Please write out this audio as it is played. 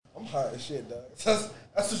hot as shit, dog.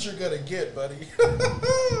 That's what you're gonna get, buddy.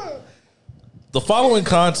 The following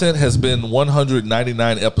content has been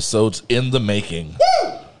 199 episodes in the making.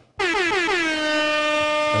 Woo!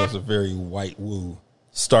 That was a very white woo.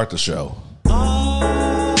 Start the show.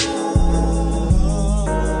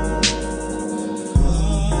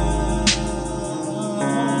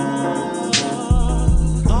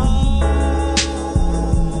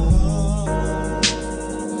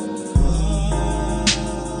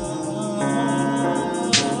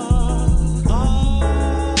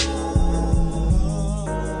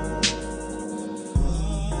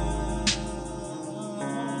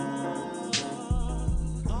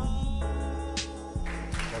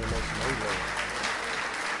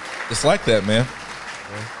 It's like that, man.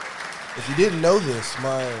 If you didn't know this,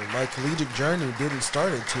 my collegiate journey didn't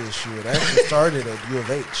start at TSU. It actually started at U of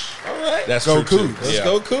H. All right. That's Go true, Cougs. too. Let's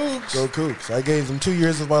go Cougs. Go Cougs. I gave them 2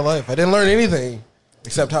 years of my life. I didn't learn anything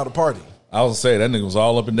except how to party. I was saying that nigga was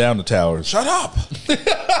all up and down the towers. Shut up. Shut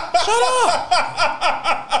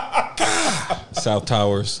up. South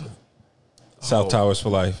Towers. South Towers for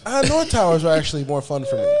life. North Towers were actually more fun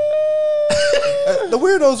for me. The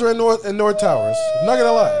weirdos are in North Towers. I'm not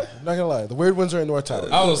gonna lie. The weird ones are in North Towers.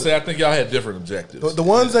 I was gonna say I think y'all had different objectives. The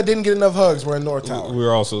ones that didn't get enough hugs were in North Towers. We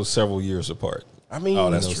were also several years apart. I mean,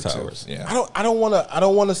 that's those true towers. Too. Yeah. I don't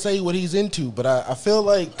want to say what he's into, but I feel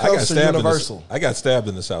like cuffs are universal. I got stabbed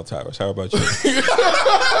in the South Towers. How about you?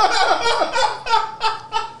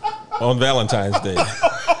 On Valentine's Day.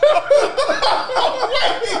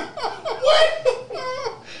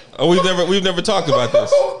 Oh, we've never talked about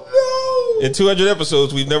this. In 200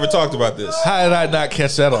 episodes, we've never talked about this. How did I not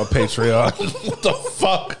catch that on Patreon? What the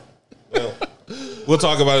fuck? Well, we'll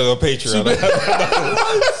talk about it on Patreon.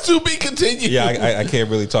 To be continued. Yeah, I can't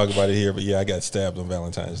really talk about it here, but yeah, I got stabbed on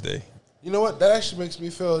Valentine's Day. You know what? That actually makes me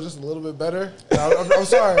feel just a little bit better. I'm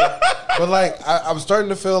sorry, but like I'm starting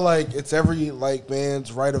to feel like it's every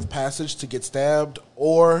man's rite of passage to get stabbed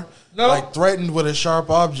or threatened with a sharp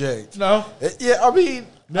object. No. I mean,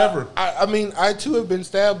 never. I mean, I too have been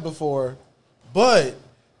stabbed before, but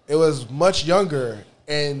it was much younger,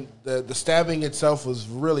 and the stabbing itself was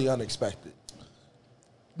really unexpected.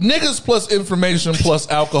 Niggas plus information plus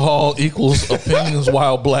alcohol equals opinions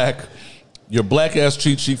while black. Your black ass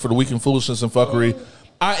cheat sheet for the week in foolishness and fuckery.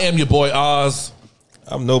 I am your boy Oz.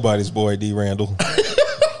 I'm nobody's boy, D. Randle.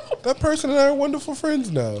 That person and I are wonderful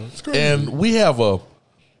friends now. It's crazy. And we have a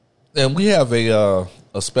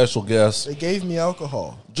special guest. They gave me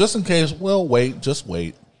alcohol. Just in case, just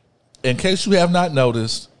wait. In case you have not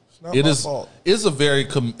noticed, it is a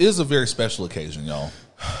very special occasion, y'all.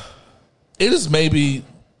 It is maybe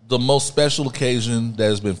the most special occasion that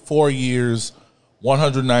has been 4 years,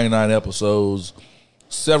 199 episodes,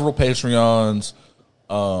 several Patreons,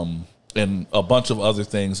 and a bunch of other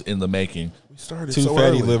things in the making. We started 2 so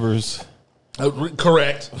fatty early. livers.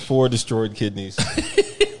 Correct. 4 destroyed kidneys.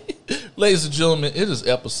 Ladies and gentlemen, it is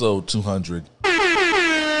episode 200.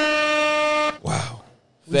 Wow.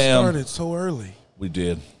 We started so early. We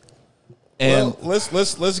did. And well,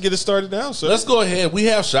 let's get it started now, sir. let's go ahead. We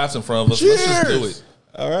have shots in front of us. Cheers. Let's just do it.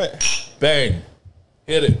 All right. Bang.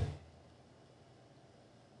 Hit it.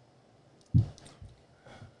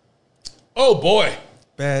 Oh, boy.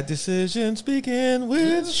 Bad decisions begin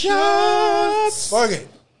with shots. Fuck it.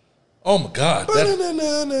 Oh, my God. Ooh,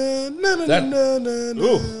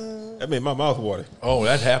 That made my mouth water. Oh,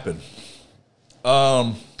 that happened. We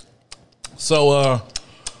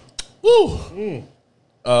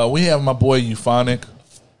have my boy Euphonic.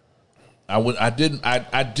 I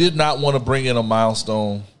did not want to bring in a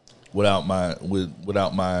milestone without my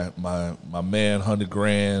man 100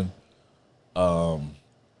 grand, my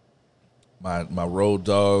road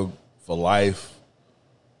dog for life.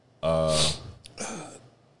 So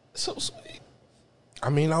sweet. I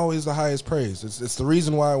mean, always the highest praise. It's the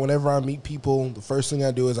reason why whenever I meet people, the first thing I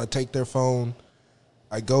do is I take their phone,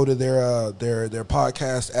 I go to their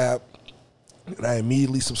podcast app, and I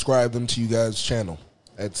immediately subscribe them to you guys' channel.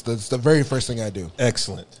 That's the very first thing I do.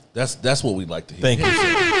 Excellent. That's what we'd like to hear. Thank you, sir.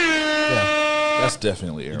 Yeah, That's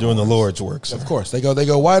definitely Aaron. Doing the Lord's work, sir. of course. They go,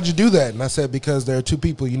 why'd you do that? And I said, because there are 2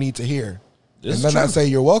 people you need to hear. This And is then I true. say,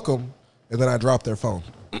 you're welcome, and then I drop their phone.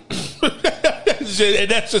 And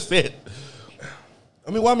that's just it.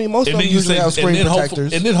 I mean, most of And them then you usually say, have screen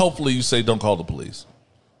protectors. and then hopefully you say, don't call the police.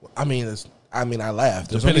 I laugh.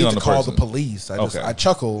 There's Depending no on need the to call person. the police. I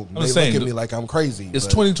chuckle. I'm They just look saying, at me like I'm crazy. It's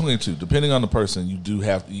but- 2022. Depending on the person, you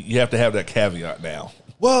have to have that caveat now.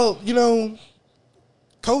 Well,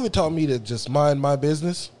 COVID taught me to just mind my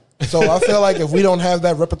business. So I feel like if we don't have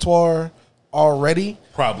that repertoire already.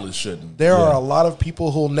 Probably shouldn't. There are a lot of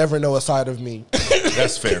people who'll never know a side of me.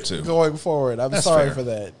 That's fair too. Going forward, That's sorry fair. For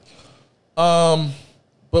that.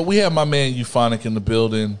 But we have my man Euphonic in the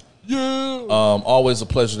building. Yeah. Always a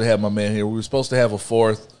pleasure to have my man here. We were supposed to have a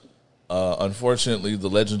fourth. Unfortunately, the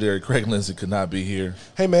legendary Craig Lindsay could not be here.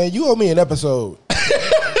 Hey man, you owe me an episode.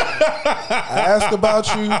 I asked about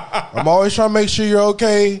you. I'm always trying to make sure you're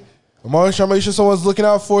okay. I'm always trying to make sure someone's looking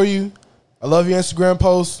out for you. I love your Instagram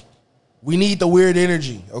posts. We need the weird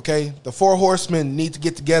energy, okay? The 4 horsemen need to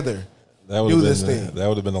get together. Do this thing. That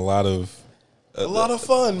would have been a lot of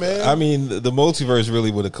fun, man. I mean, the multiverse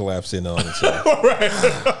really would have collapsed in on itself. Right.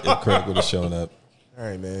 If Craig would have shown up. All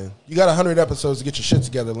right, man. You got 100 episodes to get your shit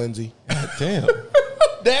together, Lindsay. God damn.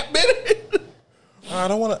 That minute. I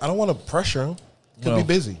don't want to pressure him. Could be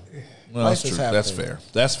busy. No, that's true. That's fair.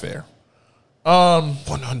 That's fair.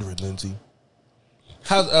 100, Lindsay.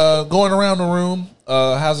 How's going around the room?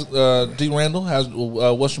 How's D. Randle? How's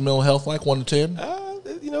what's your mental health like? 1 to 10.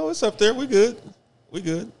 It's up there. We good.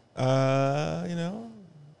 You know,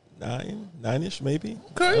 9-ish maybe.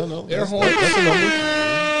 Okay. I don't know. That's a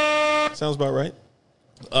number. Sounds about right.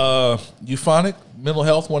 Euphonic mental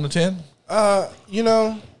health 1 to 10.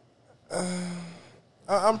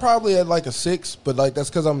 I'm probably at like a 6, but like that's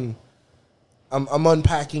because I'm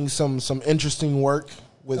unpacking some interesting work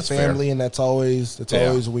with family, fair. And that's always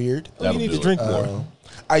weird. You need to drink more.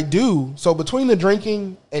 I do. So between the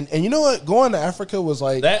drinking and you know what, going to Africa was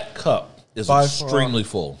like that cup is extremely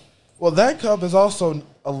full. Well, that cup is also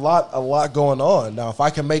a lot going on. Now, if I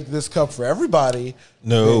can make this cup for everybody,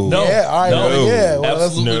 no, yeah, all right, no, yeah, well,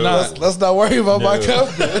 absolutely not. Let's not worry about my cup.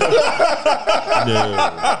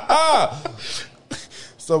 No.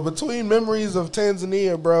 So between memories of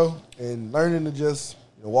Tanzania, bro, and learning to just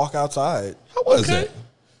walk outside, how was it,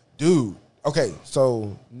 dude? Okay,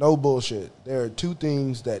 so no bullshit. There are 2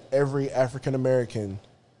 things that every African American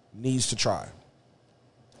needs to try.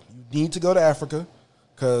 You need to go to Africa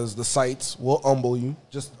because the sights will humble you,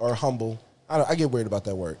 humble. I get weird about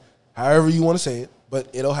that word. However you want to say it, but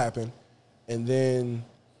it'll happen. And then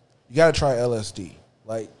you got to try LSD.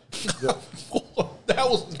 Like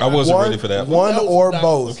I wasn't ready for that. One or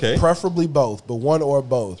both, okay. Preferably both, but one or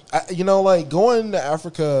both. Like going to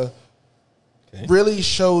Africa really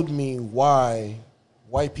showed me why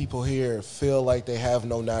white people here feel like they have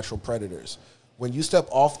no natural predators. When you step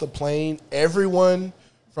off the plane, everyone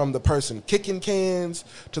from the person kicking cans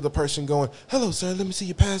to the person going, "Hello, sir, let me see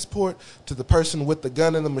your passport," to the person with the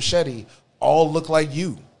gun and the machete, all look like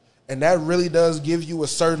you. And that really does give you a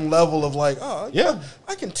certain level of like,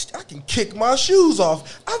 I can kick my shoes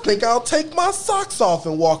off. I think I'll take my socks off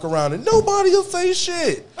and walk around and nobody will say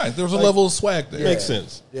shit. Right, there's a level of swag there. Makes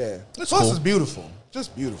sense. Yeah. That's Plus cool. it's beautiful.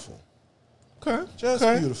 Just beautiful. Okay. Just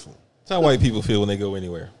beautiful. That's how white people feel when they go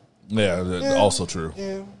anywhere. Yeah, also true.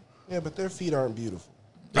 Yeah, but their feet aren't beautiful.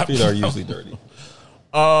 Their feet are usually dirty.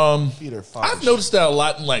 Feet are fine. I've noticed that a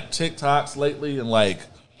lot in like TikToks lately and like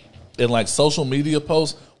social media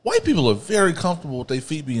posts. White people are very comfortable with their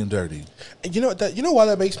feet being dirty. And you know why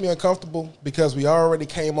that makes me uncomfortable? Because we already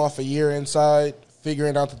came off a year inside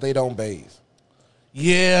figuring out that they don't bathe.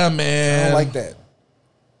 Yeah, man. I don't like that.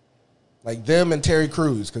 Like them and Terry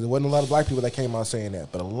Crews, because there wasn't a lot of black people that came out saying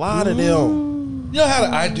that, but a lot of them. You know how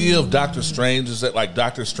the idea of Doctor Strange is that like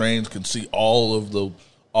Doctor Strange can see all of the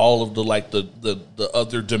like the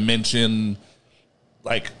other dimension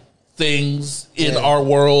like things in our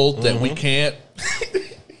world that we can't.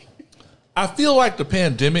 I feel like the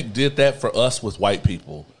pandemic did that for us with white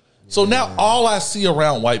people. So now all I see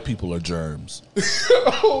around white people are germs.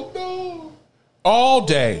 Oh no! All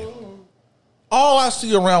day. All I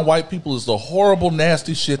see around white people is the horrible,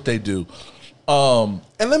 nasty shit they do. And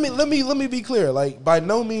let me be clear. Like, by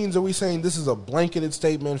no means are we saying this is a blanketed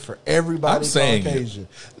statement for everybody. I'm saying Caucasian.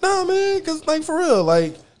 No, man, because like for real,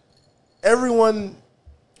 like everyone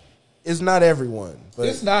is not everyone. But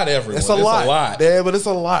it's not everyone. It's a lot. Yeah, but it's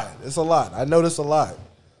a lot. It's a lot. I notice a lot.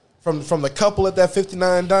 From the couple at that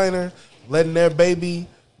 59 diner letting their baby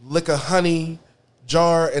lick a honey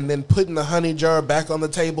jar and then putting the honey jar back on the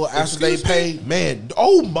table after they pay. Man,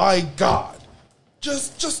 oh my God.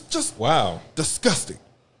 Just wow. Disgusting.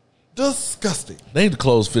 They need to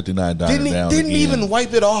close 59 diner down. Didn't even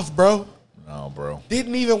wipe it off, bro. No, bro.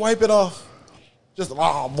 Didn't even wipe it off. Just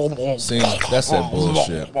see, that's that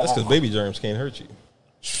bullshit. That's because baby germs can't hurt you.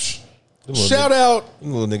 Shout out,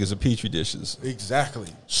 them little niggas are petri dishes.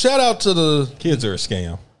 Exactly. Shout out to the kids are a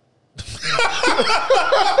scam.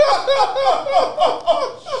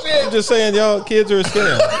 I'm just saying, y'all, kids are a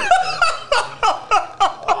scam.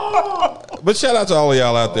 But shout out to all of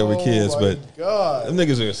y'all out there with kids. But God. them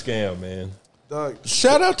niggas are a scam, man.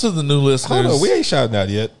 Shout out to the new listeners. Hold on, we ain't shouting out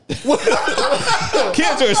yet. Kids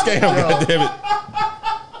are a scam, goddammit.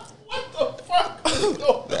 What the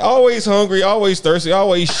fuck? Always hungry, always thirsty,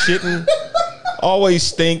 always shitting, always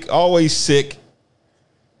stink, always sick.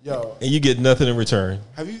 Yo, and you get nothing in return.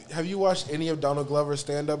 Have you watched any of Donald Glover's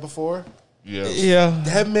stand up before? Yes. Yeah.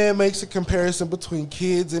 That man makes a comparison between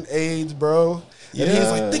kids and AIDS, bro. And he's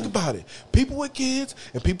like, think about it. People with kids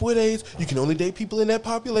and people with AIDS, you can only date people in that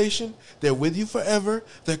population. They're with you forever.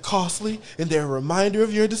 They're costly, and they're a reminder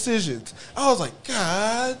of your decisions. I was like,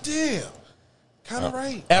 God damn. Kind of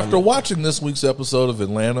right. After watching this week's episode of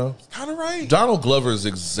Atlanta, kind of right. Donald Glover is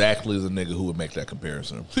exactly the nigga who would make that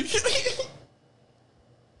comparison.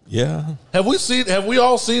 Yeah. Have we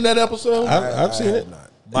all seen that episode? I've seen it.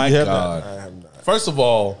 Not. My God. I have not. First of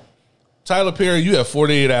all, Tyler Perry, you have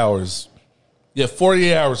 48 hours. You have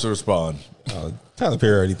 48 hours to respond. Tyler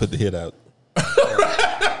Perry already put the hit out.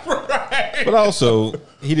 Right. But also,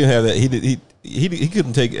 he didn't have that. He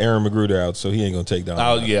couldn't take Aaron Magruder out, so he ain't gonna take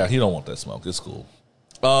Donald. Oh yeah, he don't want that smoke. It's cool.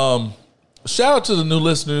 Shout out to the new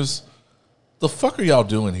listeners. The fuck are y'all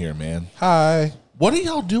doing here, man? Hi. What are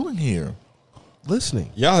y'all doing here?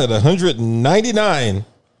 Listening. Y'all had 199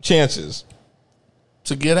 chances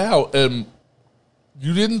to get out, and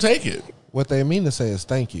you didn't take it. What they mean to say is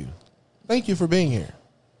thank you. Thank you for being here.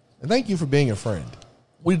 And thank you for being a friend.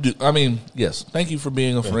 We do. I mean, yes. Thank you for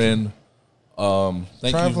being a friend. Thank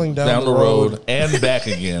Traveling you down the road and back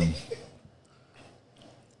again.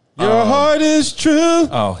 Your heart is true.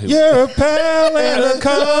 Oh, you're a pal and a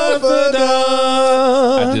confidant.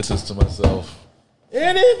 I did this to myself.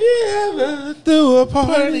 And if you ever threw a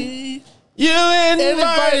party, you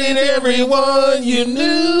invited everyone you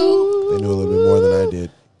knew. They knew a little bit more than I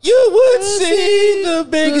did. You would see the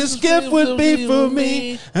biggest gift would be for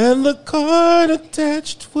me, and the card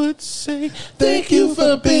attached would say, thank you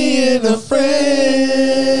for being a friend.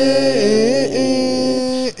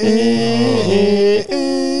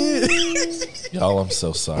 Y'all, I'm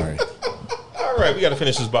so sorry. All right, we got to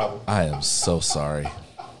finish this bottle. I am so sorry.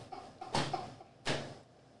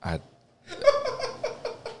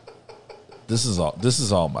 This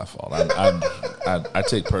is all my fault. I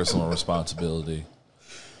take personal responsibility.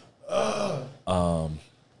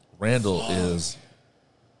 Randle is.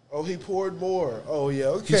 Oh, he poured more. Oh yeah,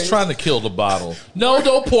 okay. He's trying to kill the bottle. No,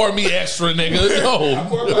 don't pour me extra, nigga.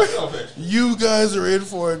 No. You guys are in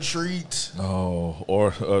for a treat. Oh,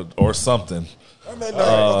 or something. I mean,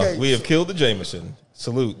 no, okay. We have killed the Jameson.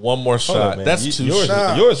 Salute. One more shot. On, that's two yours,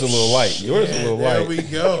 shots. Yours is a little light. Yours is a little light. There we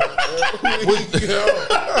go. There we go.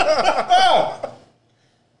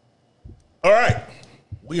 All right.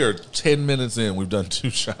 We are 10 minutes in. We've done 2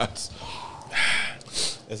 shots.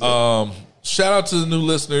 Shout out to the new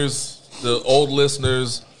listeners, the old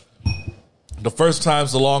listeners, the first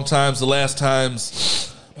times, the long times, the last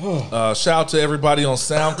times. Shout out to everybody on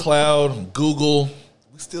SoundCloud, Google.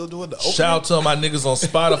 We still doing the opening? Shout out to my niggas on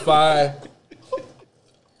Spotify.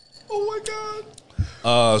 Oh my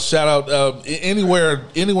God. Shout out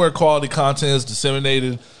anywhere quality content is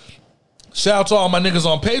disseminated. Shout out to all my niggas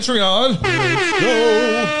on Patreon.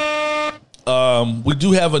 We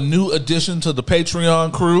do have a new addition to the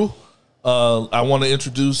Patreon crew. I want to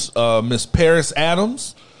introduce Miss Paris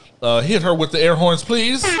Adams. Hit her with the air horns,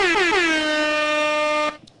 please.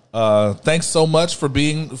 Thanks so much for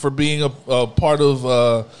being a part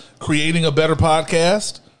of creating a better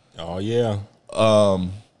podcast. Oh yeah.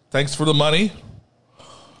 Thanks for the money.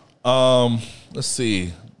 Let's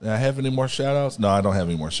see. Do I have any more shout outs? No, I don't have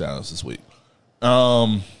any more shout outs this week.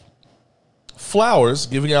 Flowers,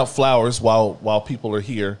 giving out flowers while people are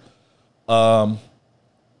here.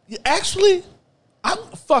 Actually,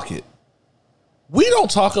 fuck it. We don't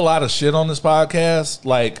talk a lot of shit on this podcast,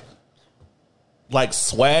 like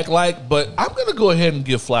swag, but I'm gonna go ahead and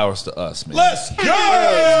give flowers to us, man. Let's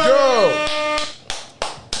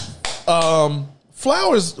go.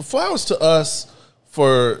 Flowers to us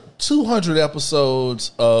for 200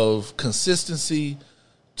 episodes of consistency,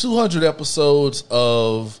 200 episodes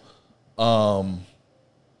of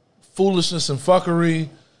foolishness and fuckery,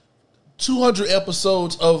 200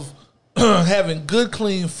 episodes of having good,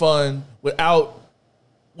 clean fun with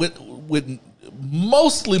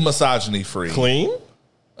mostly misogyny free. Clean?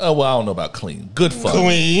 Well, I don't know about clean. Good fun.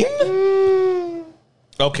 Clean?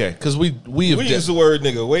 Okay, because we use the word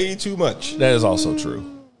nigga way too much. That is also true.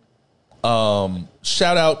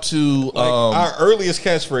 Shout out to our earliest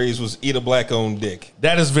catchphrase was "Eat a black-owned dick."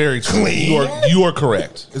 That is very true. Clean. You are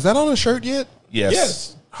correct. Is that on a shirt yet?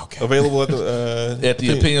 Yes. Okay. Available at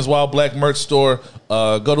the Opinions While Black merch store.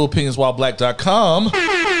 Go to opinionswhileblack.com.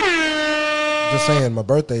 just saying, my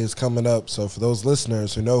birthday is coming up, so for those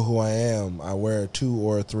listeners who know who I am, I wear a 2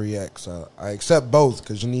 or a 3X. I accept both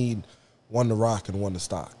because you need one to rock and one to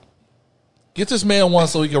stock. Get this man one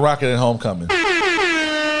so he can rock it at homecoming. There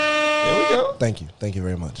we go. Thank you. Thank you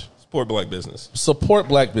very much. Support black business. Support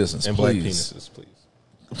black business, and please. black penises,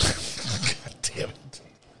 please. God damn it.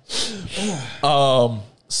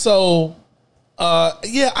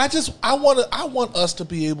 I want us to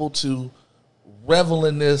be able to revel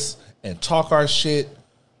in this and talk our shit.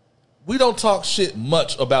 We don't talk shit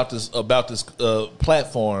much about this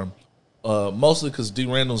platform, mostly because D.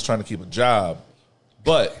 Randle's trying to keep a job.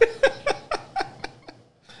 But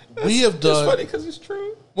we have done. It's funny because it's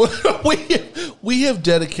true. we have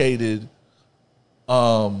dedicated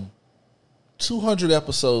 200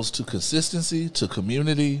 episodes to consistency, to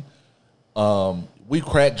community. We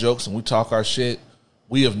crack jokes and we talk our shit.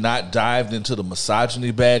 We have not dived into the misogyny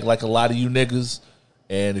bag like a lot of you niggas.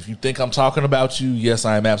 And if you think I'm talking about you, yes,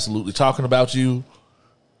 I am absolutely talking about you.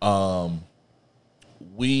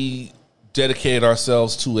 We dedicated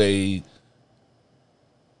ourselves to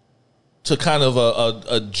kind of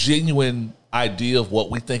a genuine idea of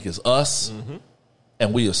what we think is us,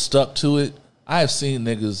 and we have stuck to it. I have seen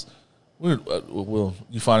niggas. We'll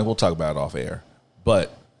talk about it off air,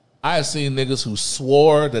 but I have seen niggas who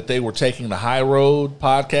swore that they were taking the high road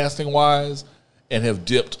podcasting wise and have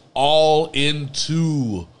dipped all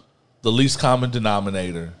into the least common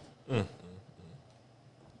denominator.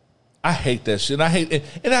 I hate that shit. And I hate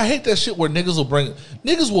that shit where niggas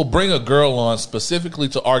will bring a girl on specifically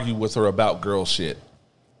to argue with her about girl shit.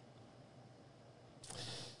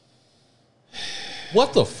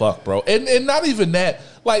 What the fuck, bro? And not even that.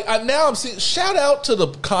 Like now I'm seeing. Shout out to the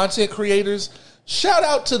content creators. Shout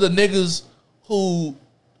out to the niggas who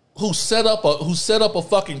set up a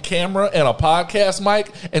fucking camera and a podcast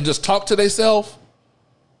mic and just talk to themselves.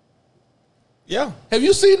 Yeah. Have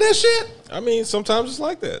you seen that shit? I mean, sometimes it's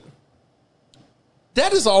like that.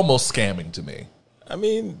 That is almost scamming to me. I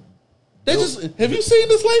mean, have you seen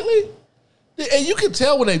this lately? And you can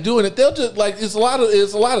tell when they're doing it. They'll just it's a lot of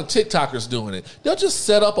TikTokers doing it. They'll just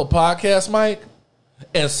set up a podcast mic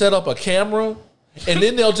and set up a camera, and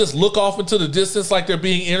then they'll just look off into the distance like they're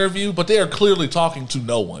being interviewed, but they are clearly talking to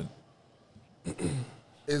no one.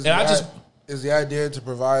 Is the idea to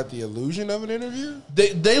provide the illusion of an interview?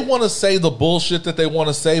 They want to say the bullshit that they want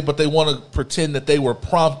to say, but they want to pretend that they were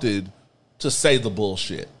prompted to say the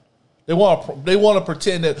bullshit. They want to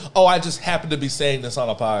pretend that, oh, I just happen to be saying this on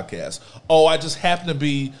a podcast. Oh, I just happen to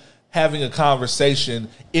be having a conversation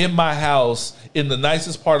in my house, in the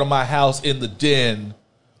nicest part of my house, in the den,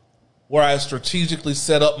 where I strategically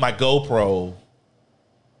set up my GoPro,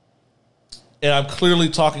 and I'm clearly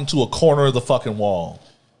talking to a corner of the fucking wall.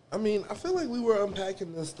 I mean, I feel like we were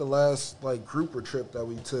unpacking this the last group retreat that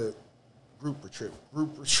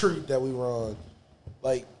we were on.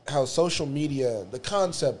 Like how social media, the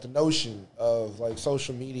concept, the notion of like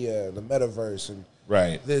social media, the metaverse, and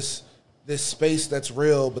this space that's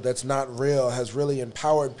real but that's not real has really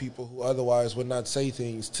empowered people who otherwise would not say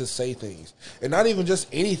things to say things, and not even just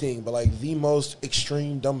anything, but like the most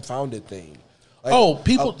extreme, dumbfounded thing. Like,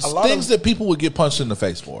 things that people would get punched in the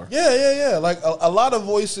face for. Yeah. Like a lot of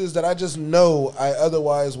voices that I just know I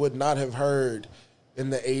otherwise would not have heard in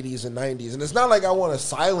the 80s and 90s, and it's not like I want to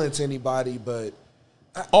silence anybody, but.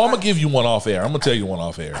 I'm going to give you one off air. I'm going to tell you one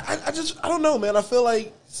off air. I don't know, man. I feel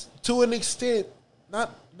like to an extent,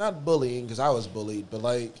 not bullying, because I was bullied, but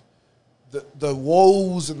like the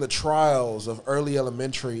woes and the trials of early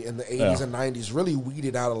elementary in the 80s and 90s really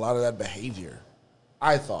weeded out a lot of that behavior,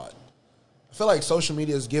 I thought. I feel like social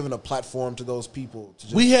media has given a platform to those people.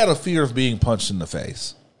 We had a fear of being punched in the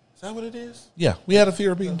face. Is that what it is? Yeah, we had a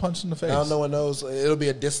fear of being punched in the face. Now no one knows. It'll be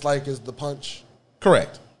a dislike as the punch.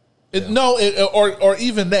 Correct. Or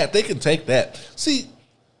even that, they can take that. See,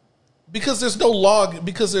 because there's no law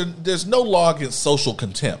against social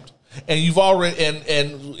contempt, and you've already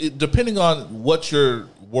and depending on what your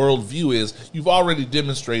worldview is, you've already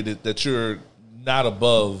demonstrated that you're not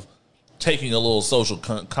above taking a little social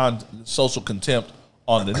contempt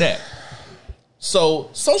on the net. So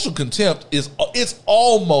social contempt it's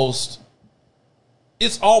almost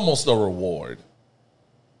a reward.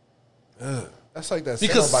 That's like that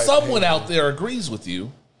because someone out there agrees with you,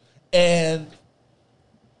 and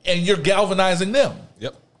you're galvanizing them.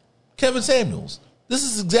 Yep. Kevin Samuels. This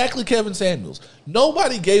is exactly Kevin Samuels.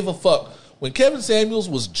 Nobody gave a fuck when Kevin Samuels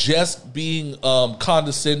was just being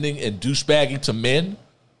condescending and douchebaggy to men.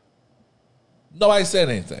 Nobody said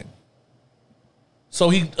anything.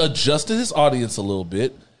 So he adjusted his audience a little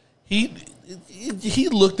bit. He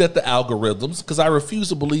looked at the algorithms, because I refuse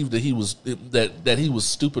to believe that he was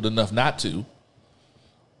stupid enough not to.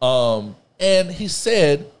 And he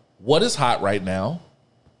said, what is hot right now?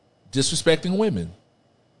 Disrespecting women.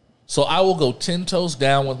 So I will go 10 toes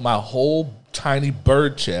down with my whole tiny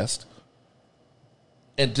bird chest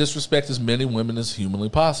and disrespect as many women as humanly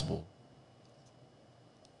possible.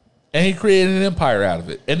 And he created an empire out of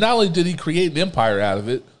it. And not only did he create an empire out of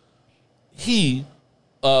it, he,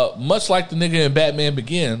 much like the nigga in Batman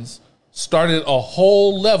Begins, started a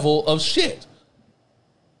whole level of shit.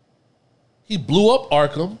 He blew up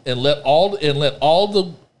Arkham and let all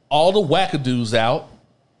the wackadoos out,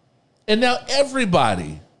 and now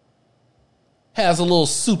everybody has a little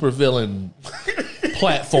supervillain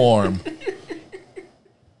platform.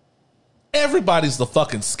 Everybody's the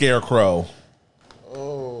fucking Scarecrow.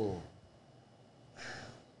 Oh,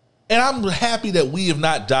 and I'm happy that we have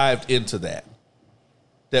not dived into that.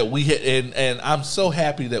 That we had, and I'm so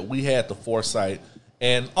happy that we had the foresight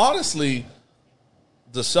and honestly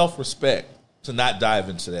the self-respect to not dive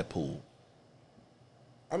into that pool.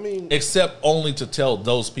 I mean, except only to tell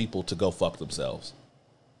those people to go fuck themselves.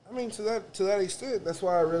 I mean, to that extent, that's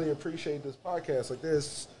why I really appreciate this podcast. Like,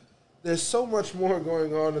 there's so much more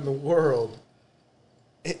going on in the world.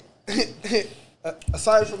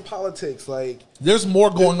 Aside from politics, like, there's more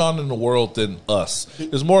going on in the world than us.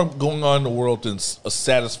 There's more going on in the world than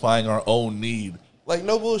satisfying our own need. Like,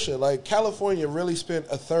 no bullshit. Like, California really spent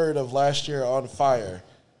a third of last year on fire,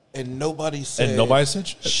 and nobody said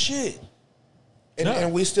shit.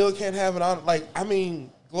 And we still can't have it on. Like, I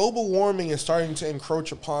mean, global warming is starting to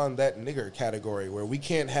encroach upon that nigger category where we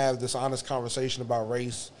can't have this honest conversation about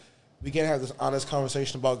race. We can't have this honest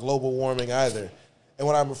conversation about global warming either. And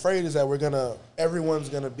what I'm afraid is that everyone's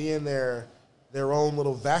gonna be in their own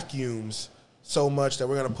little vacuums so much that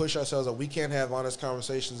we're gonna push ourselves that we can't have honest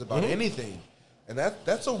conversations about anything. And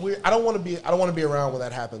that's a weird. I don't want to be around when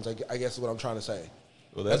that happens. I guess is what I'm trying to say.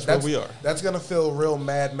 Well, that's where we are. That's gonna feel real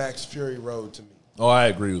Mad Max Fury Road to me. Oh, I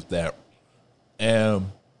agree with that.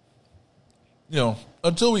 And,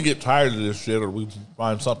 until we get tired of this shit or we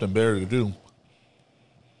find something better to do,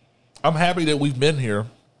 I'm happy that we've been here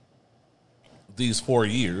these 4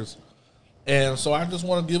 years. And so I just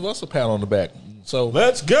want to give us a pat on the back. So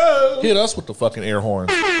let's go. Hit us with the fucking air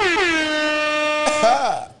horns.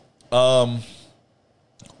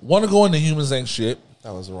 Want to go into Humans Ain't Shit.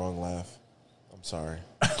 That was the wrong laugh. I'm sorry.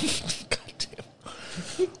 Goddamn.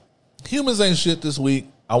 Humans Ain't Shit this week.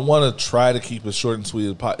 I want to try to keep it short and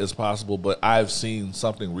sweet as possible, but I've seen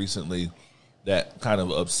something recently that kind of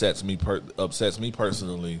upsets me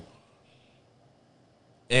personally.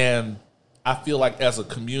 And I feel like as a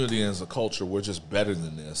community and as a culture, we're just better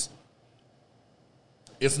than this.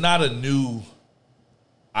 It's not a new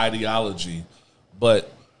ideology,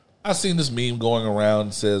 but I've seen this meme going around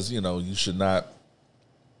that says, you should not,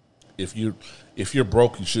 if you're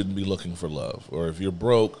broke, you shouldn't be looking for love. Or if you're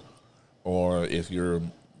broke, or if you're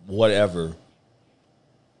whatever,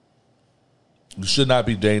 you should not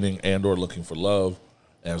be dating and or looking for love.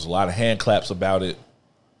 And there's a lot of hand claps about it,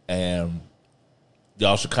 and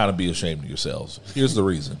y'all should kind of be ashamed of yourselves. Here's the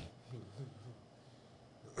reason.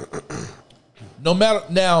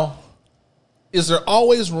 Now, is there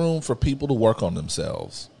always room for people to work on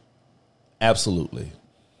themselves? Absolutely.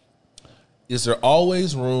 Is there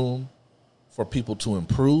always room for people to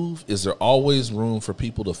improve? Is there always room for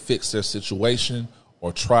people to fix their situation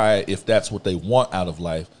or try, if that's what they want out of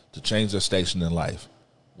life, to change their station in life?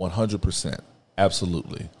 100%.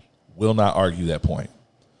 Absolutely. Will not argue that point.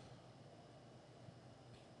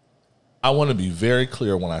 I want to be very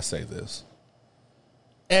clear when I say this.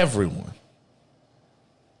 Everyone,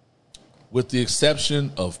 with the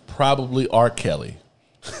exception of probably R. Kelly,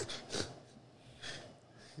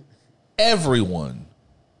 everyone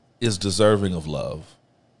is deserving of love.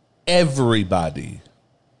 Everybody.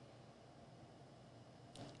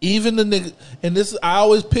 Even the nigga, and I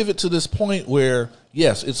always pivot to this point where,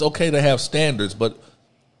 yes, it's okay to have standards, but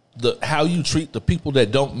how you treat the people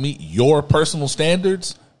that don't meet your personal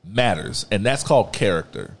standards matters, and that's called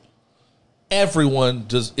character. Everyone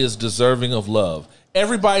is deserving of love.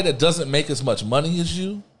 Everybody that doesn't make as much money as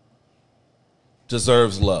you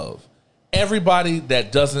deserves love. Everybody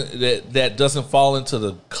that doesn't fall into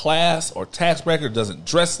the class or tax bracket, doesn't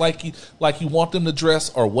dress like you want them to dress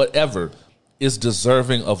or whatever, is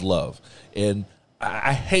deserving of love. And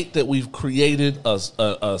I hate that we've created a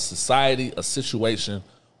society, a situation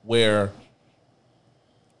where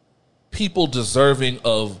people deserving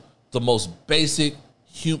of the most basic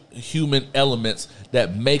human elements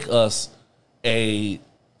that make us a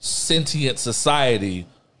sentient society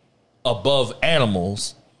above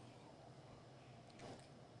animals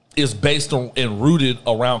is based on and rooted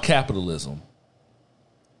around capitalism.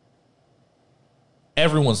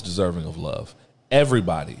 Everyone's deserving of love.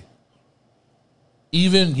 Everybody.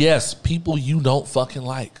 Even, yes, people you don't fucking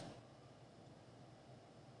like.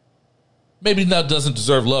 Maybe not doesn't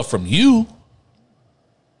deserve love from you.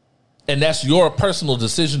 And that's your personal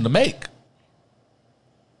decision to make.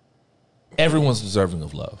 Everyone's deserving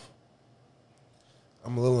of love.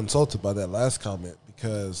 I'm a little insulted by that last comment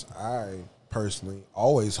because I personally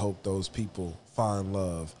always hope those people find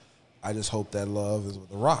love. I just hope that love is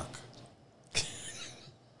with a rock.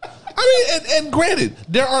 I mean, and granted,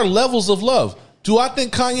 there are levels of love. Do I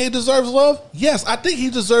think Kanye deserves love? Yes, I think he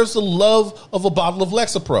deserves the love of a bottle of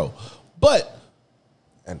Lexapro. But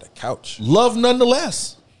and a couch. Love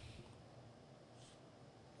nonetheless.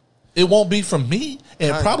 It won't be from me,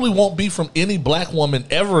 and it probably won't be from any black woman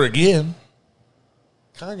ever again.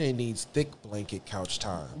 Kanye needs thick blanket couch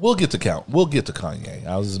time. We'll get to Kanye.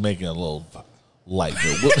 I was just making a little light.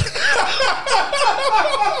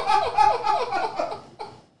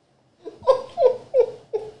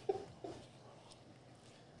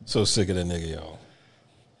 So sick of the nigga, y'all.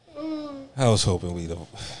 I was hoping we don't.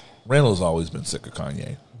 Randle's always been sick of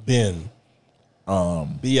Kanye. Ben.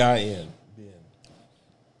 B-I-N.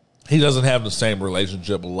 He doesn't have the same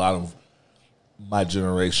relationship a lot of my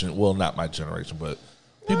generation. Well, not my generation, but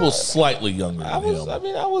people slightly younger than him. I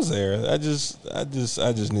mean, I was there. I just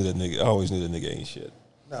knew that nigga. I always knew that nigga ain't shit.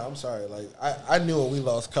 No, I'm sorry. Like I knew when we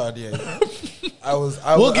lost Kanye.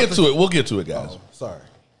 We'll get to it, guys. Oh, sorry.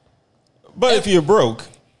 But if you're broke,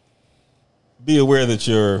 be aware that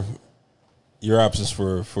your options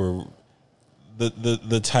for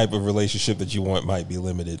the type of relationship that you want might be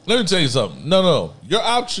limited. Let me tell you something. No. Your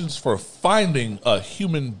options for finding a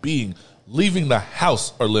human being leaving the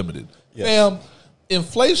house are limited. Yes. Fam,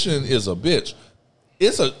 inflation is a bitch.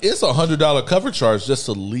 It's a $100 cover charge just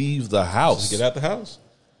to leave the house. Just get out the house.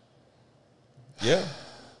 Yeah.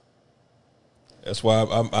 That's why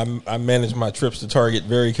I manage my trips to Target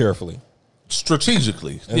very carefully.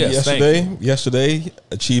 Strategically. And yes, yesterday,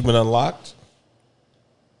 achievement unlocked.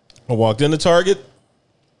 I walked into Target.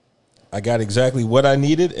 I got exactly what I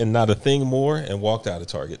needed and not a thing more and walked out of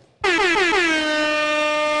Target.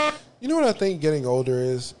 You know what I think getting older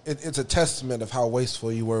is? It's a testament of how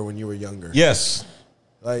wasteful you were when you were younger. Yes.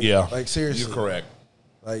 Like seriously. You're correct.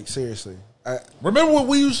 Like seriously. Remember when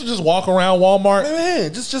we used to just walk around Walmart?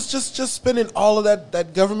 Man, just spending all of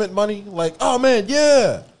that government money? Like, oh man,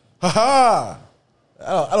 yeah. Ha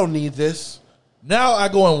I don't need this. Now I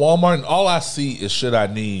go in Walmart and all I see is shit I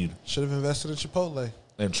need. Should have invested in Chipotle.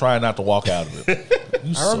 And try not to walk out of it.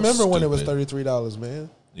 I remember when it was $33,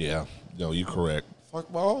 man. Yeah. No, you're correct.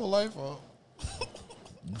 Fuck my whole life up.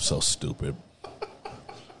 You're so stupid.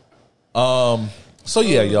 So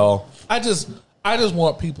yeah, y'all. I just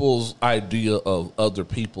want people's idea of other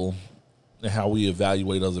people and how we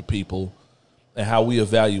evaluate other people and how we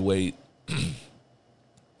evaluate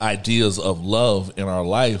ideas of love in our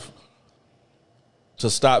life to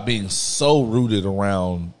stop being so rooted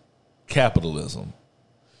around capitalism.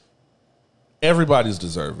 Everybody's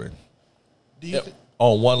deserving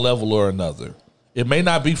on one level or another. It may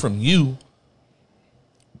not be from you,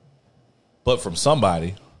 but from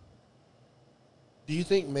somebody. Do you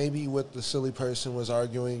think maybe what the silly person was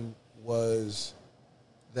arguing was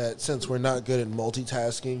that since we're not good at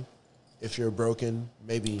multitasking, if you're broken,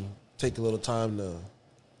 maybe take a little time to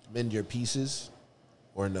mend your pieces,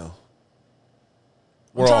 or no?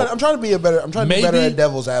 I'm trying to be better at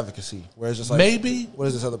devil's advocacy. Where it's just like, maybe what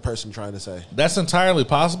is this other person trying to say? That's entirely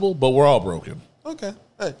possible, but we're all broken. Okay,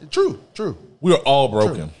 hey, true. We are all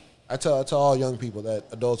broken. True. I tell all young people that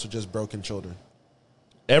adults are just broken children.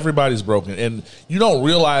 Everybody's broken, and you don't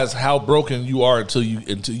realize how broken you are until you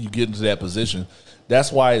get into that position.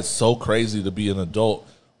 That's why it's so crazy to be an adult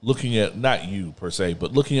looking at, not you per se,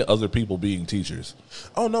 but looking at other people being teachers.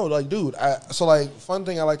 Oh no, like dude. Fun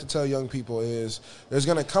thing I like to tell young people is there's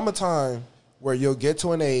gonna come a time where you'll get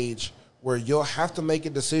to an age where you'll have to make a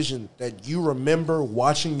decision that you remember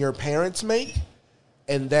watching your parents make,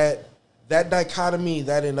 and that dichotomy,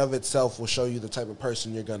 that in of itself will show you the type of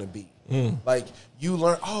person you're gonna be. Like you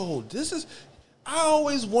learn, I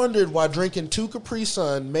always wondered why drinking 2 Capri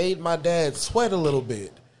Sun made my dad sweat a little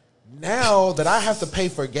bit. Now that I have to pay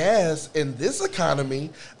for gas in this economy,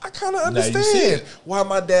 I kind of understand why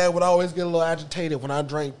my dad would always get a little agitated when I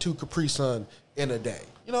drank 2 Capri Sun in a day.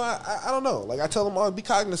 You know, I don't know. Like I tell them, be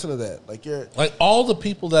cognizant of that. Like like all the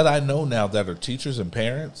people that I know now that are teachers and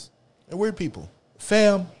parents, they're weird people.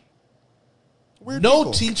 Fam,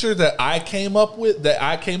 no teacher that I came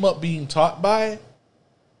up being taught by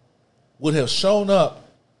would have shown up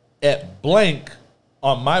at blank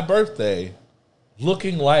on my birthday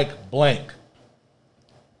looking like blank.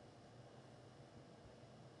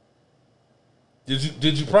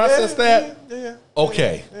 Did you process that? Yeah.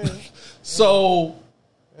 Okay. Yeah. So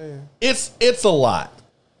it's a lot.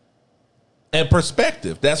 And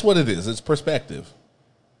perspective. That's what it is. It's perspective.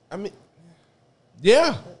 I mean,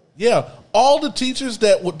 yeah. All the teachers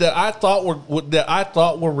that I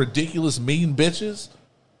thought were ridiculous mean bitches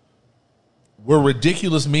were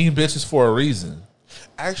ridiculous mean bitches for a reason.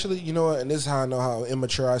 actually, you know what? And this is how I know how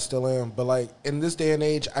immature I still am. But like in this day and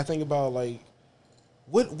age, I think about like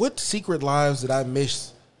what secret lives did I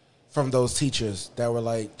miss from those teachers that were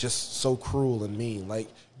like just so cruel and mean. Like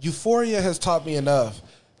Euphoria has taught me enough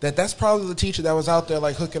that that's probably the teacher that was out there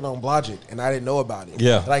like hooking on Blodgett and I didn't know about it.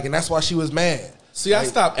 Yeah. Like, and that's why she was mad. See, I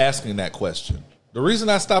stopped asking that question. The reason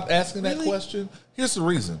I stopped asking that question, here's the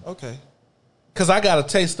reason. Okay. Because I got a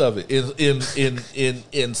taste of it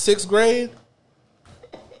in sixth grade.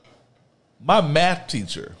 My math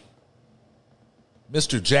teacher,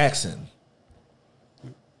 Mr. Jackson,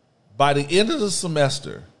 by the end of the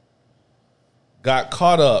semester, got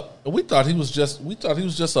caught up, and we thought he was just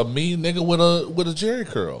a mean nigga with a jerry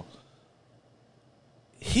curl.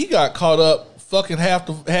 He got caught up fucking half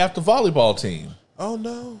the volleyball team. Oh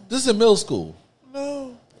no! This is in middle school.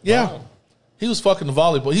 No. Yeah, Wow. he was fucking the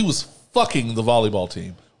volleyball. He was fucking the volleyball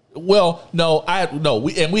team. Well,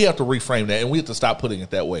 we have to reframe that, and we have to stop putting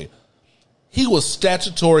it that way. He was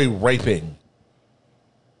statutory raping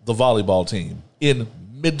the volleyball team in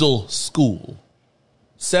middle school,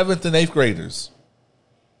 7th and 8th graders.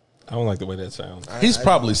 I don't like the way that sounds. He's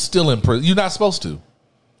probably still in prison. You're not supposed to.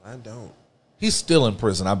 I don't. He's still in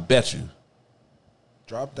prison. I bet you.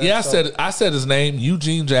 Drop that. Yeah, soap. I said his name,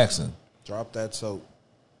 Eugene Jackson, Drop that soap.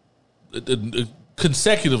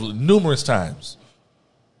 consecutively, numerous times.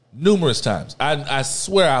 I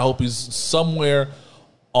swear, I hope he's somewhere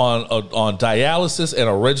on dialysis and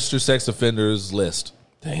a registered sex offenders list.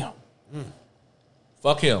 Damn.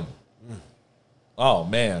 Fuck him. Oh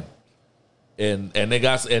man. And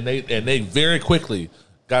they very quickly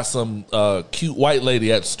got some cute white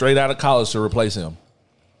lady straight out of college to replace him.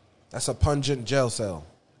 That's a pungent jail cell.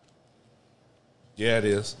 Yeah, it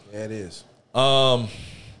is. Yeah, it is.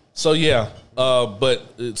 So yeah,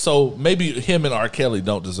 so maybe him and R. Kelly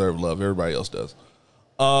don't deserve love. Everybody else does.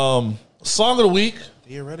 Song of the week.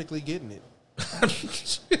 Theoretically getting it.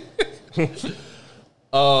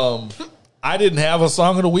 I didn't have a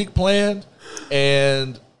song of the week planned,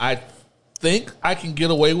 and I think I can get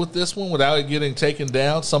away with this one without it getting taken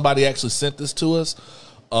down. Somebody actually sent this to us.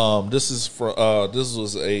 This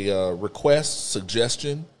was a request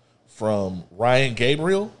suggestion from Ryan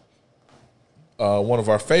Gabriel, one of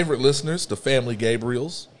our favorite listeners, the family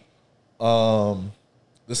Gabriels.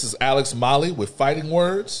 This is Alex Molly with Fighting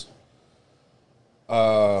Words.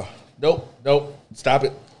 Nope, stop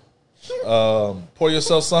it. Pour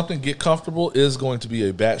yourself something, get comfortable is going to be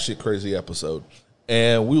a batshit crazy episode.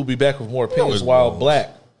 And we will be back with more opinions while black.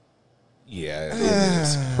 Yeah,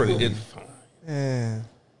 it's pretty. And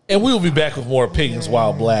we will be back with more opinions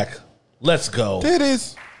while black. Let's go. There it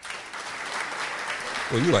is.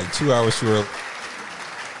 Well, you like 2 hours too early.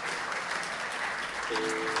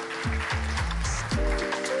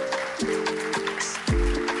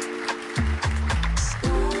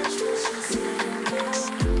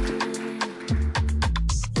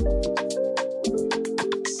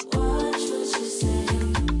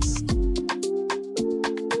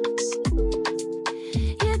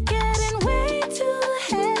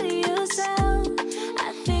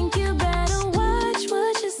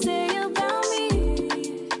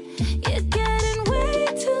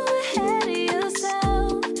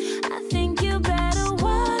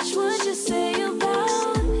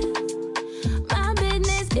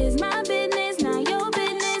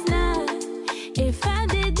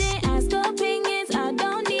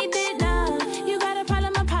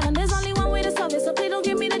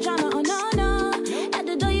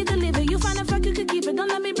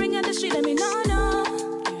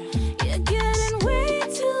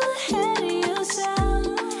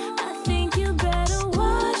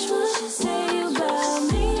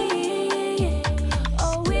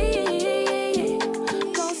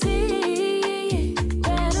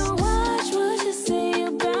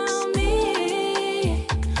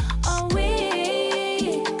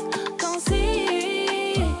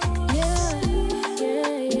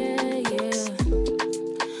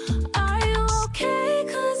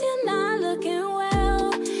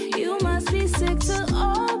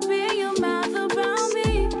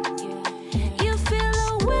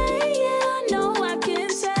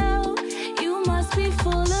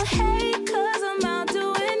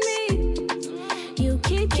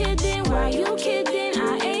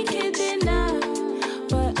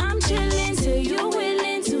 But I'm chilling till you're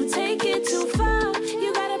willing to take it too far.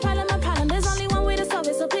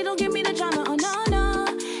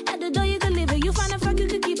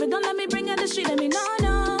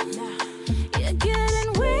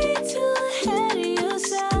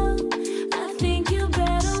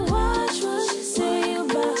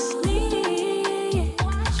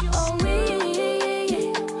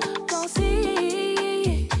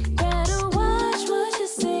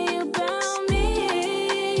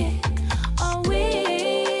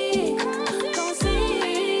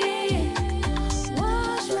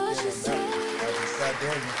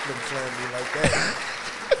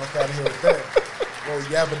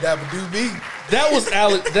 Yabba Dabba Do Me. That was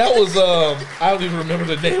Alex. That was I don't even remember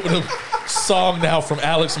the name of the song now from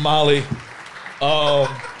Alex Molly.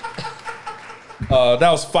 That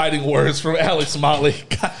was Fighting Words from Alex Molly.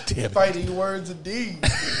 God damn it. Fighting Words indeed.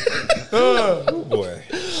 Oh boy.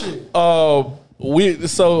 Shit. Goddamn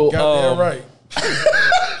right.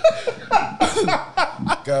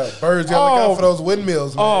 God, birds gotta look out for those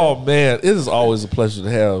windmills, man. Oh man, it is always a pleasure to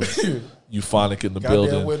have Euphonic in the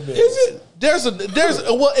building. Windmills. Is it? There's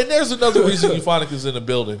another reason Euphonic is in the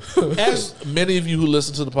building. As many of you who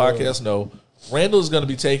listen to the podcast know, Randle is going to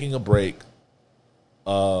be taking a break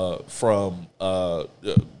from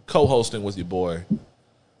co-hosting with your boy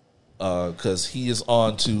because he is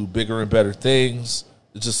on to bigger and better things.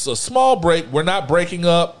 It's just a small break. We're not breaking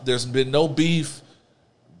up. There's been no beef.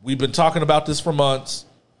 We've been talking about this for months.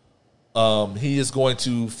 He is going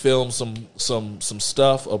to film some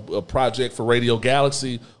stuff, a project for Radio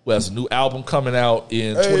Galaxy, who has a new album coming out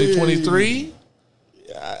in 2023.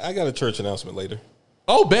 Yeah, I got a church announcement later.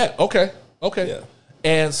 Oh, bet. Okay. Yeah.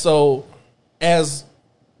 And so,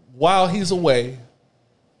 while he's away,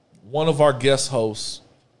 one of our guest hosts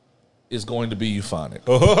is going to be Euphonic.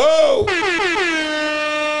 Oh,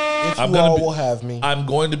 If you all will have me. I'm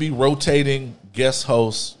going to be rotating guest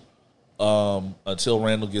hosts until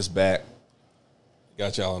Randle gets back.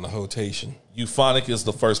 got y'all on the rotation. Euphonic is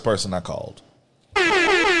the first person I called.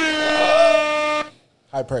 High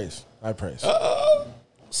praise.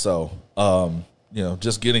 So,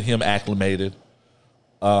 just getting him acclimated.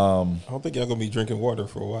 I don't think y'all gonna be drinking water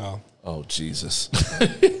for a while. Oh, Jesus.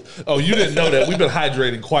 Oh, you didn't know that. We've been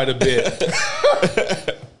hydrating quite a bit.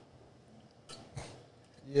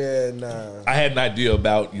 Yeah, nah. I had an idea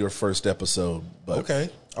about your first episode, but Okay.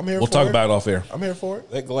 I'm here we'll for talk it. about it off air. I'm here for it.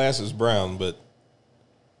 That glass is brown, but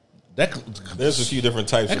That there's a few different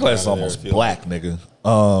types. That of glass is brown in there, almost I feel black, nigga.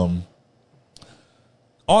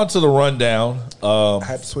 On to the rundown. I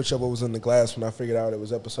had to switch up what was in the glass when I figured out it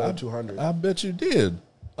was episode 200. I bet you did.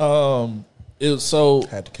 Had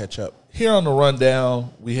to catch up. Here on the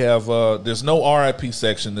rundown, we have there's no RIP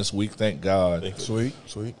section this week, thank God. Sweet.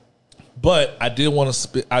 But I did want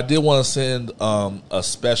to send some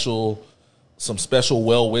special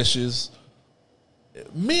well wishes.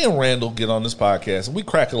 Me and Randle get on this podcast and we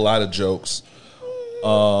crack a lot of jokes.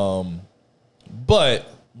 But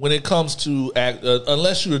when it comes to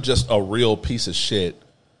unless you're just a real piece of shit,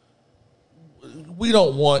 we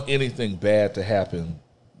don't want anything bad to happen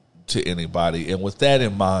to anybody. And with that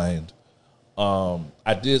in mind,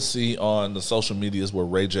 I did see on the social medias where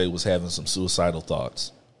Ray J was having some suicidal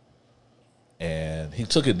thoughts. And he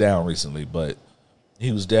took it down recently, but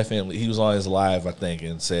he was on his live, I think,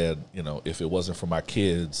 and said, if it wasn't for my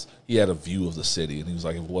kids, he had a view of the city, and he was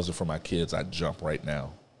like, if it wasn't for my kids, I'd jump right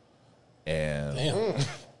now. And Damn.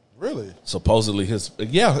 Really? supposedly his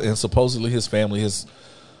family has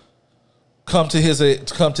come to his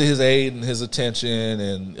aid and his attention,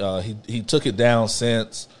 and he took it down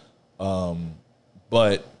since.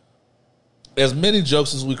 But as many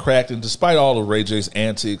jokes as we cracked, and despite all of Ray J's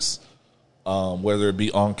antics, whether it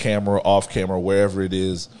be on camera, off camera, wherever it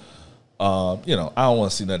is, I don't want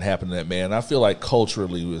to see nothing happen to that man. I feel like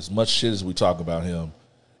culturally, as much shit as we talk about him,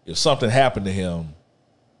 if something happened to him,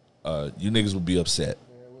 you niggas would be upset.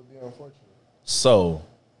 Yeah, it would be unfortunate. So,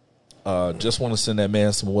 just want to send that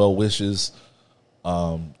man some well wishes.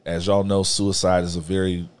 As y'all know, suicide is a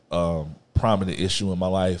very prominent issue in my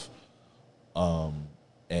life.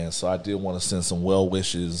 And so I did want to send some well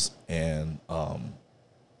wishes and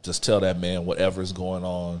just tell that man whatever's going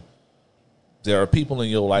on. There are people in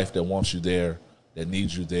your life that want you there, that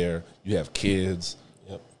need you there. You have kids.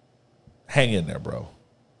 Yep. Hang in there, bro.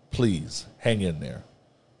 Please, hang in there.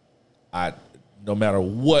 No matter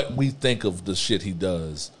what we think of the shit he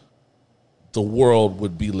does, the world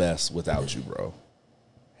would be less without you, bro.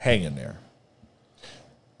 Hang in there.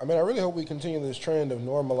 I mean, I really hope we continue this trend of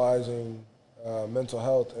normalizing mental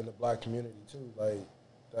health in the black community too. Like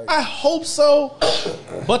I hope so,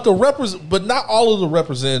 but not all of the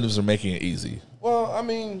representatives are making it easy. Well, I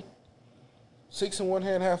mean, 6 in one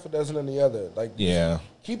hand, half a dozen in the other. Like, yeah.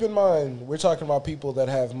 Keep in mind, we're talking about people that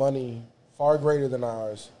have money far greater than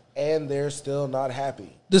ours, and they're still not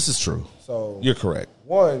happy. This is true. So you're correct.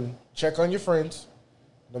 One, check on your friends,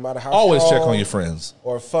 no matter how always strong check on your friends,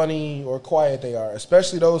 or funny or quiet they are.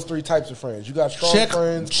 Especially those 3 types of friends. You got strong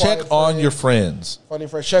friends, check on your friends, funny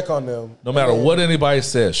friends. Check on them. No matter what anybody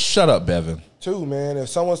says. Shut up, Bevan. 2, man, if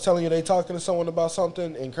someone's telling you they talking to someone about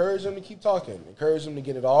something, encourage them to keep talking. Encourage them to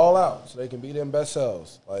get it all out so they can be their best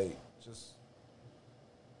selves. Like, just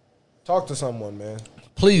talk to someone, man.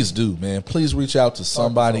 Please do, man. Please reach out to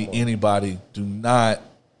somebody, anybody. Do not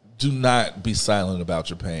do not be silent about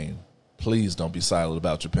your pain. Please don't be silent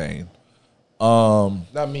about your pain.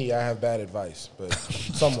 Not me. I have bad advice, but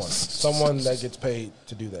someone that gets paid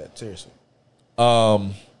to do that. Seriously.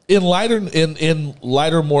 In lighter,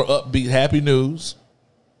 more upbeat, happy news.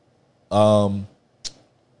 What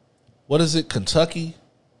is it? Kentucky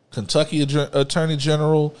Attorney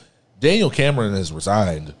General Daniel Cameron has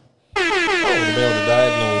resigned. Oh, the male, the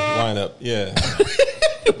diagonal lineup. Yeah.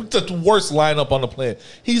 The worst lineup on the planet.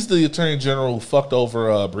 He's the Attorney General who fucked over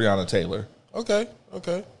Breonna Taylor. Okay.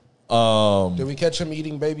 Did we catch him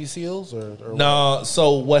eating baby seals or no? What?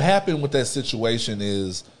 So what happened with that situation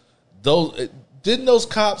is didn't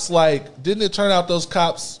it turn out those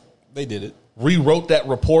cops they did it rewrote that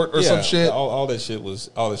report or some shit? All that shit was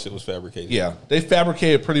fabricated. Yeah, they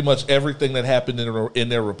fabricated pretty much everything that happened in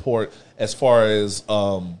their report as far as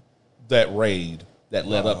that raid that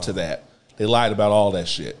led up to that. They lied about all that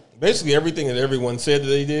shit. Basically, everything that everyone said that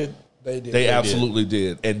they did, they absolutely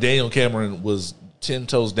did. And Daniel Cameron was 10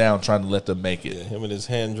 toes down trying to let them make it. Yeah, him and his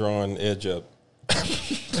hand-drawn edge up.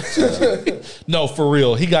 No, for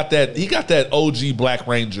real. He got that OG Black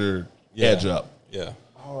Ranger edge up. Yeah.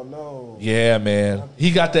 Oh no. Yeah, man.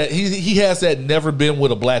 He got that. He has that never been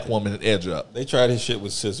with a black woman edge up. They tried his shit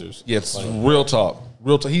with scissors. Yeah, it's real talk.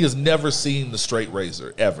 Real talk. He has never seen the straight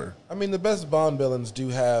razor ever. I mean, the best Bond villains do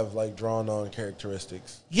have like drawn on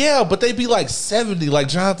characteristics. Yeah, but they be like 70, like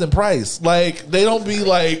Jonathan Pryce. Like they don't be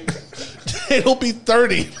like they don't be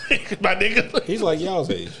 30. My nigga. He's like y'all's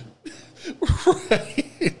age.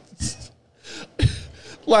 Right.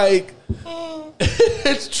 Like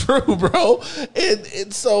it's true, bro.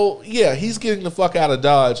 And so yeah, he's getting the fuck out of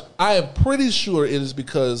Dodge. I am pretty sure it is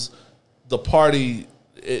because the party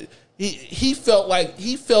he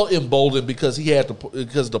felt emboldened because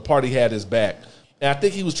because the party had his back. And I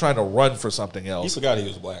think he was trying to run for something else. He forgot he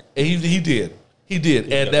was black. And he did.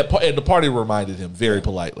 And the party reminded him very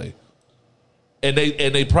politely. And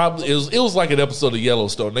they probably it was like an episode of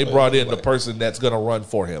Yellowstone. They brought in the person that's going to run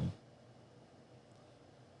for him.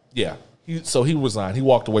 Yeah. So he resigned. He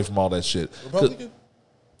walked away from all that shit. Republican?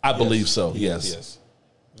 I believe so. Yes.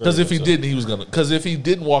 Because if he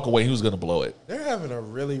didn't walk away, he was gonna blow it. They're having a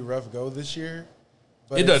really rough go this year.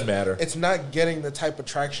 But it doesn't matter. It's not getting the type of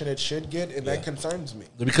traction it should get, and that concerns me.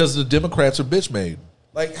 Because the Democrats are bitch made.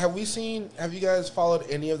 Like, have you guys followed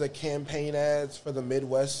any of the campaign ads for the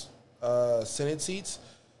Midwest Senate seats?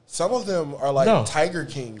 Some of them are like Tiger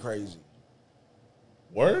King crazy.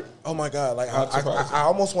 Word? Oh my God! Like I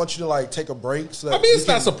almost want you to like take a break. So that it's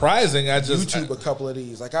not surprising. I just YouTube a couple of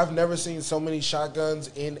these. Like I've never seen so many shotguns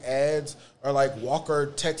in ads or like Walker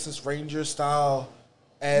Texas Ranger style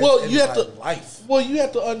ads. Well, you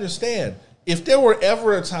have to understand if there were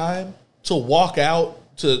ever a time to walk out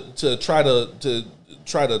to try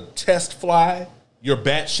to test fly your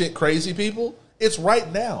batshit crazy people, it's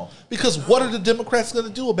right now. Because what are the Democrats going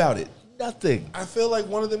to do about it? Nothing. I feel like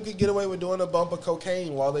one of them could get away with doing a bump of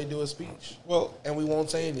cocaine while they do a speech. Well, and we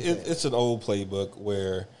won't say anything. It's an old playbook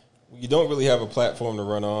where you don't really have a platform to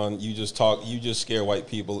run on. You just talk. You just scare white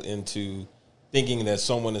people into thinking that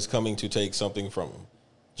someone is coming to take something from them.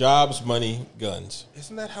 Jobs, money, guns.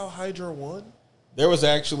 Isn't that how Hydra won? There was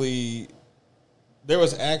actually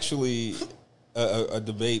a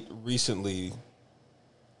debate recently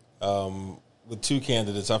with two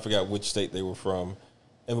candidates. I forgot which state they were from.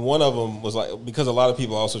 And one of them was like, because a lot of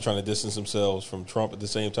people are also trying to distance themselves from Trump at the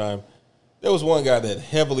same time. There was one guy that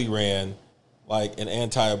heavily ran like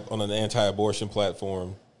on an anti-abortion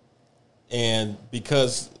platform. And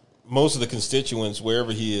because most of the constituents,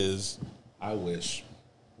 wherever he is, I wish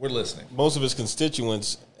we're listening. Most of his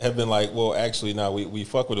constituents have been like, well, actually, no, we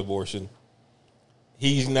fuck with abortion.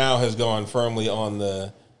 He now has gone firmly on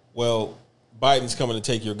Biden's coming to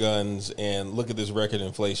take your guns, and look at this record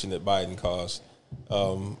inflation that Biden caused.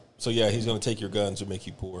 So yeah, he's going to take your guns and make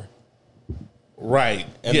you poor. Right.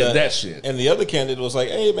 And that shit. And the other candidate was like,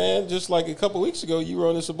 hey man, just like a couple weeks ago, you were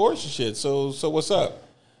on this abortion shit. So what's up?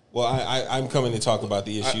 Well, I'm coming to talk about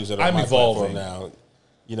the issues that are on my platform now.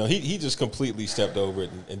 You know, he just completely stepped over it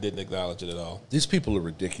and didn't acknowledge it at all. These people are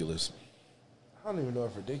ridiculous. I don't even know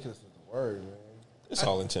if ridiculous is the word, man. It's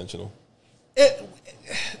all intentional.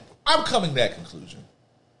 I'm coming to that conclusion.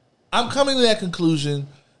 I'm coming to that conclusion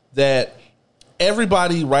that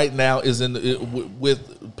everybody right now is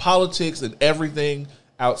with politics and everything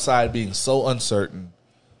outside being so uncertain,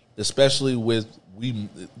 especially with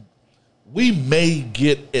we may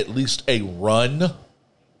get at least a run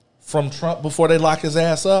from Trump before they lock his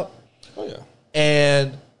ass up. Oh yeah.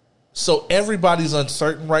 And so everybody's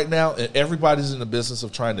uncertain right now, and everybody's in the business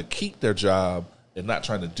of trying to keep their job and not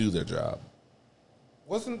trying to do their job.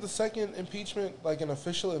 Wasn't the second impeachment like an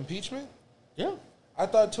official impeachment? Yeah. I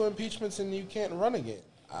thought 2 impeachments and you can't run again.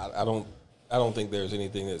 I don't think there's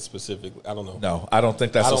anything that's specific. I don't know. No, I don't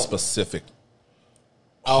think that's a specific.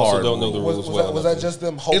 I also don't know the rules. Was that just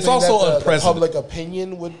them hoping it's also that the public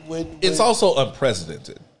opinion would? It's also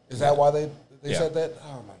unprecedented. Is that why they said that?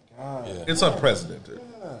 Oh my god! Yeah. It's unprecedented.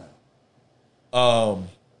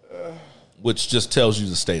 Which just tells you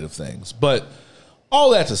the state of things. But all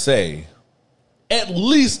that to say, at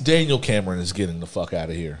least Daniel Cameron is getting the fuck out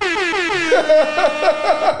of here.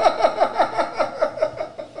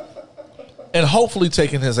 And hopefully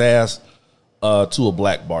taking his ass to a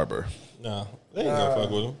black barber. Nah, they ain't gonna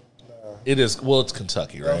fuck with him. It is, well, it's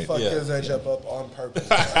Kentucky, right? They'll fuck his edge up on purpose.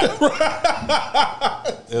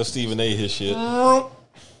 They'll Stephen A. his shit. Oh,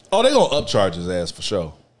 they gonna upcharge his ass for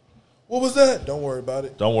sure. What was that? Don't worry about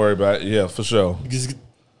it. Don't worry about it. Yeah, for sure.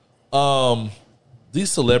 These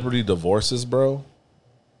celebrity divorces, bro.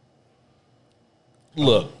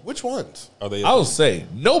 Look, which ones are they? I would say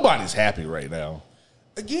nobody's happy right now.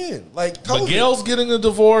 Again, like COVID. Miguel's getting a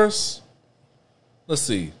divorce. Let's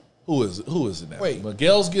see. Who is it now? Wait.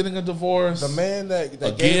 Miguel's getting a divorce. The man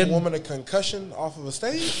that gave a woman a concussion off of a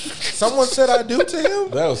stage? Someone said I do to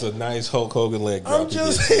him? That was a nice Hulk Hogan leg drop. I'm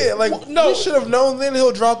just saying, like, no, you should have known then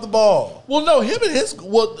he'll drop the ball. Well, no, him and his,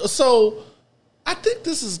 so I think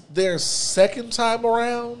this is their second time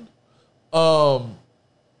around.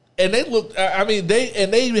 And they looked, I mean, they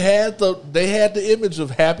had the image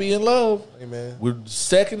of Happy in Love. Amen. We're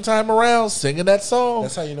second time around singing that song.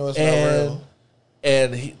 That's how you know it's not real.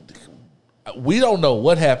 And we don't know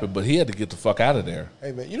what happened, but he had to get the fuck out of there.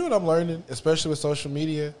 Hey, man, you know what I'm learning, especially with social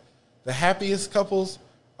media? The happiest couples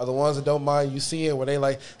are the ones that don't mind you seeing where they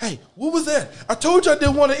like, hey, what was that? I told you I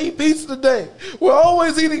didn't want to eat pizza today. We're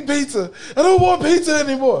always eating pizza. I don't want pizza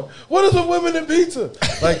anymore. What is with women and pizza?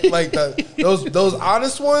 Those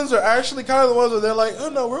honest ones are actually kind of the ones where they're like, oh,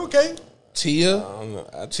 no, we're okay. Tia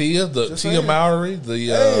Mowry,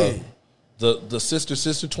 the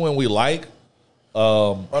sister twin we like.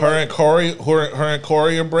 Her and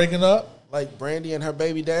Corey are breaking up. Like Brandy and her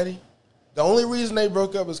baby daddy. The only reason they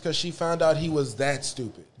broke up is because she found out he was that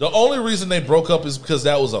stupid. The only reason they broke up is because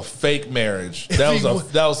that was a fake marriage. That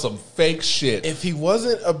was some fake shit. If he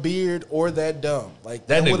wasn't a beard or that dumb, like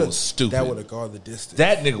that nigga was stupid. That would have gone the distance.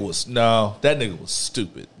 That nigga was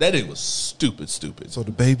stupid. That nigga was stupid. So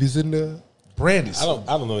the baby's in there. Brandy. I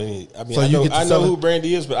don't know any. I mean, so I know who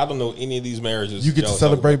Brandy is, but I don't know any of these marriages. You get to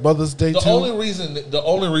celebrate Mother's Day too. The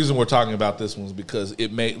only reason we're talking about this one is because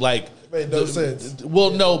it made no sense.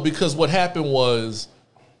 Well, no, because what happened was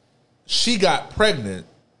she got pregnant,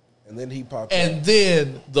 and then he popped. And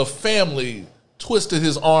then the family twisted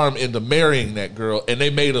his arm into marrying that girl, and they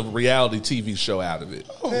made a reality TV show out of it.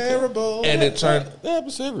 Oh, terrible! And it turned that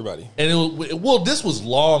happens to everybody. And this was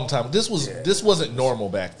long time. This wasn't normal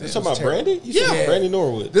back then. You talking about Brandy? Yeah, Brandy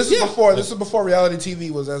Norwood. This is before reality TV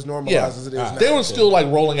was as normalized as it is now. They were still like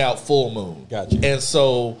rolling out Full Moon. Gotcha. And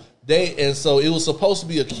so it was supposed to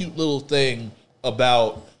be a cute little thing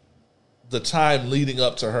about the time leading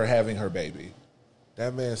up to her having her baby.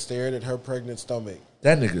 That man stared at her pregnant stomach.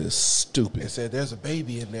 That nigga is stupid. And said, "There's a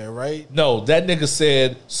baby in there, right?" No, that nigga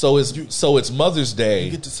said, "So it's Mother's Day.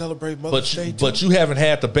 You get to celebrate Mother's Day, but you haven't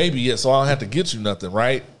had the baby yet, so I don't have to get you nothing,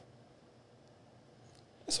 right?"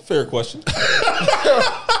 That's a fair question.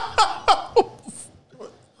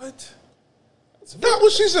 What? Not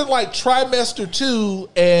when she's in like trimester 2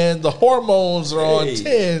 and the hormones are on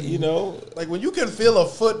 10. You know, like when you can feel a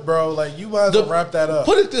foot, bro. Like you might as well wrap that up.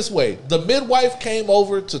 Put it this way: the midwife came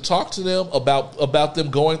over to talk to them about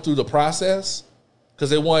them going through the process because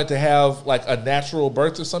they wanted to have like a natural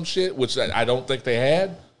birth or some shit, which I don't think they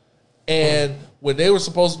had. And when she was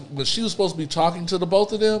supposed to be talking to the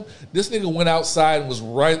both of them, this nigga went outside and was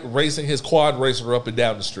racing his quad racer up and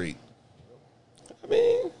down the street. I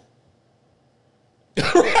mean.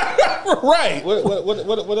 Right.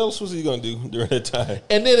 What else was he going to do during that time?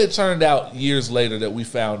 And then it turned out years later that we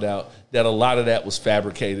found out that a lot of that was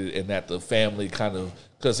fabricated and that the family kind of,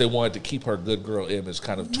 because they wanted to keep her good girl image,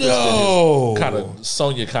 kind of twisted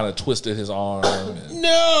Sonya kind of twisted his arm.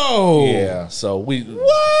 Yeah. So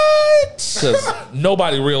what? Because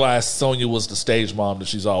nobody realized Sonya was the stage mom that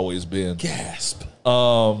she's always been. Gasp.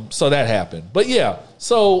 So that happened. But yeah.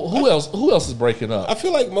 So who else is breaking up? I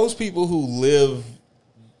feel like most people who live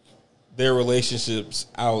their relationships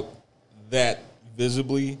out that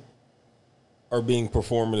visibly are being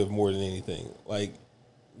performative more than anything. Like,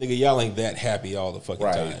 nigga, y'all ain't that happy all the fucking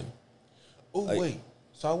time. Oh, wait.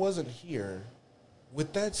 So I wasn't here.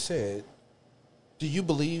 With that said, do you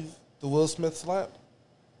believe the Will Smith slap?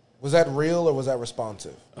 Was that real or was that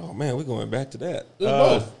responsive? Oh man, we're going back to that. It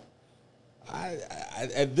was both. I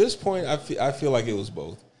at this point, I feel like it was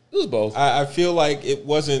both. It was both. I feel like it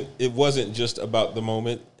wasn't just about the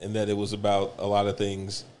moment, and that it was about a lot of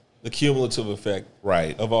things, the cumulative effect,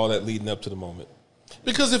 right, of all that leading up to the moment.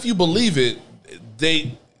 Because if you believe it,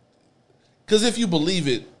 didn't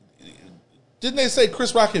they say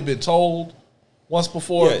Chris Rock had been told once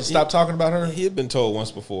before to stop talking about her? He had been told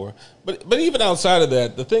once before, but even outside of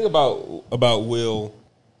that, the thing about Will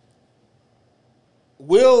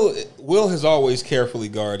has always carefully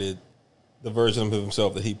guarded the version of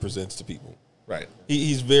himself that he presents to people. Right.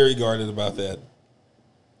 He's very guarded about that.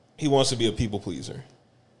 He wants to be a people pleaser.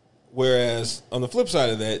 Whereas on the flip side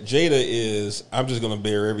of that, Jada is, I'm just going to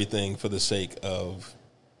bear everything for the sake of,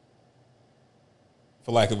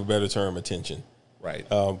 for lack of a better term, attention. Right.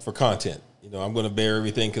 For content. I'm going to bear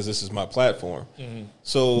everything because this is my platform. Mm-hmm.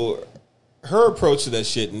 So her approach to that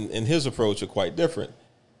shit and his approach are quite different.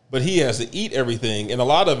 But he has to eat everything, and a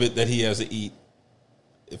lot of it that he has to eat,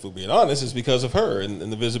 if we're being honest, is because of her and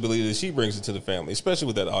the visibility that she brings into the family, especially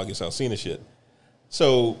with that August Alsina shit.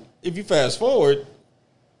 So if you fast forward,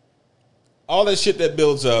 all that shit that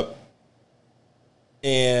builds up,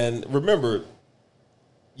 and remember,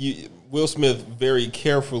 Will Smith very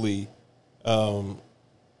carefully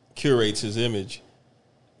curates his image.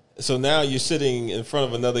 So now you're sitting in front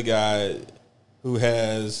of another guy who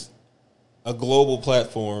has a global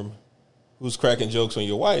platform, who's cracking jokes on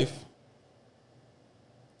your wife.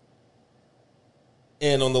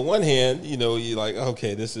 And on the one hand, you're like,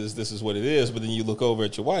 okay, this is what it is. But then you look over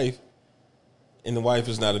at your wife, and the wife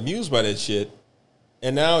is not amused by that shit.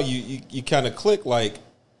 And now you kind of click like,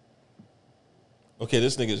 okay,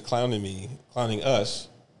 this nigga is clowning us.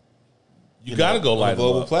 You got to go light him up. On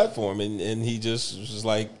a global platform. And he just was just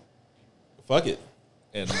like, fuck it.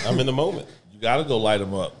 And I'm in the moment. You got to go light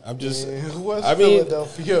him up. I'm just,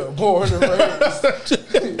 Philadelphia born and raised.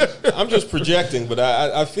 I'm just projecting, but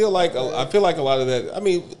I feel like a lot of that. I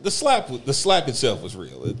mean, the slap itself was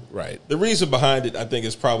real. Right. The reason behind it, I think,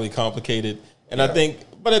 is probably complicated, and I think,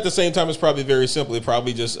 but at the same time, it's probably very simple. It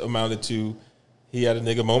probably just amounted to he had a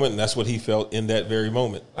nigga moment, and that's what he felt in that very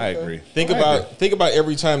moment. I agree. Think about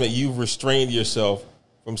every time that you've restrained yourself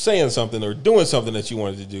from saying something or doing something that you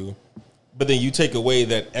wanted to do, but then you take away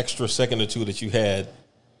that extra second or two that you had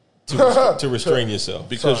to restrain yourself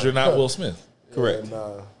because you're not Will Smith. Correct.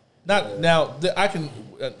 Not now.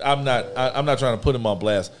 I'm not trying to put him on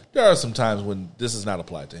blast. There are some times when this is not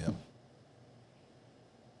applied to him.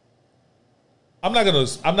 I'm not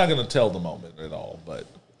gonna tell the moment at all, but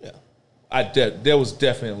yeah, there was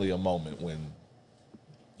definitely a moment when,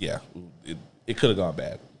 it could have gone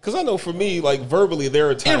bad. Because I know for me, like verbally, there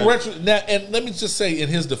are times. And let me just say, in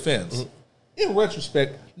his defense, in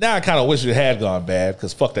retrospect, now I kind of wish it had gone bad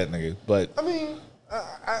because fuck that nigga. But I mean,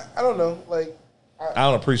 I don't know, like. I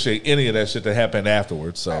don't appreciate any of that shit that happened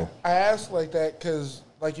afterwards. So I ask like that because,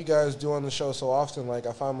 like you guys do on the show so often, like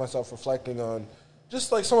I find myself reflecting on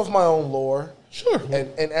just like some of my own lore. Sure.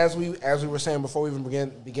 And as we were saying before we even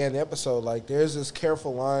began the episode, like there's this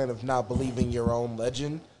careful line of not believing your own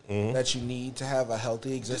legend that you need to have a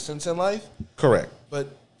healthy existence in life. Correct.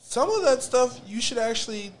 But some of that stuff you should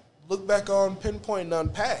actually look back on, pinpoint, and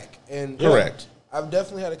unpack. And correct. I've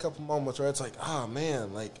definitely had a couple moments where it's like, oh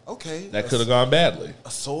man, like okay, that could have gone badly.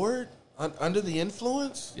 A sword under the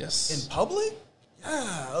influence, yes, in public,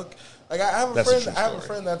 yeah. Okay. Like I have a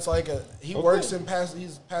friend that's like he works in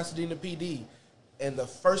Pasadena PD, and the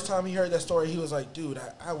first time he heard that story, he was like, dude,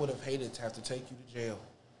 I would have hated to have to take you to jail.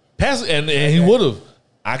 And he would have.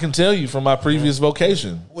 I can tell you from my previous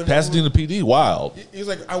vocation, Pasadena PD, wild. He was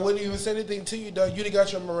like, I wouldn't even say anything to you, dog. You'd have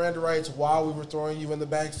got your Miranda rights while we were throwing you in the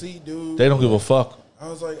back seat, dude. They don't give a fuck. I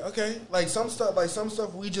was like, okay. Like some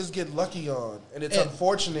stuff we just get lucky on. And it's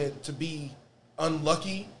unfortunate to be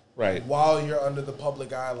unlucky while you're under the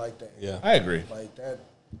public eye like that. Yeah. I agree. Like that.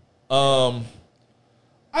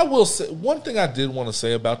 I will say one thing I did want to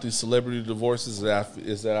say about these celebrity divorces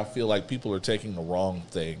is that I feel like people are taking the wrong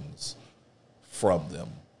things from them.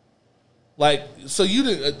 Like, so you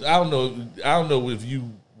didn't. I don't know if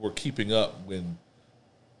you were keeping up when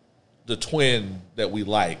the twin that we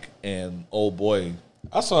like and old boy.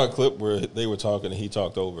 I saw a clip where they were talking and he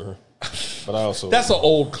talked over her. But I also that's an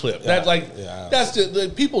old clip. That's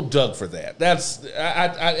the people dug for that. That's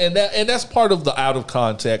and that's part of the out of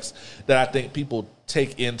context that I think people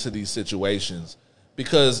take into these situations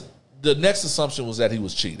because the next assumption was that he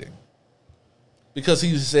was cheating. Because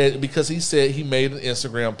he said he made an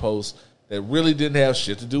Instagram post that really didn't have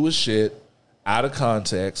shit to do with shit, out of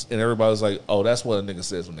context, and everybody was like, "Oh, that's what a nigga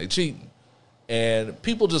says when they cheating," and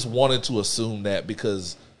people just wanted to assume that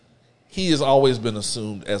because he has always been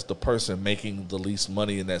assumed as the person making the least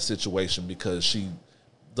money in that situation because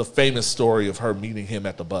the famous story of her meeting him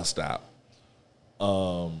at the bus stop,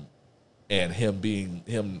 and him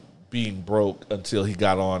being broke until he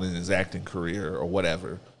got on in his acting career or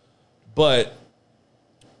whatever. But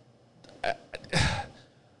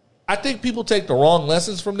I think people take the wrong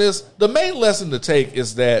lessons from this. The main lesson to take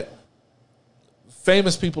is that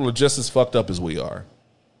famous people are just as fucked up as we are.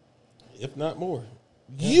 If not more.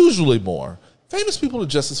 Usually more. Famous people are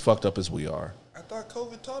just as fucked up as we are. I thought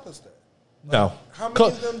COVID taught us that. No. How many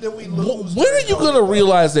of them did we lose? When are you going to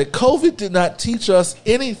realize that COVID did not teach us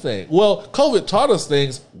anything? Well, COVID taught us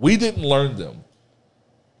things. We didn't learn them.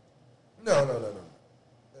 No.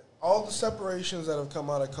 All the separations that have come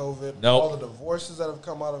out of COVID, Nope. all the divorces that have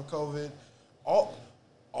come out of COVID, all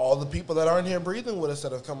the people that aren't here breathing with us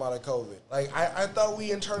that have come out of COVID. Like I thought we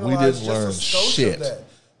internalized We didn't just learn a skosh shit. of that.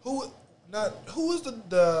 Who was the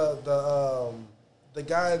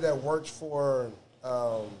guy that worked for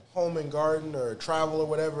Home and Garden or Travel or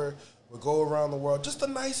whatever, would go around the world, just the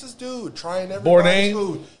nicest dude, trying everybody's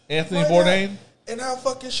food. Anthony Bourdain? And how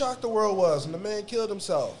fucking shocked the world was when the man killed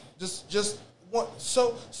himself. Just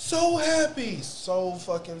so happy, so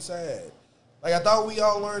fucking sad. Like I thought we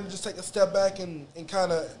all learned to just take a step back and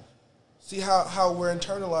kind of see how we're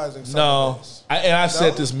internalizing some of this. I've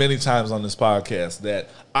said this many times on this podcast that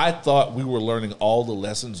I thought we were learning all the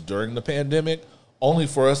lessons during the pandemic, only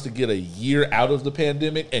for us to get a year out of the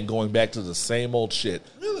pandemic and going back to the same old shit.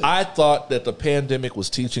 Really? I thought that the pandemic was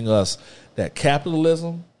teaching us that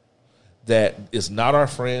capitalism, that is not our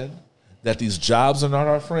friend, that these jobs are not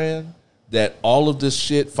our friend, that all of this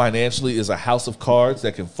shit financially is a house of cards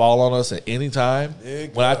that can fall on us at any time.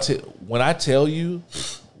 When I tell you,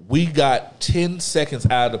 we got 10 seconds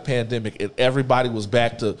out of the pandemic and everybody was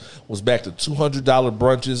back to $200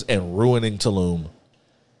 brunches and ruining Tulum.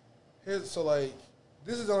 This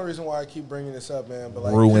is the only reason why I keep bringing this up, man.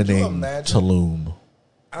 But Ruining could you imagine, Tulum.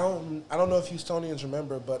 I don't know if Houstonians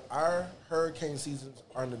remember, but our hurricane seasons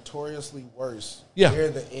are notoriously worse near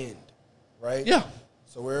the end, right? Yeah.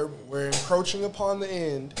 So we're encroaching upon the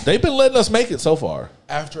end. They've been letting us make it so far.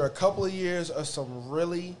 After a couple of years of some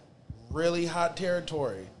really, really hot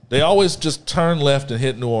territory. They always just turn left and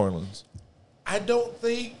hit New Orleans. I don't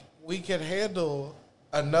think we can handle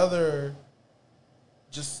another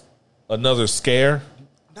scare.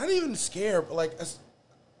 Not even scare, but like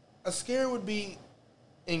a scare would be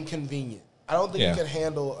inconvenient. I don't think we can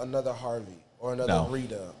handle another Harvey or another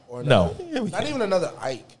Rita or another, not even another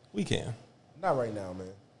Ike. We can. Not right now, man.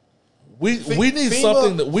 We need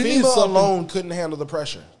something that we need something alone couldn't handle the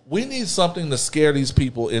pressure. We need something to scare these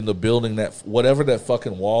people into building that whatever that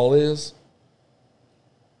fucking wall is,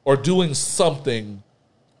 or doing something.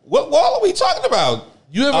 What wall are we talking about?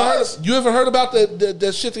 You ever heard about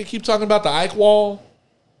that shit they keep talking about, the Ike wall?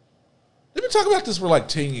 They've been talking about this for like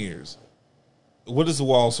 10 years. What is the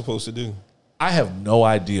wall supposed to do? I have no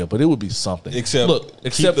idea, but it would be something.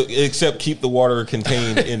 Except keep the water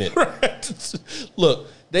contained in it. Right. Look,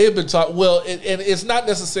 they have been talking. Well, and it's not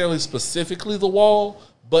necessarily specifically the wall,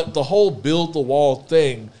 but the whole build the wall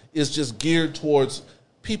thing is just geared towards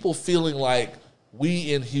people feeling like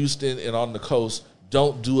we in Houston and on the coast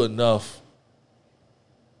don't do enough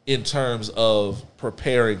in terms of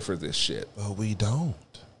preparing for this shit. But we don't.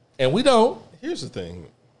 And we don't. Here's the thing.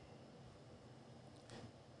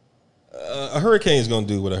 A hurricane is going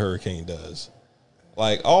to do what a hurricane does.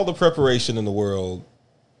 Like, all the preparation in the world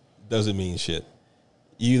doesn't mean shit.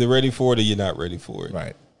 You're either ready for it or you're not ready for it.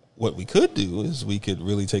 Right. What we could do is we could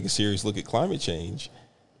really take a serious look at climate change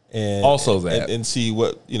and and see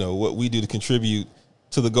what we do to contribute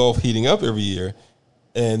to the Gulf heating up every year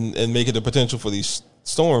and make it the potential for these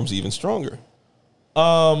storms even stronger.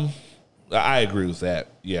 I agree with that.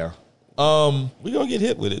 Yeah. We're going to get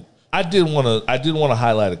hit with it. I did want to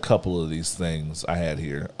highlight a couple of these things I had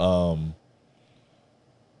here. I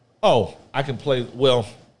can play while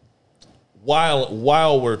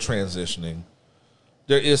we're transitioning.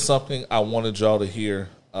 There is something I wanted y'all to hear.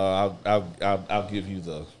 I'll give you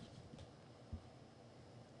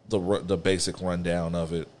the basic rundown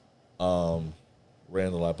of it.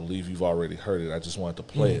 Randle, I believe you've already heard it. I just wanted to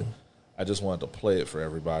play it. I just wanted to play it for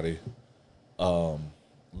everybody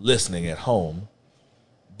listening at home.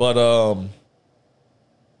 But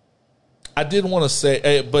I did want to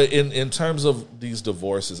say, but in terms of these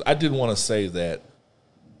divorces, I did want to say that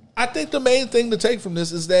I think the main thing to take from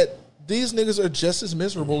this is that these niggas are just as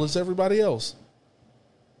miserable as everybody else.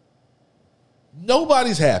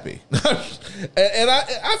 Nobody's happy. and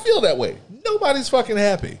I feel that way. Nobody's fucking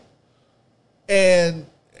happy. And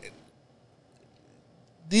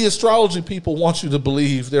the astrology people want you to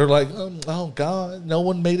believe. They're like, oh God, no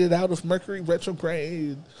one made it out of Mercury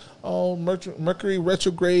retrograde. Oh, Mercury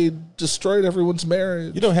retrograde destroyed everyone's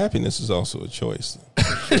marriage. You know, happiness is also a choice.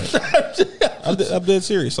 I'm dead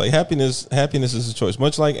serious. Like happiness is a choice,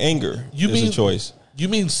 much like anger is a choice. You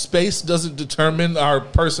mean space doesn't determine our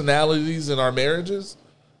personalities and our marriages?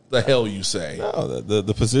 The hell you say? No,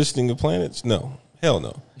 the positioning of planets. No, hell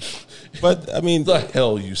no. But I mean, the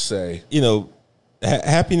hell you say? You know,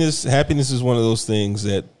 happiness is one of those things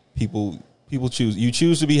that people choose. You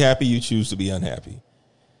choose to be happy. You choose to be unhappy.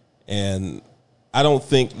 And I don't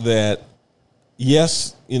think that.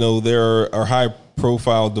 Yes, you know, there are high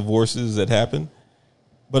profile divorces that happen,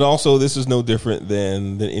 but also this is no different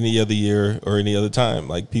than any other year or any other time.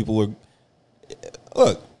 Like people are,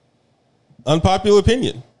 look, unpopular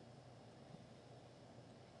opinion.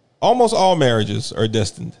 Almost all marriages are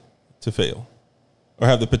destined to fail or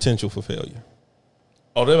have the potential for failure.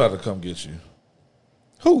 Oh, they're about to come get you.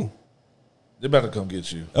 Who? They're about to come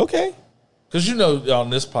get you. Okay. Because you know, on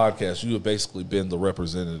this podcast, you have basically been the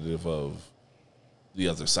representative of the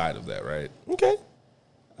other side of that, right? Okay.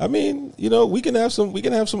 I mean, you know, we can have some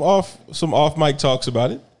off mic talks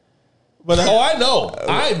about it. But I know.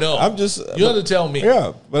 I'm just you have to tell me.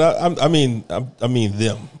 Yeah, but I mean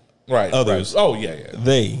them. Right. Others. Right. Oh yeah.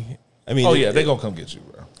 They. I mean. Oh yeah, they're gonna come get you,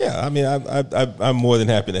 bro. Yeah. I mean, I'm more than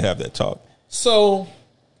happy to have that talk. So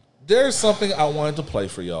there's something I wanted to play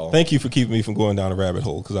for y'all. Thank you for keeping me from going down a rabbit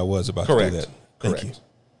hole because I was about to do that. Correct. Thank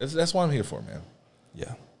you. That's what I'm here for, man.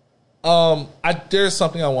 Yeah. There's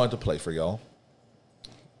something I wanted to play for y'all.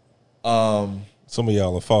 Some of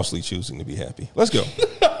y'all are falsely choosing to be happy. Let's go.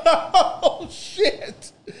 Oh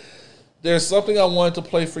shit! There's something I wanted to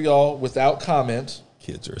play for y'all without comment.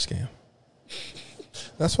 Kids are a scam.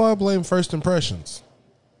 That's why I blame first impressions.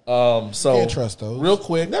 So can't trust those. Real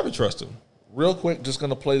quick, Never trust them. real quick. Just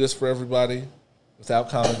gonna play this for everybody without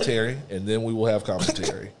commentary, and then we will have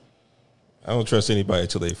commentary. I don't trust anybody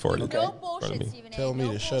until they farted. Okay. No bullshit, Stephen A. Tell me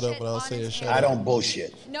to shut up, but I'll say it. Shut up. I don't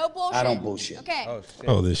bullshit. No bullshit. I don't bullshit. Okay.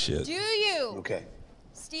 Oh, this shit. Do you, Okay.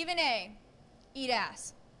 Stephen A., eat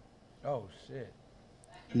ass? Oh shit.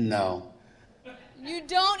 No. You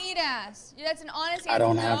don't eat ass. That's an honest answer. I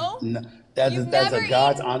don't no? have. No, that's You've a never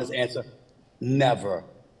God's eaten- honest answer. Never.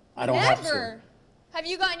 I don't have to. Never. Have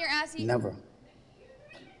you gotten your ass eaten? Never.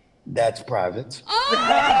 That's private. Oh! That's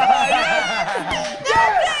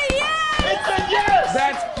a yes! It's a yes.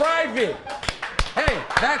 That's private. Hey,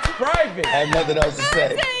 that's private. I have nothing else to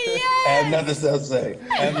say. That's a yes! I have nothing else to say.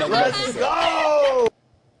 I have nothing else to say. Go.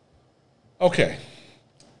 Okay.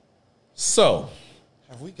 So,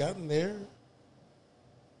 Have we gotten there?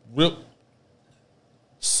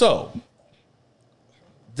 So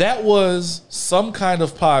that was some kind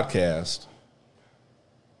of podcast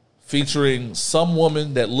featuring some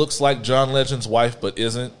woman that looks like John Legend's wife but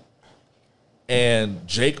isn't, and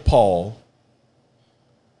Jake Paul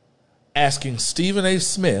asking Stephen A.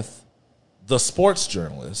 Smith, the sports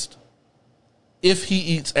journalist, if he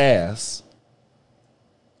eats ass,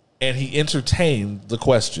 and he entertained the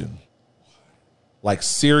question. Like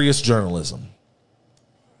serious journalism.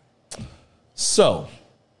 So,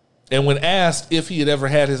 and when asked if he had ever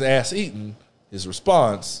had his ass eaten, his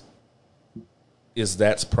response is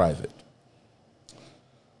that's private.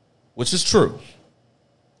 Which is true.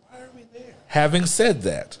 Why are we there? Having said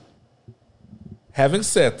that,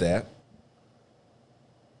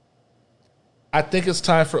 I think it's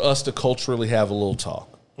time for us to culturally have a little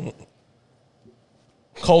talk.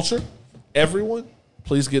 Culture, everyone,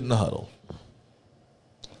 please get in the huddle.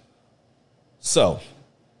 So,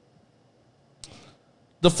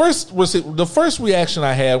 the first reaction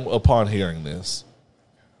I had upon hearing this,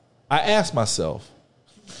 I asked myself,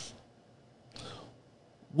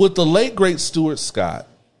 would the late great Stuart Scott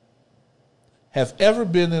have ever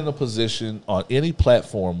been in a position on any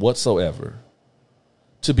platform whatsoever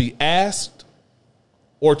to be asked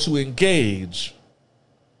or to engage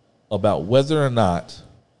about whether or not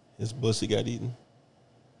His pussy got eaten?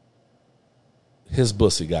 his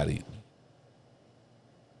pussy got eaten?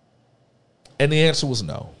 And the answer was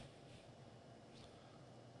no.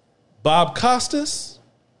 Bob Costas?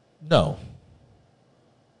 No.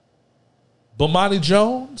 Bomani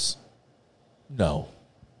Jones? No.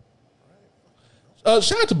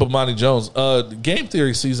 Shout out to Bomani Jones. Game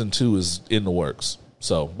Theory Season 2 is in the works.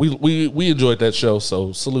 So we enjoyed that show,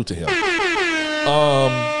 so salute to him.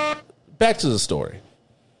 Back to the story.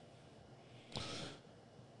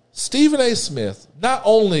 Stephen A. Smith not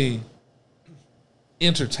only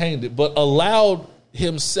entertained it, but allowed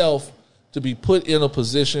himself to be put in a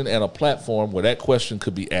position and a platform where that question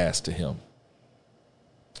could be asked to him.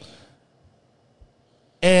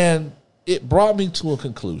 And it brought me to a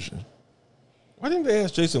conclusion. Why didn't they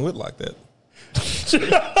ask Jason Whitlock that?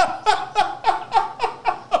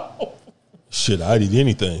 Shit, I'd eat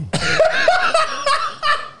anything.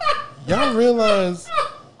 Y'all realize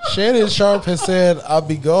Shannon Sharp has said, I'll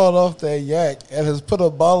be going off that yak, and has put a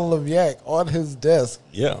bottle of yak on his desk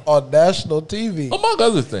on national TV. Among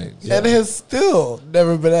other things. And has still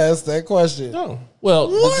never been asked that question. No. Well,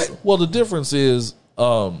 the difference is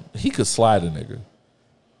he could slide a nigga.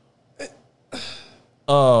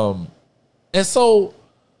 And so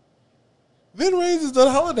Vin Raines has done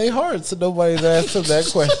holiday hearts, and nobody's asked him that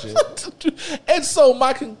question. And so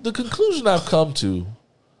the conclusion I've come to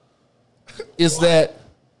is that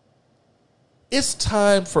it's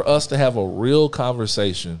time for us to have a real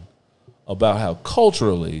conversation about how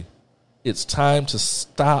culturally it's time to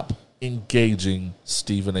stop engaging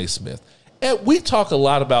Stephen A. Smith. And we talk a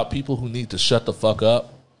lot about people who need to shut the fuck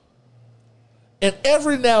up. And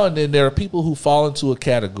every now and then there are people who fall into a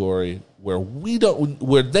category where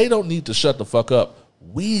they don't need to shut the fuck up.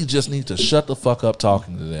 We just need to shut the fuck up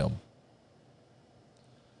talking to them.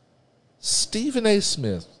 Stephen A.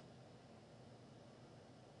 Smith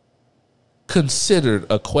considered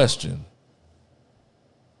a question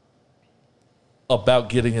about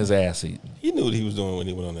getting his ass eaten. He knew what he was doing when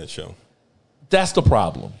he went on that show. That's the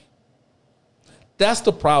problem. That's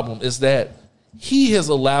the problem, is that he has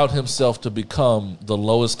allowed himself to become the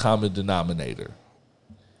lowest common denominator.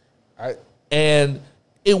 And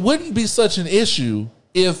it wouldn't be such an issue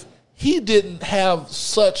if he didn't have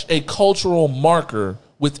such a cultural marker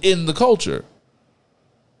within the culture.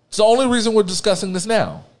 It's the only reason we're discussing this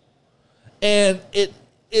now. And it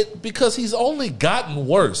because he's only gotten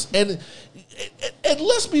worse. And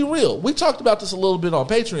let's be real. We talked about this a little bit on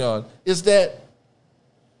Patreon, is that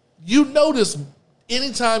you notice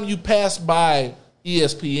anytime you pass by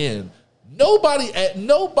ESPN,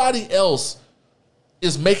 nobody else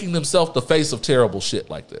is making themselves the face of terrible shit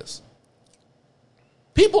like this.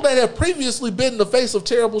 People that have previously been the face of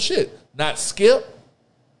terrible shit. Not Skip.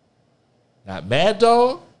 Not Mad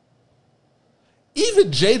Dog. Even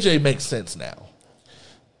JJ makes sense now.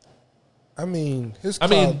 I mean,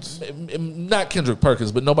 not Kendrick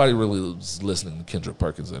Perkins, but nobody really is listening to Kendrick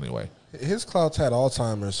Perkins anyway. His clout's had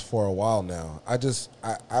Alzheimer's for a while now. I just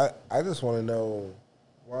want to know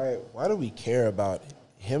why do we care about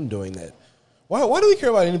him doing that? Why do we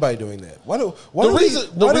care about anybody doing that? Why do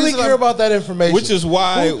we care about that information? Which is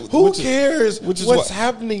why who cares what's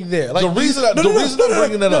happening there? Like, the reason I'm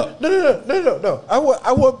bringing that up. No. I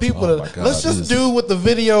want people to let's just do what the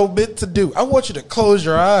video meant to do. I want you to close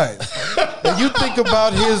your eyes and you think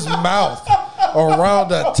about his mouth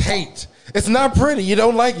around a taint. It's not pretty. You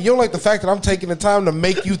don't like it. You don't like the fact that I'm taking the time to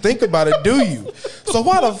make you think about it, do you? So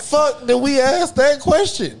why the fuck did we ask that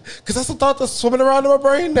question? Because that's a thought that's swimming around in my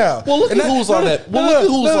brain now. Well, look at who's on that. Look at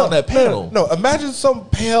who's on that panel. No, imagine some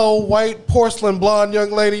pale, white, porcelain blonde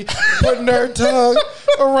young lady putting her tongue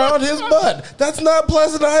around his butt. That's not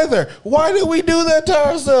pleasant either. Why did we do that to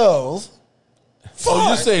ourselves? So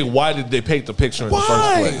you're saying, why did they paint the picture in the first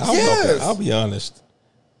place? Yes. I'll be honest.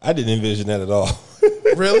 I didn't envision that at all.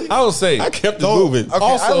 Really? I would say I kept it moving. Okay,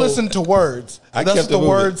 Also, I listened to words. That's what the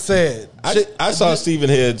word said. I saw Stephen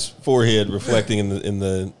Head's forehead reflecting in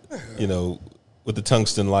the with the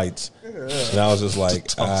tungsten lights, and I was just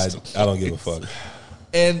like, I don't give a fuck.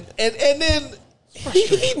 And then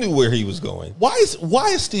He knew where he was going. why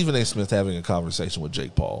is Stephen A. Smith having a conversation with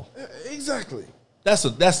Jake Paul? Exactly. That's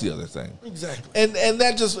the other thing. Exactly. And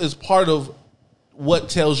that just is part of what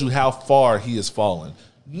tells you how far he has fallen.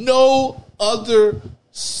 No other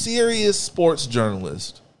serious sports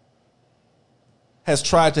journalist has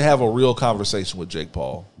tried to have a real conversation with Jake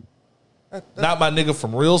Paul. Not my nigga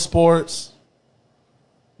from Real Sports.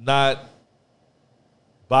 Not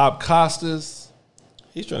Bob Costas.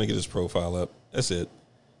 He's trying to get his profile up. That's it.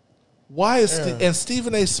 Why is and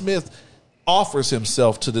Stephen A. Smith offers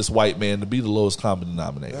himself to this white man to be the lowest common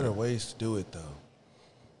denominator? Better ways to do it, though.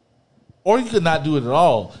 Or you could not do it at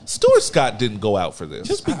all. Stuart Scott didn't go out for this.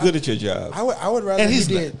 Just be good at your job. I would rather And he he's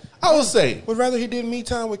did. I would say Would rather he did Me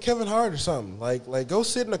Time with Kevin Hart or something. Like go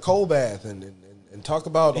sit in a cold bath and talk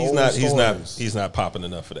about He's old not. stories. He's not popping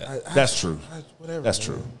enough for that. that's true. Whatever. That's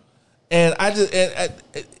man. true. And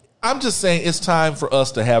I'm just saying it's time for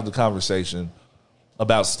us to have the conversation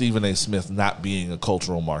about Stephen A. Smith not being a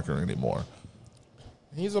cultural marker anymore.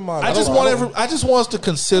 He's a model. I just want us to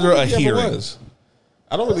consider a hearing.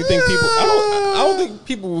 I don't really think people. I don't think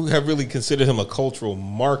people have really considered him a cultural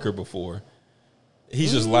marker before.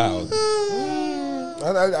 He's just loud.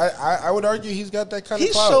 I would argue he's got that kind of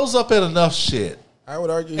He clout. shows up at enough shit. I would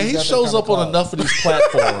argue And he got that shows kind of up on clout. enough of these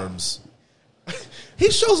platforms.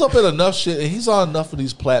 he shows up at enough shit, and he's on enough of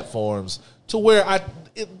these platforms to where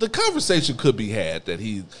the conversation could be had that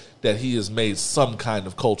he has made some kind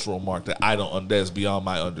of cultural mark that's beyond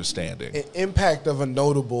my understanding. An impact of a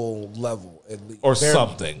notable level, at least, or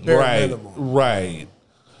something, right? Minimum. Right.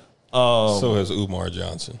 So has Umar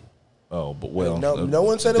Johnson. Oh, but well, no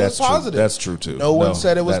one said it was positive. That's true too. No one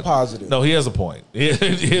said it was positive. No, he has a point.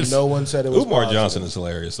 No one said it was Umar positive. Johnson is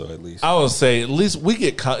hilarious, though. At least I would say, at least we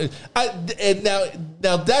get. And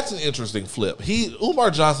now that's an interesting flip.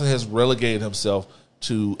 Umar Johnson has relegated himself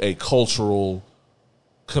to a cultural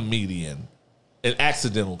comedian, an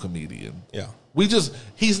accidental comedian. Yeah.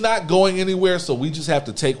 He's not going anywhere, so we just have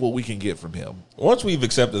to take what we can get from him. Once we've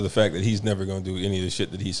accepted the fact that he's never going to do any of the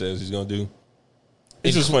shit that he says he's going to do,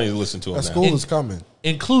 it's just funny to listen to him now. School is coming.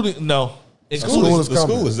 The school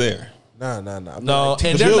is there. No. And they're not,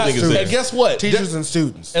 and guess what? Teachers and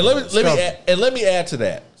students. And let me add to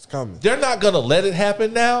that. It's coming. They're not going to let it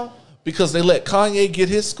happen now because they let Kanye get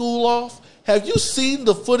his school off. Have you seen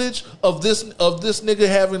the footage of this nigga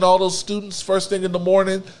having all those students first thing in the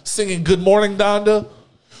morning singing "Good Morning, Donda"?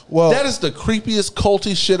 Well, that is the creepiest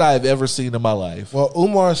culty shit I have ever seen in my life. Well,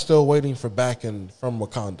 Umar is still waiting for backing from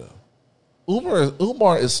Wakanda.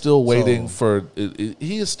 Umar is still waiting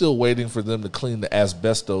he is still waiting for them to clean the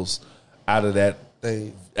asbestos out of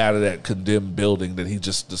that condemned building that he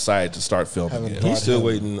just decided to start filming in. He's still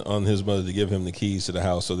waiting on his mother to give him the keys to the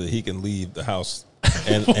house so that he can leave the house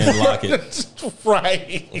and lock it.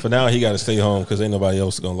 Right. For now, he got to stay home because ain't nobody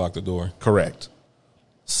else going to lock the door. Correct.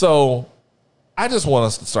 So I just want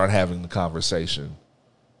us to start having the conversation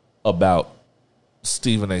about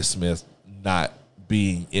Stephen A. Smith not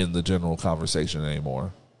being in the general conversation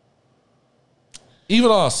anymore. Even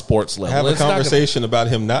on a sports level. Have a conversation about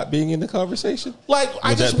him not being in the conversation?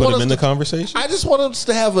 I just put him in the conversation? I just want us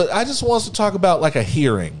to talk about like a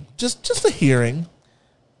hearing. Just a hearing.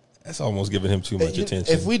 That's almost giving him too much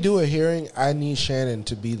attention. If we do a hearing, I need Shannon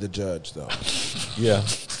to be the judge, though. Yeah.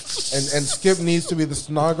 And Skip needs to be the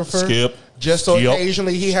stenographer. Skip. Just so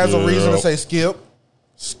occasionally he has a reason to say, Skip.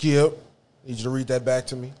 Need you to read that back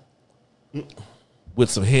to me. With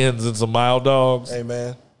some hens and some mild dogs.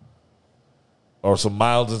 Amen. Or some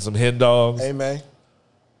milds and some hen dogs. Amen.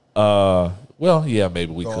 Well, yeah,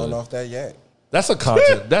 maybe we Going could. off that yak. That's a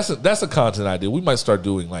content. that's a content idea. We might start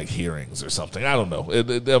doing like hearings or something. I don't know.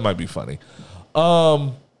 That might be funny.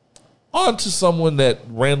 On to someone that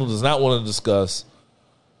Randle does not want to discuss.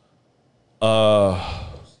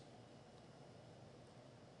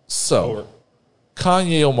 So,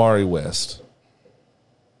 Kanye Omari West.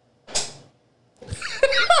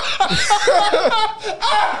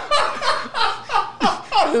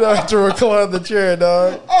 You don't have to recline the chair,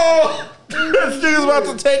 dog. Oh, this dude's about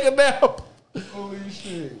to take a nap. Holy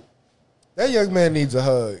shit. That young man needs a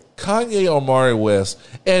hug. Kanye Omari West.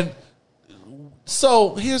 And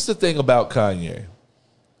so here's the thing about Kanye.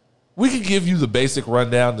 We could give you the basic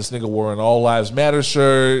rundown. This nigga wore an All Lives Matter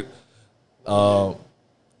shirt. White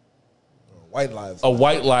Lives Matter.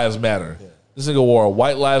 White Lives Matter. Yeah. This nigga wore a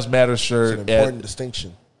White Lives Matter shirt. It's an important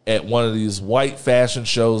distinction. At one of these white fashion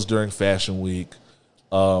shows during Fashion Week.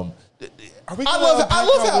 Are we I love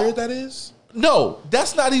how weird that is? No,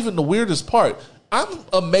 that's not even the weirdest part. I'm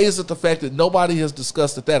amazed at the fact that nobody has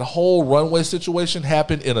discussed that whole runway situation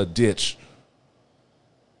happened in a ditch.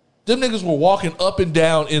 Them niggas were walking up and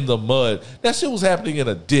down in the mud. That shit was happening in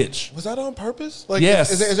a ditch. Was that on purpose? Like,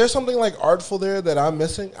 yes. Is there something like artful there that I'm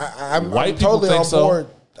missing? I'm White totally people think on so. board.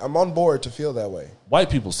 I'm on board to feel that way. White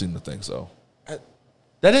people seem to think so.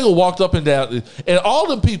 That nigga walked up and down, and all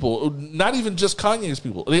them people, not even just Kanye's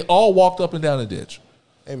people, they all walked up and down a ditch.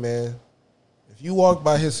 Hey man, if you walk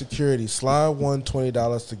by his security, slide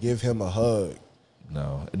 $20 to give him a hug.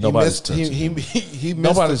 No, nobody's touching him.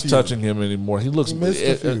 Nobody's touching him anymore. He looks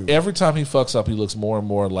every time he fucks up, he looks more and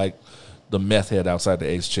more like the meth head outside the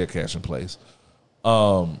Ace check cashing place.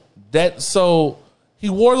 So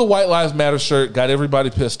he wore the White Lives Matter shirt, got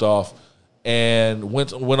everybody pissed off, and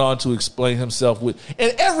went on to explain himself with. In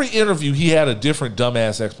every interview, he had a different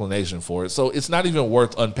dumbass explanation for it. So it's not even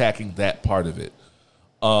worth unpacking that part of it.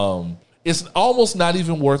 It's almost not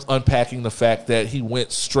even worth unpacking the fact that he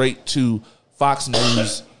went straight to Fox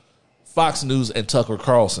News and Tucker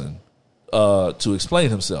Carlson to explain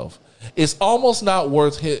himself. It's almost not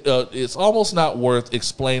worth. It's almost not worth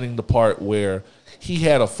explaining the part where he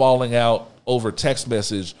had a falling out over text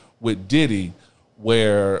message with Diddy,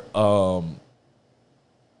 where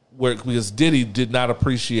because Diddy did not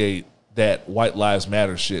appreciate that White Lives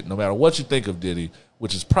Matter shit. No matter what you think of Diddy,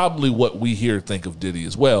 which is probably what we here think of Diddy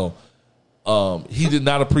as well, he did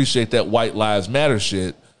not appreciate that White Lives Matter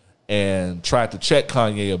shit and tried to check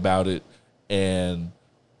Kanye about it and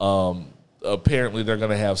apparently they're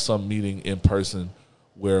going to have some meeting in person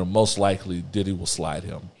where most likely Diddy will slide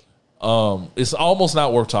him. It's almost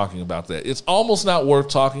not worth talking about that. It's almost not worth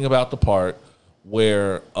talking about the part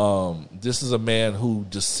where this is a man who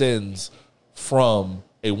descends from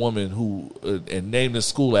a woman who, and named his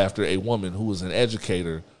school after a woman who was an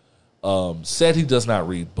educator, said he does not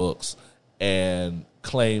read books, and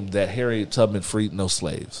claimed that Harriet Tubman freed no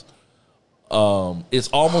slaves. It's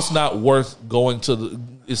almost not worth going to the.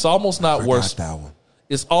 It's almost not worth that one.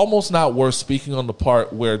 It's almost not worth speaking on the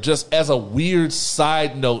part where, just as a weird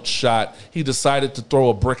side note shot, he decided to throw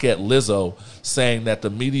a brick at Lizzo, saying that the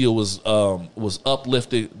media was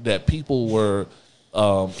uplifted, that people were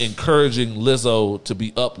encouraging Lizzo to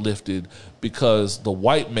be uplifted because the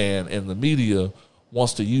white man and the media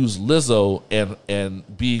wants to use Lizzo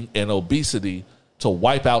and being and obesity to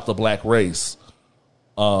wipe out the black race.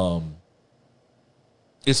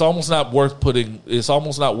 It's almost not worth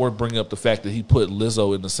bringing up the fact that he put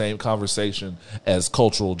Lizzo in the same conversation as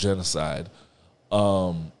cultural genocide.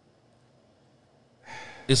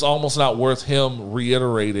 It's almost not worth him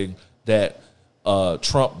reiterating that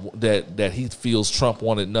Trump that he feels Trump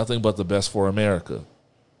wanted nothing but the best for America.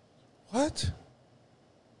 What?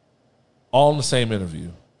 All in the same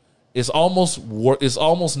interview. It's almost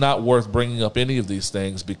not worth bringing up any of these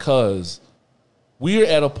things because we're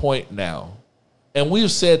at a point now. And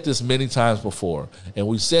we've said this many times before. And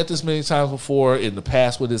we've said this many times before in the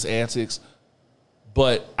past with his antics.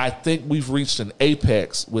 But I think we've reached an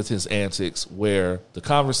apex with his antics where the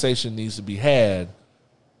conversation needs to be had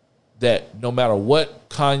that no matter what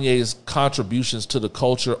Kanye's contributions to the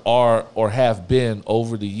culture are or have been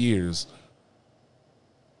over the years,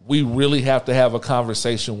 we really have to have a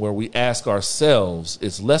conversation where we ask ourselves,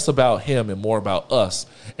 it's less about him and more about us,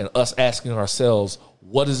 and us asking ourselves,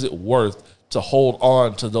 what is it worth to hold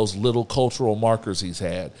on to those little cultural markers he's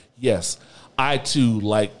had? Yes, I too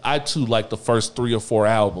like the first 3 or 4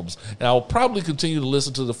 albums, and I'll probably continue to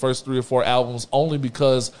listen to the first 3 or 4 albums only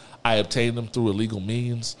because I obtained them through illegal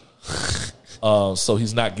means. So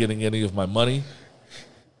he's not getting any of my money.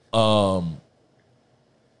 But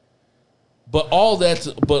all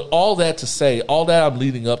that to say, all that I'm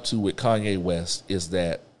leading up to with Kanye West is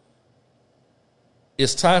that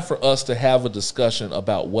it's time for us to have a discussion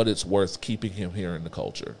about what it's worth keeping him here in the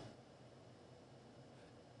culture.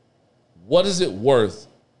 What is it worth?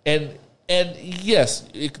 And yes,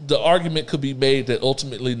 the argument could be made that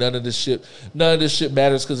ultimately none of this shit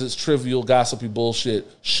matters because it's trivial, gossipy bullshit.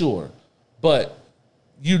 Sure, but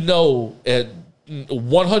at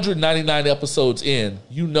 199 episodes in,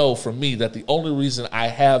 for me that the only reason I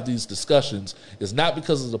have these discussions is not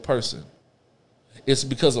because of the person. It's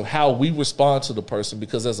because of how we respond to the person.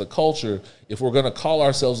 Because as a culture, if we're going to call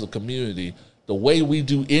ourselves a community, the way we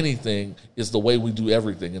do anything is the way we do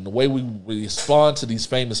everything, and the way we respond to these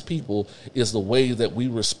famous people is the way that we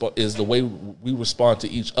respond to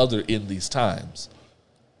each other in these times.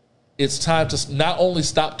 It's time to not only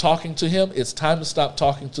stop talking to him; it's time to stop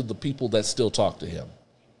talking to the people that still talk to him.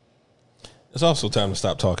 It's also time to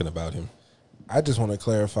stop talking about him. I just want to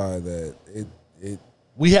clarify that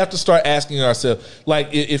we have to start asking ourselves, like,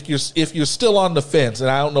 if you're still on the fence, and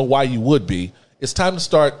I don't know why you would be, it's time to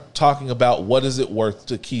start talking about what is it worth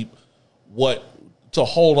to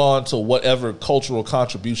hold on to whatever cultural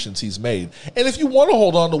contributions he's made. And if you want to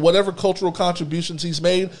hold on to whatever cultural contributions he's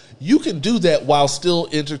made, you can do that while still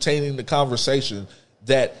entertaining the conversation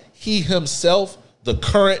that he himself, the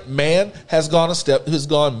current man, has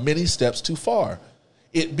gone many steps too far.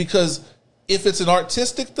 Because if it's an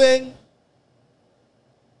artistic thing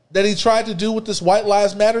that he tried to do with this White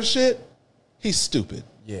Lives Matter shit, he's stupid.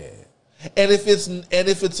 Yeah. And if it's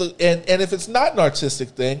not an artistic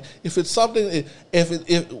thing, either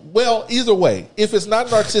way, if it's not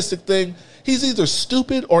an artistic thing, he's either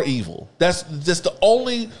stupid or evil. That's just the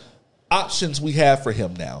only options we have for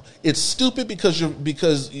him now. It's stupid because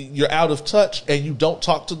you're out of touch and you don't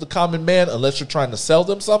talk to the common man unless you're trying to sell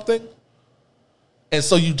them something. And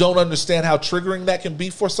so you don't understand how triggering that can be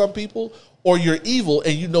for some people. Or you're evil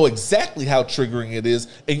and you know exactly how triggering it is,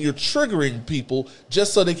 and you're triggering people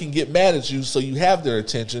just so they can get mad at you, so you have their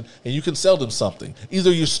attention and you can sell them something.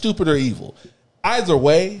 Either you're stupid or evil. Either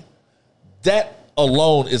way, that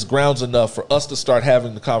alone is grounds enough for us to start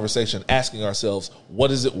having the conversation, asking ourselves, what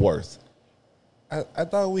is it worth? I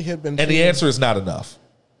thought we had been... And the answer is not enough.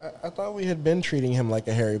 I thought we had been treating him like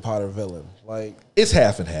a Harry Potter villain. Like, it's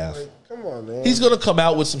half and half. Like, come on, man. He's going to come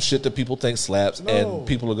out with some shit that people think slaps, and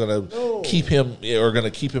people are going to keep him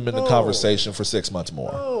in the conversation for 6 months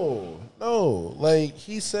more. No. Like,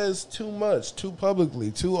 he says too much, too publicly,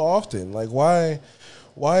 too often. Like, why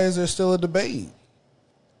Why is there still a debate?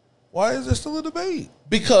 Why is there still a debate?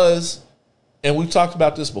 Because, and we've talked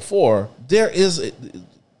about this before, there is an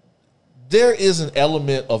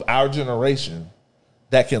element of our generation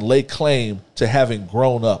that can lay claim to having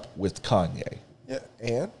grown up with Kanye. Yeah,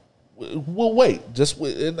 and well, wait.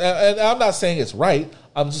 And I'm not saying it's right.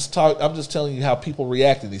 I'm just telling you how people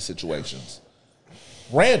react in these situations.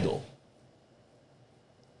 Randle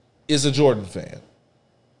is a Jordan fan.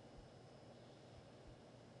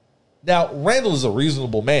 Now, Randle is a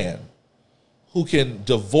reasonable man who can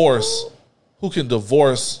divorce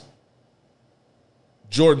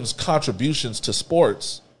Jordan's contributions to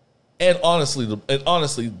sports and honestly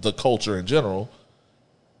the culture in general,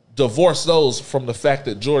 divorce those from the fact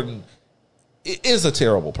that Jordan is a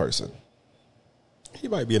terrible person. He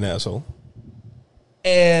might be an asshole.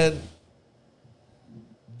 And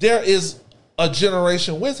there is a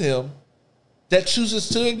generation with him that chooses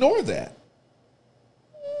to ignore that.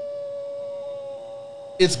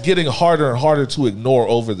 It's getting harder and harder to ignore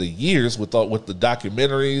over the years with the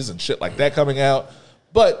documentaries and shit like that coming out.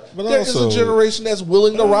 But there also is a generation that's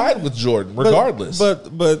willing to ride with Jordan regardless.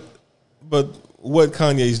 But what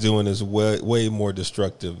Kanye's doing is way more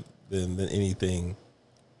destructive than anything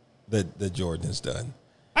that Jordan has done.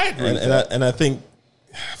 I agree with that. And I think,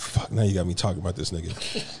 fuck, now you got me talking about this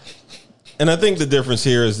nigga. And I think the difference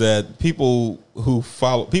here is that people who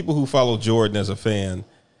follow Jordan as a fan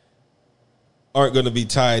aren't going to be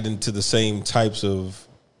tied into the same types of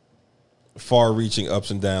far-reaching ups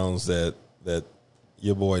and downs that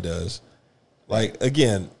your boy does. Like,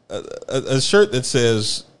 again, a shirt that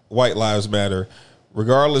says White Lives Matter,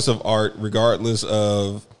 regardless of art, regardless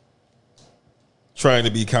of trying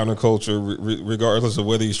to be counterculture, regardless of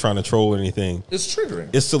whether he's trying to troll or anything, it's triggering.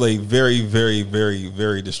 It's still a very, very, very,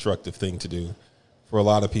 very destructive thing to do for a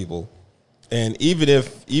lot of people. And even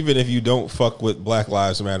if you don't fuck with Black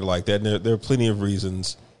Lives Matter like that, there are plenty of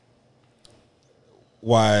reasons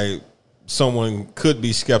why someone could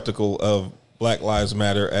be skeptical of Black Lives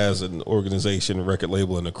Matter as an organization, record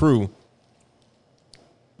label, and a crew.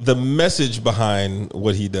 The message behind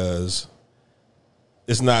what he does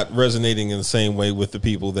is not resonating in the same way with the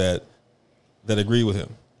people that agree with him.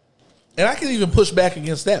 And I can even push back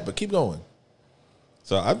against that, but keep going.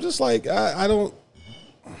 So I'm just like, I don't.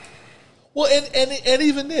 Well, and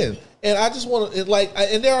even then, and I just want to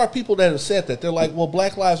and there are people that have said that they're like, well,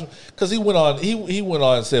 Black Lives, because he went on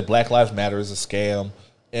and said Black Lives Matter is a scam,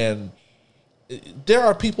 and there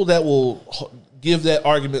are people that will give that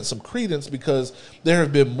argument some credence because there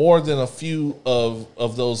have been more than a few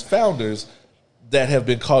of those founders that have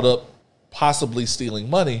been caught up possibly stealing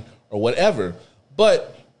money or whatever,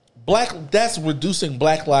 but that's reducing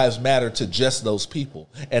Black Lives Matter to just those people,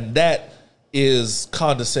 and that is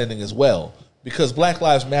condescending as well, because Black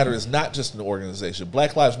Lives Matter is not just an organization.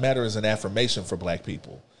 Black Lives Matter is an affirmation for black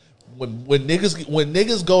people. When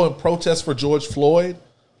niggas go and protest for George Floyd,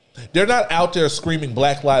 they're not out there screaming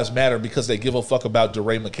Black Lives Matter because they give a fuck about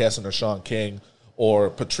DeRay McKesson or Sean King or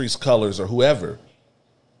Patrice Cullors or whoever.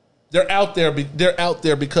 They're out there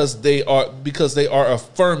because they are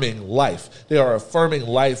affirming life. They are affirming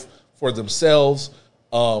life for themselves,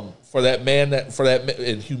 for that man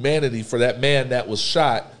in humanity, for that man that was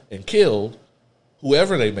shot and killed,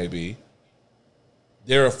 whoever they may be.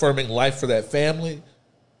 They're affirming life for that family.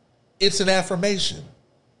 It's an affirmation.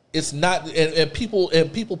 It's not, and people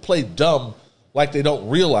play dumb like they don't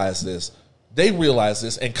realize this. They realize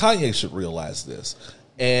this, and Kanye should realize this.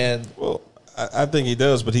 And well, I think he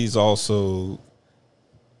does, but he's also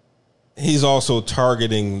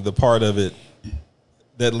targeting the part of it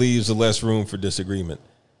that leaves the less room for disagreement.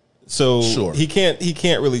 So sure. he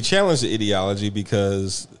can't really challenge the ideology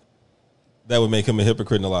because that would make him a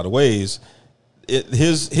hypocrite in a lot of ways.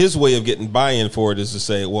 His way of getting buy-in for it is to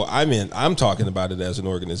say, well, I'm talking about it as an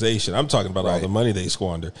organization. I'm talking about all the money they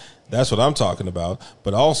squander. That's what I'm talking about.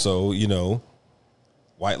 But also,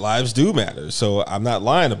 white lives do matter. So I'm not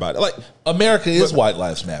lying about it. Like, America is white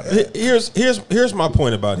lives matter. Here's my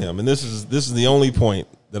point about him, and this is the only point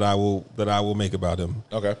that I will make about him.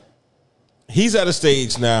 Okay. He's at a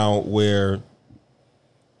stage now where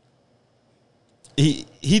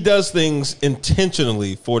he does things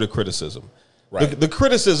intentionally for the criticism. Right. The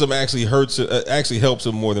criticism actually helps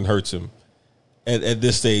him more than hurts him at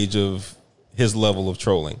this stage of his level of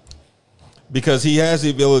trolling, because he has the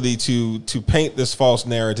ability to paint this false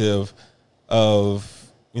narrative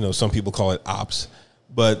of, some people call it ops,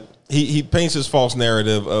 but he paints this false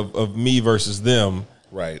narrative of me versus them.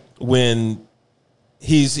 Right. When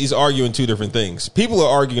he's arguing two different things. People are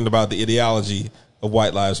arguing about the ideology of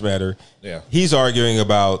White Lives Matter. Yeah. He's arguing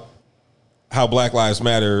about how Black Lives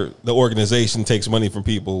Matter, the organization, takes money from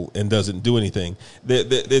people and doesn't do anything.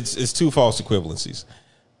 It's two false equivalencies.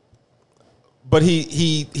 But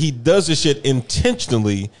he does this shit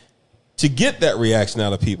intentionally to get that reaction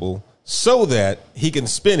out of people so that he can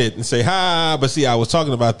spin it and say, but see, I was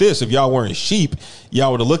talking about this. If y'all weren't sheep,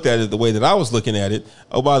 y'all would have looked at it the way that I was looking at it.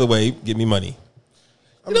 Oh, by the way, give me money.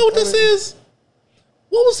 You know what this is?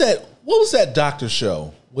 What was that doctor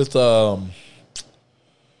show with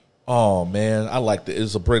oh man, I liked it. It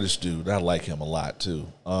was a British dude. I like him a lot too.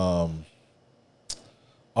 It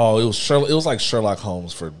was Sherlock. It was like Sherlock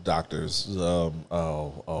Holmes for doctors.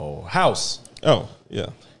 House. Oh, yeah.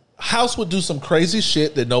 House would do some crazy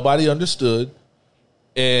shit that nobody understood,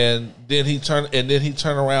 and then he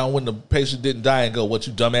turn around when the patient didn't die and go, "What,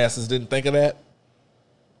 you dumbasses didn't think of that?"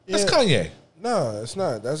 That's Kanye. No, it's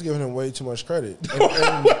not. That's giving him way too much credit.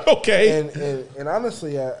 Okay. And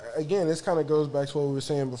honestly, again, this kind of goes back to what we were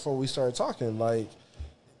saying before we started talking. Like,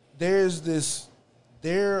 there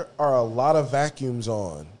are a lot of vacuums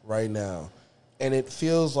on right now, and it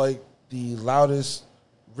feels like the loudest,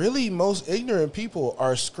 really most ignorant people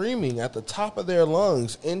are screaming at the top of their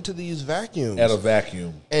lungs into these vacuums. At a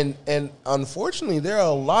vacuum. And unfortunately, there are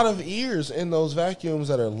a lot of ears in those vacuums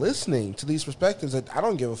that are listening to these perspectives that I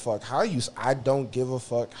don't give a fuck how you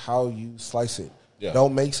slice it. Yeah.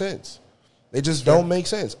 Don't make sense. They just don't make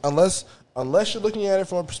sense. Unless you're looking at it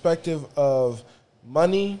from a perspective of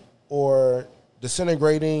money or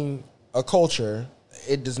disintegrating a culture,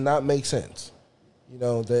 it does not make sense. You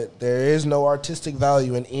know, that there is no artistic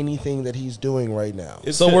value in anything that he's doing right now.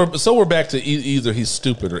 So we're back to either he's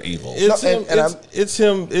stupid or evil. It's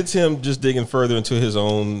him just digging further into his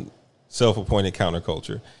own self-appointed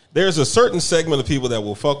counterculture. There's a certain segment of people that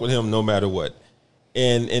will fuck with him no matter what.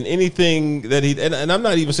 And anything that and I'm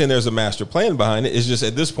not even saying there's a master plan behind it. It's just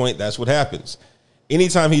at this point, that's what happens.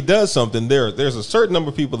 Anytime he does something, there's a certain number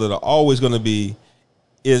of people that are always going to be,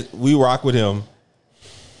 we rock with him.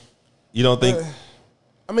 You don't think...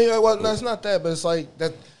 I mean, well, no, it's not that, but it's like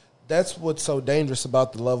that's what's so dangerous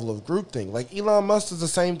about the level of groupthink. Like, Elon Musk is the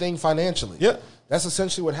same thing financially. Yeah. That's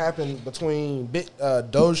essentially what happened between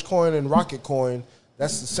Dogecoin and Rocketcoin.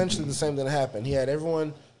 That's essentially the same thing that happened. He had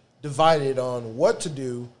everyone divided on what to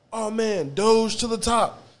do. Oh, man, Doge to the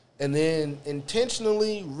top. And then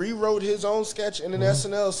intentionally rewrote his own sketch in an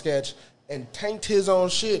SNL sketch and tanked his own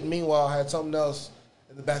shit. Meanwhile, had something else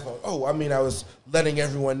in the back. I was letting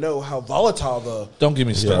everyone know how volatile the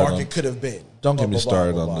market could have been. Don't get me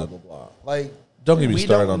started on the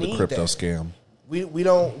crypto scam. We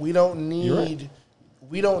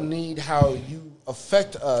don't need how you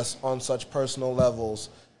affect us on such personal levels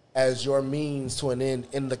as your means to an end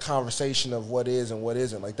in the conversation of what is and what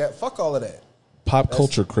isn't. Like that. Fuck all of that.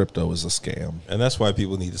 Culture crypto is a scam, and that's why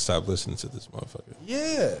people need to stop listening to this motherfucker.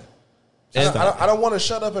 Yeah. I don't want to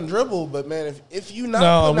shut up and dribble, but man, if you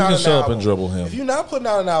not putting out an album, and dribble him. If you're not putting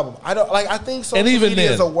out an album, I think social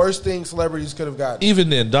media is the worst thing celebrities could have gotten. Even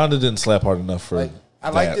then, Donda didn't slap hard enough for. I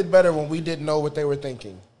liked it better when we didn't know what they were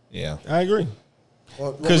thinking. Yeah, I agree.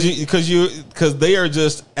 Because they are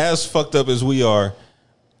just as fucked up as we are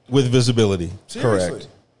with visibility. Seriously. Correct.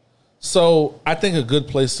 So I think a good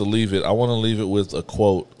place to leave it. I want to leave it with a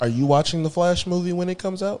quote. Are you watching the Flash movie when it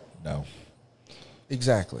comes out? No.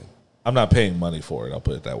 Exactly. I'm not paying money for it. I'll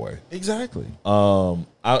put it that way. Exactly.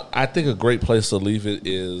 I think a great place to leave it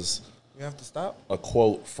is. You have to stop. A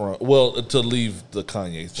quote from to leave the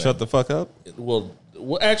Kanye thing. Shut the fuck up. Well,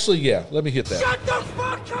 actually, yeah. Let me hit that. Shut the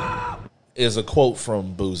fuck up. Is a quote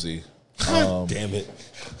from Boozy. Damn it.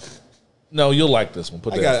 No, you'll like this one.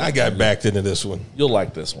 I got backed into this one. You'll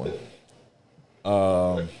like this one.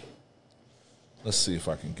 Let's see if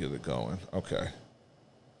I can get it going. Okay.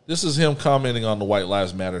 This is him commenting on the White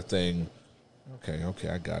Lives Matter thing. Okay,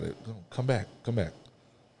 I got it. Come back.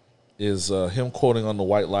 Is him quoting on the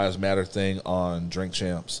White Lives Matter thing on Drink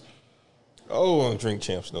Champs. Oh, on Drink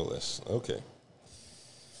Champs, no less. Okay.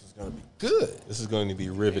 This is going to be good. This is going to be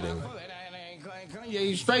riveting.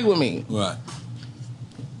 Kanye straight with me. Right.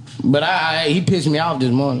 But he pissed me off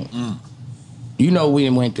this morning. You know what we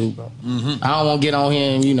done went through, bro. I don't want to get on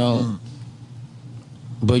here and,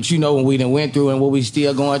 but you know what we done went through and what we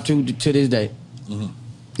still going through to this day.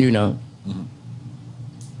 You know.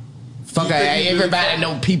 Fuck, everybody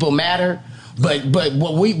know people matter, but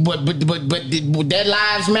that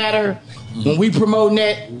lives matter. When we promoting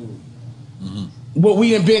that, what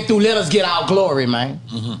we done been through, let us get our glory, man.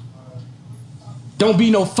 Don't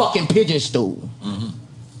be no fucking pigeon stool.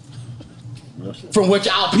 From which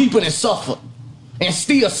our people done suffer and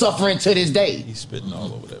still suffering to this day. He's spitting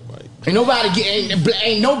all over that mic.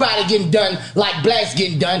 Ain't nobody getting done like blacks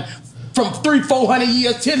getting done from 300-400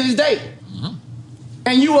 years to this day.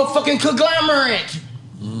 And you a fucking conglomerate.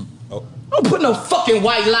 Oh. Don't put no fucking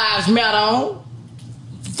White Lives Matter on.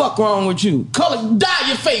 Fuck wrong with you? Color, dye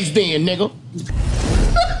your face then, nigga.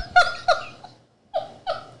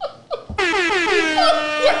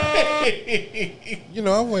 You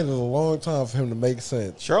know, I waited a long time for him to make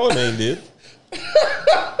sense. Charlemagne did.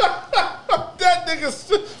 That nigga,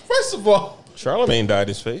 first of all, Charlemagne dyed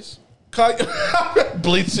his face.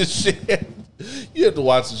 bleach his shit. You have to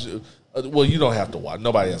watch the shit. Well, you don't have to watch.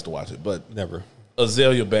 Nobody has to watch it, but Never.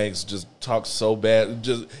 Azalea Banks just talks so bad.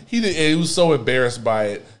 He was so embarrassed by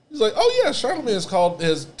it. He's like, "Oh yeah, Charlemagne has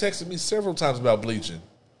texted me several times about bleaching,"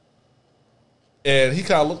 and he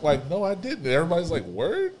kind of looked like, "No, I didn't." And everybody's like,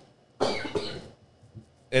 "Word,"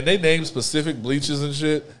 and they named specific bleaches and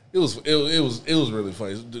shit. It was really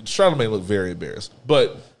funny. Charlemagne looked very embarrassed,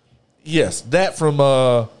 but yes, that from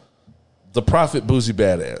the Prophet Boozy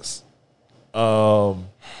Badass.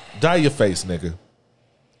 Dye your face, nigga.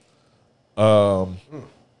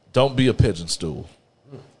 Don't be a pigeon stool.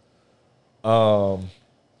 Call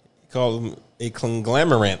him a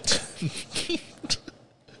conglomerate. Have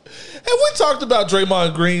we talked about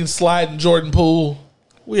Draymond Green sliding Jordan Poole?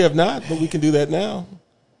 We have not, but we can do that now.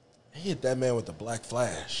 He hit that man with the black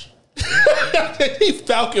flash. He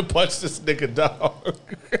falcon punched this nigga, dog.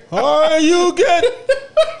 Are you good?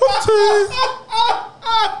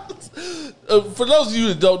 For those of you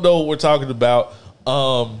that don't know what we're talking about,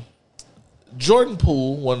 Jordan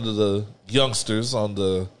Poole, one of the youngsters on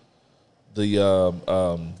the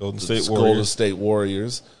Golden State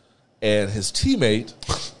Warriors, and his teammate,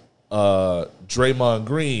 Draymond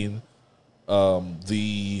Green,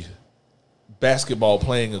 the basketball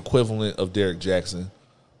playing equivalent of Derrick Jackson.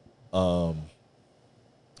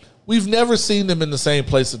 We've never seen them in the same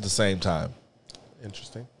place at the same time.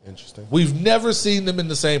 Interesting. We've never seen them in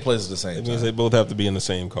the same place at the same time. It means they both have to be in the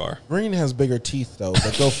same car. Green has bigger teeth, though,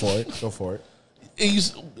 but go for it. Go for it.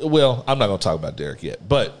 Well, I'm not going to talk about Derrick yet.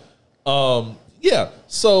 But, yeah.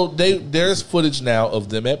 So there's footage now of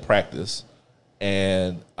them at practice.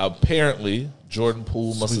 And apparently, Jordan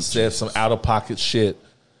Poole must have said some out-of-pocket shit.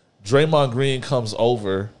 Draymond Green comes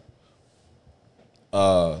over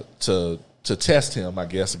to test him, I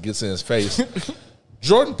guess. It gets in his face.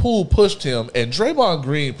 Jordan Poole pushed him, and Draymond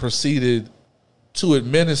Green proceeded to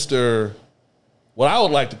administer what I would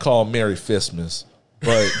like to call Merry Fistmas,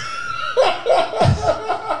 but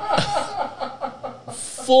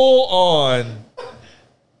full on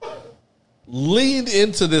leaned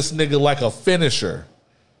into this nigga like a finisher.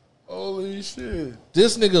 Holy shit!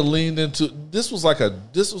 This nigga leaned into this was like a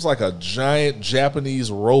giant Japanese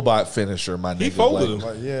robot finisher. My nigga, He folded him,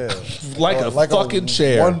 like a fucking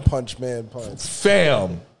chair. One punch man punch.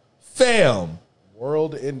 Fam.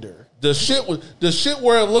 World ender. The shit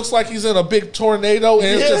where it looks like he's in a big tornado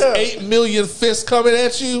and it's just 8 million fists coming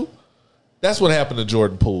at you. That's what happened to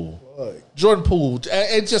Jordan Poole. Jordan Poole,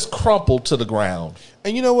 it just crumpled to the ground.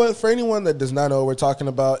 And you know what? For anyone that does not know what we're talking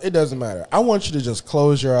about, it doesn't matter. I want you to just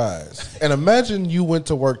close your eyes and imagine you went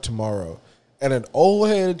to work tomorrow and an old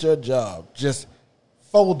head at your job just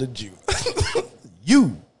folded you.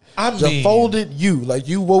 Folded you. Like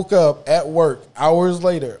you woke up at work hours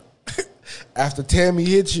later after Tammy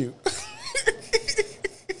hit you.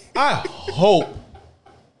 I hope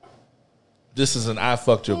this is an I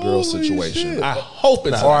fucked your girl situation. Shit. I hope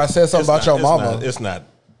it's Or I said something about your mama. It's not.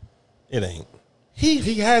 It ain't.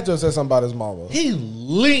 He had to have said something about his mama. He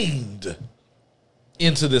leaned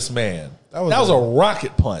into this man. That was a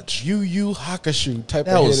rocket punch. Yu Yu Hakusho type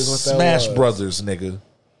That of hit was is what that Smash was. Brothers, nigga.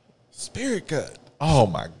 Spirit cut. Oh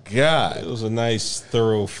my God. It was a nice,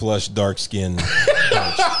 thorough, flush, dark skin.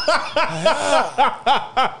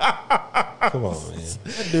 Come on, man.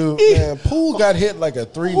 That dude, man, Poole got hit like a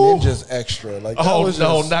Three Ninjas extra. Like, that was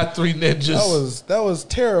just, not Three Ninjas. That was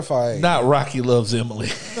terrifying. Not Rocky Loves Emily.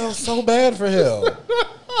 That was so bad for him.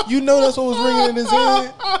 You know that's what was ringing in his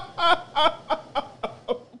head.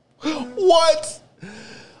 What?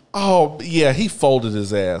 Oh yeah, he folded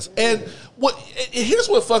his ass. And here's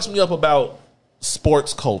what fucks me up about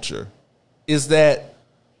sports culture is that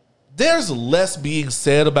there's less being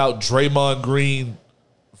said about Draymond Green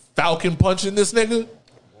falcon punching this nigga,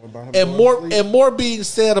 and more being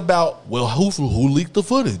said about, well, who leaked the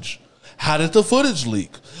footage? How did the footage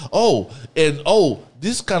leak?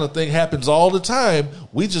 This kind of thing happens all the time.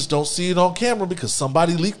 We just don't see it on camera because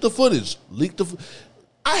somebody leaked the footage.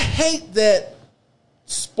 I hate that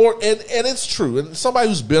sport, and it's true. And somebody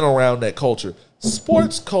who's been around that culture,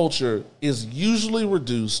 sports culture is usually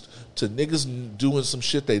reduced to niggas doing some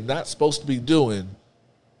shit they're not supposed to be doing,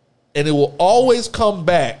 and it will always come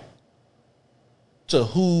back to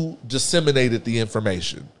who disseminated the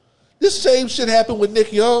information. This same shit happened with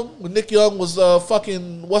Nick Young when Nick Young was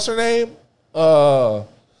fucking what's her name? Iggy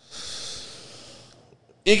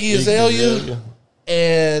Azalea.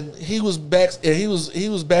 And he was back and he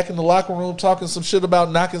was back in the locker room talking some shit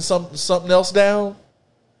about knocking something else down.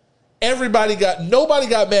 Nobody got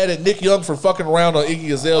mad at Nick Young for fucking around on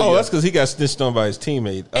Iggy Azalea. Oh, that's because he got snitched on by his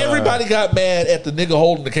teammate. Everybody got mad at the nigga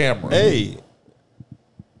holding the camera. Hey.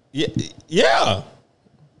 Yeah.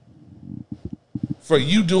 For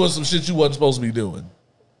you doing some shit you wasn't supposed to be doing.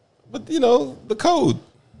 But the code.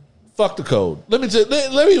 Fuck the code. Let me and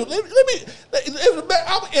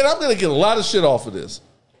I'm gonna get a lot of shit off of this.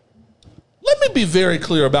 Let me be very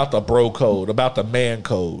clear about the bro code, about the man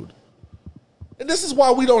code. And this is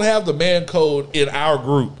why we don't have the man code in our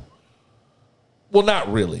group. Well,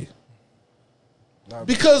 not really.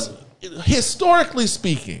 Because historically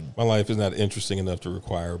speaking, my life is not interesting enough to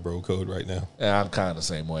require a bro code right now. Yeah, I'm kind of the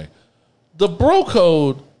same way. The bro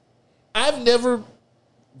code, I've never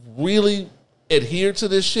really adhered to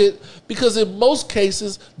this shit because in most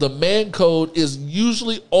cases, the man code is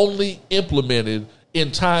usually only implemented in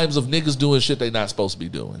times of niggas doing shit they not supposed to be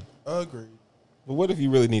doing. Agreed. But what if you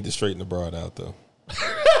really need to straighten the broad out, though?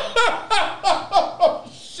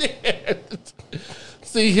 Shit.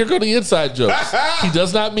 See, here go the inside jokes. He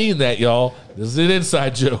does not mean that, y'all. This is an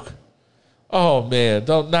inside joke. Oh, man.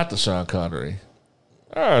 Not the Sean Connery.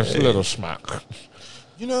 It's a little smack.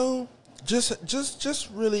 Just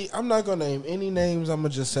really, I'm not gonna name any names. I'm gonna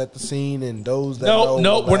just set the scene and those that.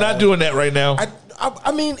 No, we're not doing that right now.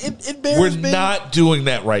 I mean, it bears. We're not doing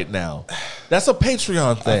that right now. That's a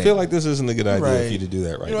Patreon thing. I feel like this isn't a good idea for you to do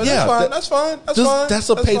that right now. That's fine. That's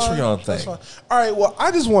a Patreon thing. All right. Well,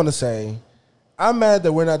 I just want to say, I'm mad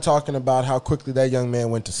that we're not talking about how quickly that young man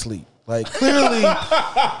went to sleep. Like clearly,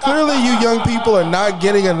 you young people are not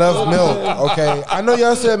getting enough milk. Okay, I know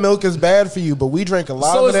y'all said milk is bad for you, but we drink a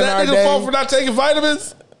lot of it in our day. So is that nigga's fault for not taking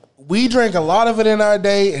vitamins? We drank a lot of it in our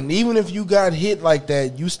day, and even if you got hit like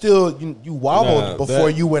that, you still you wobbled before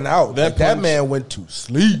you went out. That man went to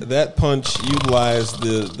sleep. That punch utilized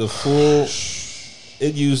the full.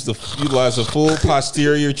 It utilized the full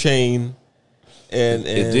posterior chain. And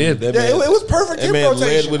it did. It was perfect hip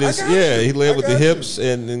rotation. He led with the hips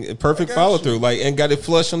and perfect follow through, and got it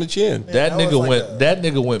flush on the chin. Man, that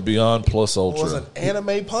nigga went beyond plus ultra. It was an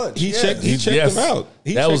anime punch. He checked him out.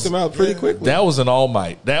 He checked him out pretty quickly. That was an all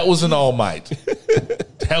might. That was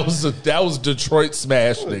Detroit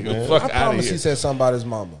smash, nigga. Fuck out of here. I promise he said something about his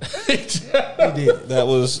mama. He did. That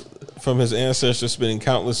was from his ancestors spending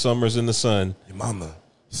countless summers in the sun. Your mama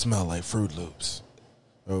smell like Fruit Loops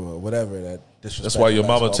or whatever that. That's why your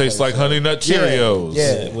mama tastes like Honey Nut Cheerios.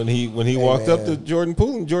 Yeah. When he walked up to Jordan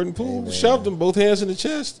Poole, and Jordan Poole shoved him both hands in the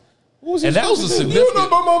chest. And that was a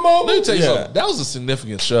significant. Let me tell you something. That was a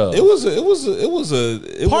significant shove. It was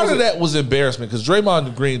part of that was embarrassment because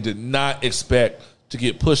Draymond Green did not expect to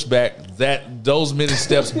get pushed back those many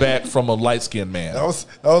steps back from a light skinned man. That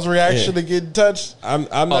was reaction to getting touched. I'm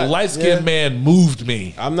not, a light skinned man moved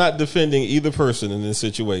me. I'm not defending either person in this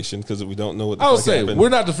situation because we don't know what the I would fuck say happened. We're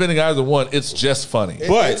not defending either one. It's just funny.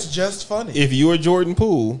 It's just funny. If you are Jordan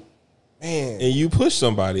Poole, man, and you push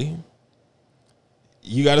somebody,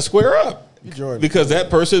 you got to square up. Because that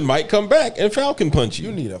person might come back and Falcon punch you.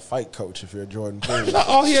 You need a fight coach if you're Jordan Poole.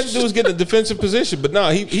 All he had to do was get in a defensive position. But no,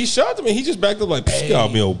 he shot him and he just backed up like, get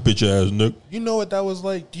off me, old bitch ass Nick. You know what that was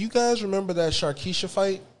like? Do you guys remember that Sharkeisha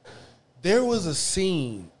fight? There was a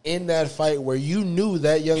scene in that fight where you knew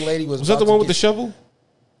that young lady was. Was that the one with the shovel?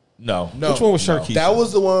 No. Which one was Sharkeisha? That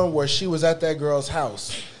was the one where she was at that girl's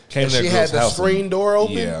house. And she had the screen door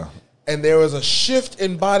open. Yeah. And there was a shift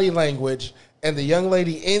in body language. And the young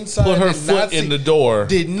lady inside put her foot in the door.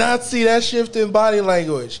 Did not see that shift in body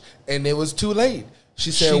language. And it was too late.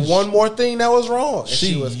 She said one more thing that was wrong. And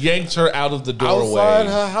she was yanked her out of the doorway. Outside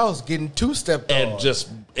her house, getting two-stepped and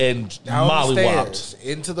on. And mollywopped.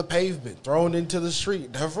 Into the pavement, thrown into the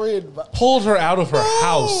street. Her friend pulled her out of her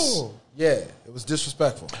house. Yeah, it was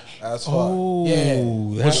disrespectful. As fuck. Oh, yeah.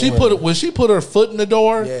 When she put her foot in the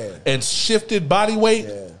door and shifted body weight,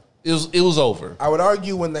 it was over. I would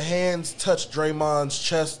argue when the hands touched Draymond's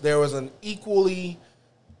chest, there was an equally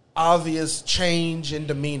obvious change in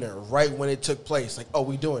demeanor right when it took place. Like, oh,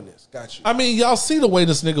 we doing this. Got you. I mean, y'all see the way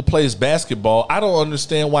this nigga plays basketball. I don't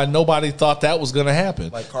understand why nobody thought that was going to happen.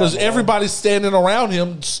 Because everybody standing around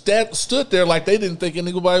him stood there like they didn't think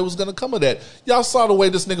anybody was going to come of that. Y'all saw the way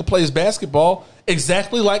this nigga plays basketball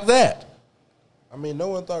exactly like that. I mean, no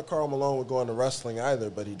one thought Karl Malone would go into wrestling either,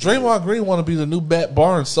 but he did. Draymond Green want to be the new Bat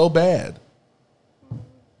Barnes so bad.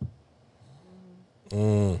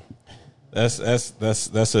 That's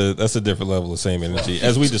a different level of same energy,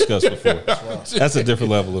 as we discussed before. That's a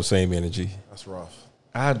different level of same energy. That's rough.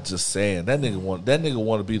 I'm just saying that nigga want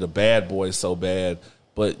to be the bad boy so bad,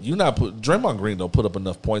 but Draymond Green don't put up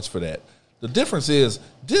enough points for that. The difference is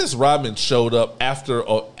Dennis Rodman showed up after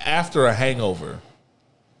a hangover.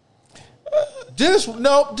 Dennis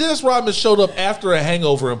Rodman showed up after a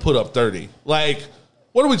hangover and put up 30. Like,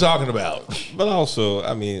 what are we talking about? But also,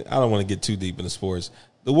 I mean, I don't want to get too deep into sports.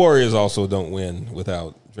 The Warriors also don't win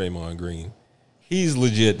without Draymond Green. He's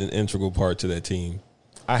legit an integral part to that team.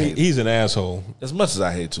 He's an asshole. As much as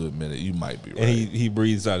I hate to admit it, you might be right. And he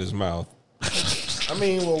breathes out his mouth. I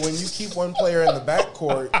mean, well, when you keep one player in the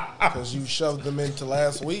backcourt because you shoved them into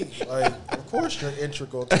last week, like, of course you're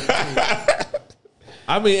integral to the team.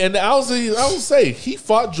 I mean, and I will say he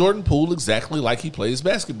fought Jordan Poole exactly like he plays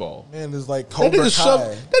basketball. Man, it's like Cobra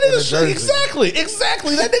Kai. Exactly.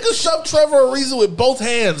 That nigga shoved Trevor Ariza with both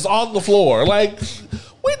hands on the floor. Like,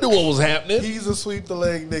 we knew what was happening. He's a sweep the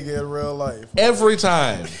leg nigga in real life. Every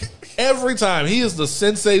time. He is the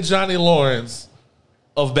Sensei Johnny Lawrence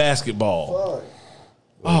of basketball. Fuck.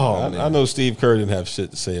 I know Steve Kerr didn't have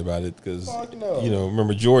shit to say about it because,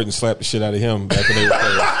 remember Jordan slapped the shit out of him back when they were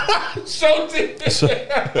playing. So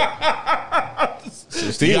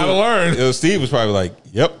Steve, you gotta learn. Steve was probably like,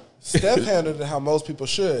 yep. Steph handled it how most people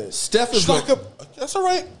should. Steph is that's all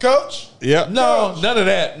right, coach. Yep. No, none of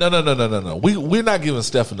that. No. We're not giving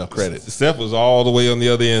Steph enough credit. Steph was all the way on the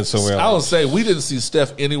other end somewhere. I would say we didn't see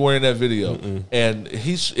Steph anywhere in that video. And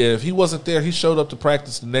if he wasn't there, he showed up to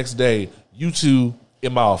practice the next day. You two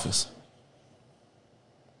in my office.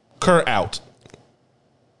 Kerr out.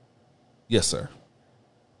 Yes, sir.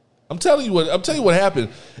 I'm telling you what happened.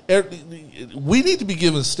 We need to be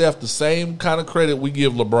giving Steph the same kind of credit we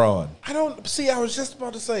give LeBron. I was just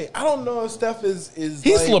about to say, I don't know if Steph is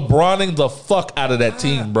He's like, LeBroning the fuck out of that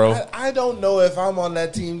team, bro. I don't know if I'm on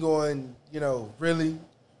that team going, really?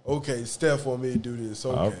 Okay, Steph want me to do this.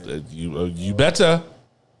 Okay. You better.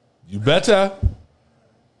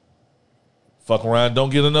 Fuck around, don't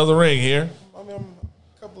get another ring here. I mean, I'm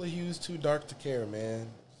a couple of hues too dark to care, man.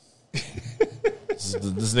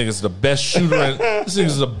 This nigga's the best shooter. This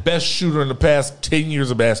nigga's the best shooter in the past 10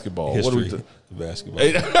 years of basketball. History of basketball.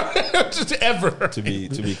 Just ever. To be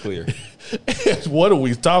clear. What are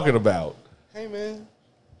we talking about? Hey, man.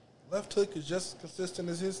 Left hook is just as consistent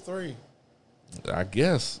as his three. I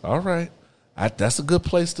guess. All right. That's a good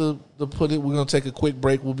place to put it. We're gonna take a quick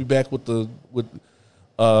break. We'll be back with with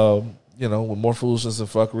more foolishness and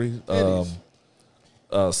fuckery.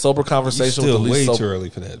 Sober conversation. You're still with the way too early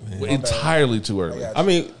for that, man. Entirely too early. I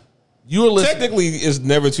mean, you were listening. Technically, it's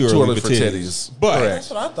never too early for titties. But that's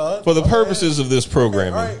what I thought. For the purposes of this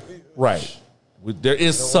programming, right. There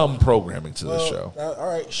is some programming to this show. All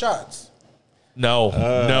right, shots.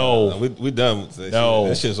 No. We done with that. No. Shit.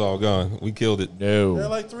 That shit's all gone. We killed it. No. There are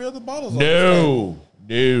like 3 other bottles. No.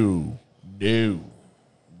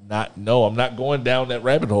 I'm not going down that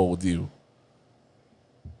rabbit hole with you.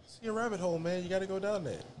 See a rabbit hole, man. You got to go down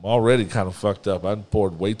there. I'm already kind of fucked up. I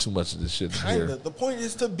poured way too much of this shit in here. The point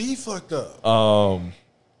is to be fucked up. Are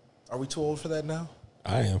we too old for that now?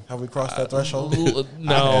 I am. Have we crossed that threshold?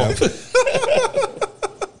 No.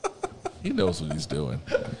 He knows what he's doing.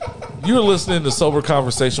 You're listening to Sober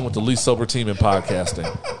Conversation with the least sober team in podcasting.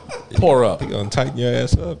 Pour up. You're going to tighten your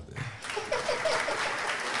ass up.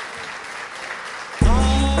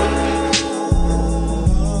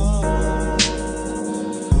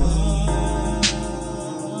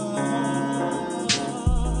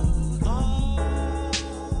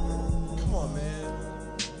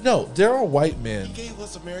 No, there are white men. He gave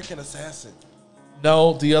us American Assassin.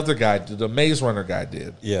 No, the other guy, the Maze Runner guy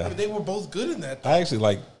did. Yeah. But they were both good in that. I actually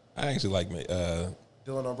like Dylan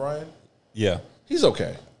O'Brien? Yeah. He's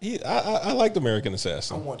okay. I liked American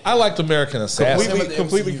Assassin. I liked American Assassin.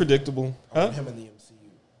 Completely predictable. I want him in the MCU.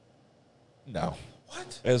 No.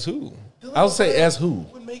 What? As who? I would say as who?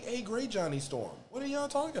 Would make a great Johnny Storm. What are y'all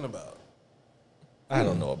talking about? I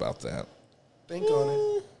don't know about that. Think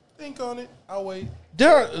on it. I'll wait.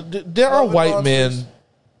 There are white men.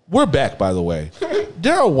 We're back, by the way.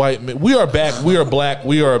 There are white men. We are back. We are black.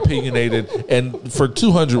 We are opinionated. And for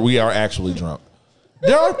 200, we are actually drunk.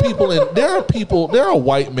 There are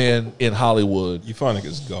white men in Hollywood. Euphonic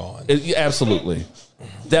is gone. Absolutely.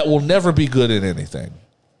 That will never be good in anything.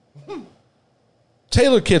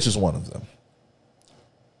 Taylor Kitsch is one of them.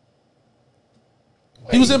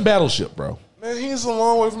 He was in Battleship, bro. Man, he's a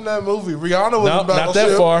long way from that movie. Rihanna was in Battleship. Not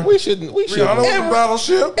that far. We shouldn't. Rihanna was in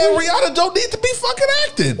Battleship. And Rihanna don't need to be fucking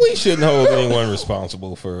acting. We shouldn't hold anyone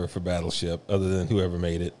responsible for Battleship other than whoever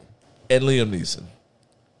made it. And Liam Neeson.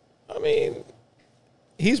 I mean,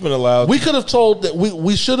 He's been allowed. We could have told that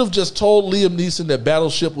we should have just told Liam Neeson that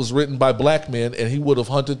Battleship was written by black men, and he would have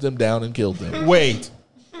hunted them down and killed them. Wait.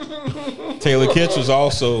 Taylor Kitsch was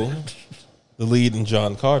also the lead in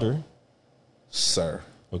John Carter. Sir.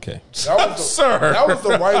 Okay. That was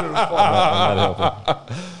the writer's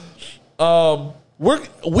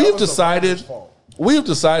fault. We've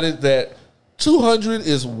decided that 200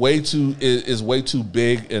 is way too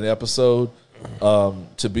big an episode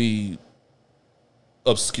to be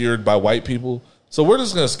obscured by white people. So we're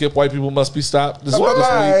just gonna skip White People Must Be Stopped this week.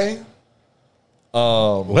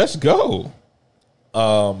 Let's go.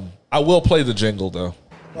 I will play the jingle though.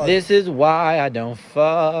 This is why I don't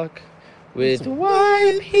fuck with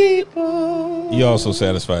white people. You also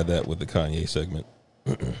satisfied that with the Kanye segment.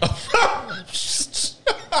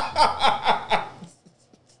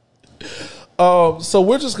 So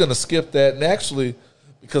we're just gonna skip that, and actually,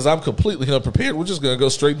 because I'm completely unprepared, we're just gonna go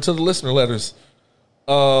straight into the listener letters.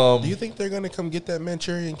 Do you think they're gonna come get that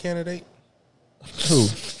Manchurian candidate? Who?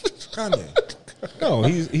 Kanye. No,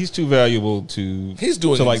 he's too valuable to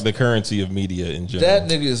like the currency of media in general. That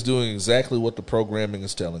nigga is doing exactly what the programming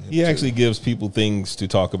is telling him. He actually gives people things to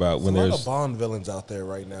talk about when there's a there's lot of Bond villains out there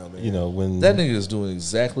right now, man. You know, when that nigga is doing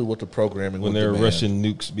exactly what the programming when would there are demand. Russian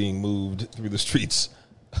nukes being moved through the streets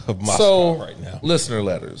of Moscow right now. Listener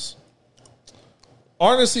letters.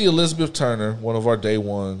 Arnesty Elizabeth Turner, one of our day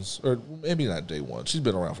ones, or maybe not day one. She's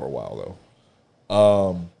been around for a while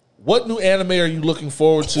though. What new anime are you looking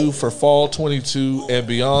forward to for fall 22 and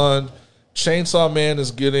beyond? Chainsaw Man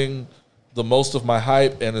is getting the most of my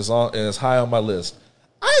hype and is high on my list.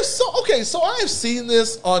 So I have seen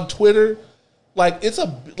this on Twitter. Like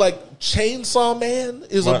Chainsaw Man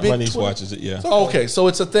is a big. My niece Twitter. watches it. Yeah. Okay, so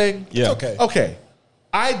it's a thing. Yeah. It's okay. Okay.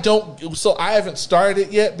 I haven't started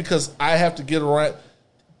it yet because I have to get around.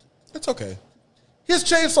 It's okay. His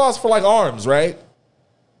chainsaws for like arms, right?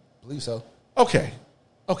 I believe so. Okay.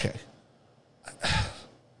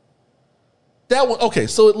 That one. Okay,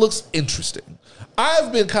 so it looks interesting.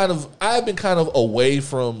 I've been kind of away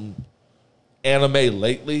from anime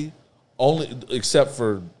lately, only except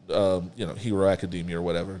for Hero Academia or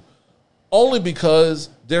whatever. Only because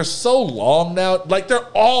they're so long now. Like they're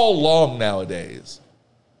all long nowadays,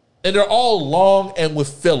 and they're all long and with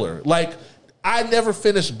filler. Like I never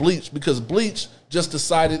finished Bleach because Bleach just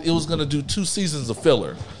decided it was going to do 2 seasons of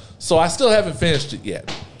filler. So I still haven't finished it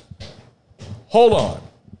yet. Hold on.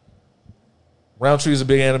 Roundtree is a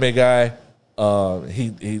big anime guy.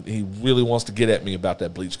 He really wants to get at me about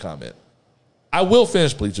that Bleach comment. I will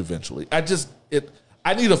finish Bleach eventually. I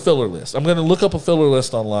need a filler list. I'm going to look up a filler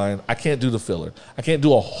list online. I can't do the filler. I can't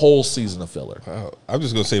do a whole season of filler. I'm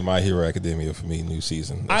just going to say My Hero Academia for me, new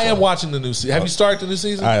season. I am watching the new season. Have you started the new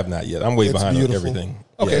season? I have not yet. I'm way behind beautiful. on everything.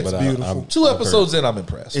 Okay, yeah, it's beautiful. 2 episodes in, I'm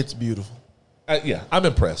impressed. It's beautiful. I'm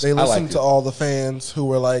impressed. They I listen like to it. all the fans who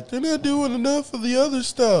were like, they're not doing enough of the other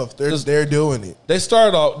stuff. They're doing it. They did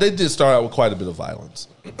start out with quite a bit of violence.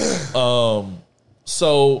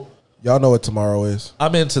 So Y'all know what tomorrow is.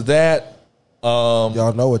 I'm into that.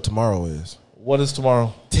 Y'all know what tomorrow is. What is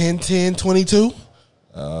tomorrow? 10-10-22.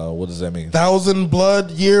 What does that mean? 1,000 blood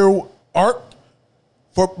year arc.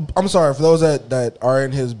 I'm sorry for those that are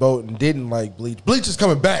in his boat and didn't like Bleach. Bleach is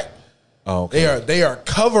coming back. Oh, okay. They are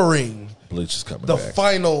covering Bleach is coming the back.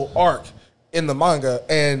 final arc in the manga,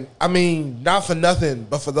 and I mean, not for nothing,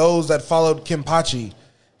 but for those that followed Kenpachi,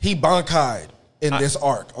 he bankai'd in this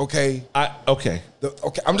arc. Okay, okay.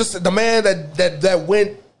 I'm just the man that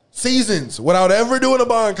went seasons without ever doing a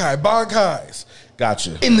bankais.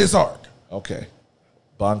 Gotcha. In this arc. Okay.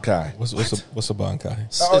 Bankai. What's a Bankai?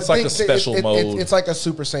 It's like a special mode. It's like a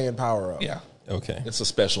Super Saiyan power up. Yeah. Okay. It's a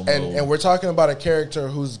special mode. And we're talking about a character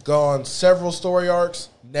who's gone several story arcs,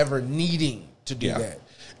 never needing to do that.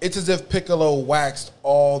 It's as if Piccolo waxed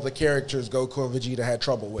all the characters Goku and Vegeta had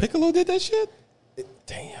trouble with. Piccolo did that shit?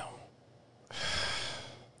 Damn. I'm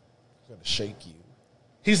gonna shake you.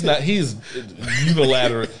 He's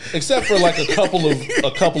unilateral. Except for like a couple of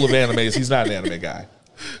animes. He's not an anime guy.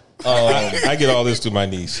 I get all this to my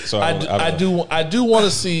niece, so I do want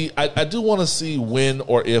to see when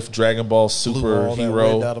or if Dragon Ball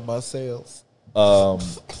Superhero out of my sails.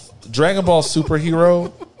 Dragon Ball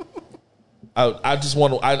Superhero. I just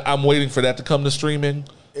want to. I'm waiting for that to come to streaming.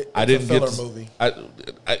 I didn't get a movie.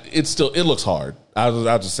 It looks hard.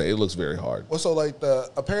 I'll just say it looks very hard. Well, so like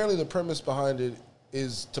apparently the premise behind it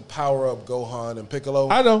is to power up Gohan and Piccolo.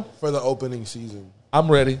 I know for the opening season. I'm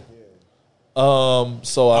ready.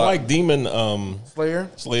 So I like Demon Slayer.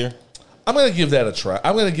 I'm gonna give that a try.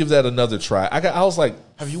 I'm gonna give that another try. I was like,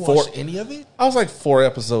 have you watched any of it? I was like 4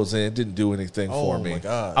 episodes in. It didn't do anything for me. Oh my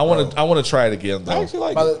god! I want to try it again though. I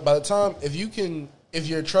actually like by the time if you can if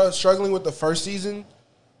you're struggling with the first season,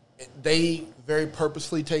 they very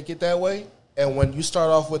purposefully take it that way. And when you start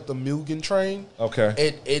off with the Mugen train,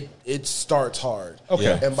 it starts hard.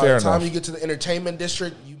 Okay, and by the time you get to the entertainment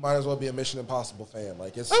district, you might as well be a Mission Impossible fan.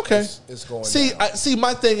 Like it's going. See,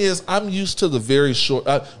 my thing is, I'm used to the very short.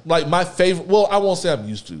 Like my favorite. Well, I won't say I'm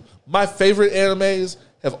used to. My favorite animes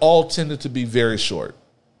have all tended to be very short.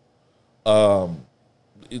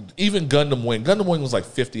 Even Gundam Wing. Gundam Wing was like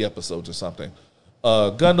 50 episodes or something.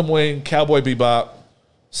 Gundam Wing, Cowboy Bebop,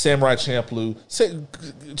 Samurai Champloo.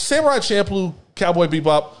 Samurai Champloo, Cowboy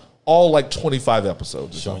Bebop, all like 25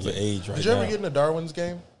 episodes or Showing something. your age right Did you ever now. get into Darwin's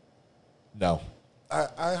game? No.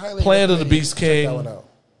 I highly Planet of the recommend Beast you check that King. one out.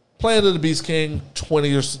 Planet of the Beast King,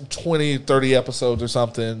 30 episodes or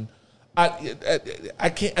something. I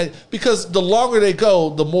can't because the longer they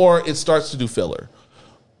go, the more it starts to do filler.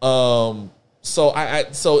 So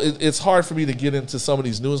it's hard for me to get into some of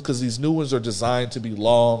these new ones because these new ones are designed to be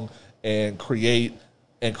long and create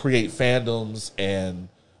fandoms and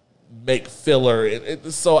make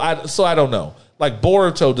filler. So I don't know. Like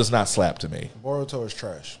Boruto does not slap to me. Boruto is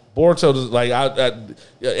trash. Boruto does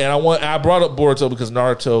I brought up Boruto because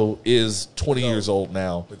Naruto is 20 years old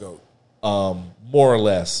now. The GOAT. More or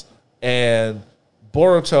less. And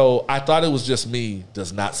Boruto, I thought it was just me,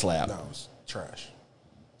 does not slap. No, it's trash.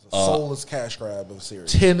 It's a soulless cash grab of a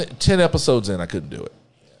series. 10 episodes in, I couldn't do it.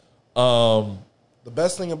 The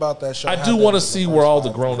best thing about that show, I do want to see where all the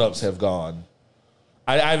grown-ups have gone.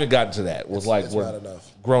 I haven't gotten to that. It's where not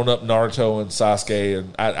enough. Grown-up Naruto and Sasuke,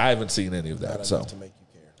 and I haven't seen any of that. Not So enough to make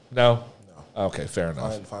you care. no? Okay, fair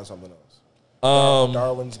enough. Find something else.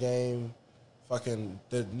 Darwin's Game, fucking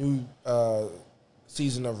the new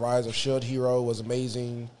season of Rise of Shield Hero was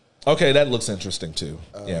amazing. Okay, that looks interesting too.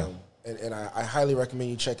 Yeah. And I highly recommend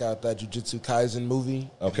you check out that Jujutsu Kaisen movie.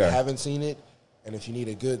 If Okay. you haven't seen it, and if you need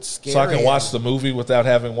a good scary... So I can watch the movie without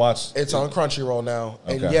having watched... It's on Crunchyroll now.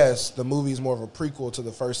 Okay. And yes, the movie is more of a prequel to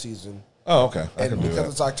the first season. Oh, okay. I And can do because that.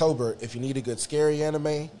 it's October, if you need a good scary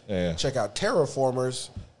anime, check out Terraformers.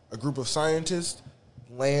 A group of scientists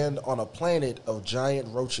land on a planet of giant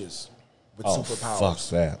roaches with superpowers. Fuck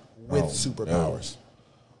that. With Oh, superpowers.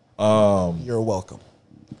 no. You're welcome.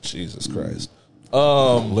 Jesus Christ.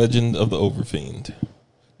 Legend of the Overfiend.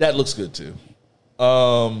 That looks good too.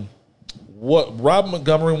 What Rob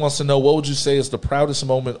Montgomery wants to know, what would you say is the proudest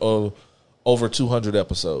moment of over 200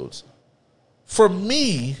 episodes? For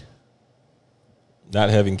me, Not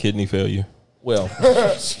having kidney failure. well,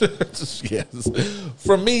 yes.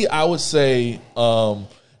 For me, I would say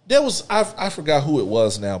there was I forgot who it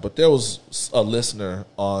was now, but there was a listener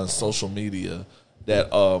on social media that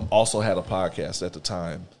also had a podcast at the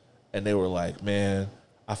time, and they were like, "Man,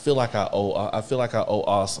 I feel like I owe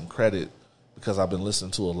Oz some credit because I've been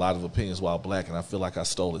listening to a lot of Opinions While Black, and I feel like I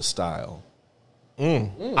stole his style."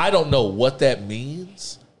 I don't know what that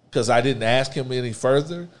means because I didn't ask him any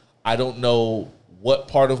further. I don't know what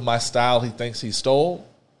part of my style he thinks he stole.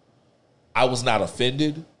 I was not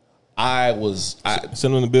offended.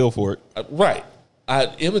 Send him the bill for it. Right.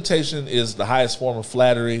 Imitation is the highest form of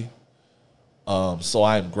flattery. So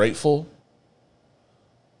I am grateful.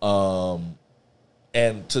 And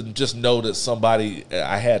to just know that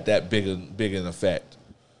I had that big an effect,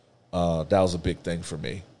 that was a big thing for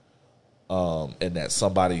me. And that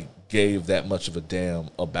somebody gave that much of a damn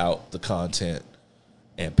about the content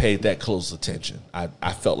and paid that close attention.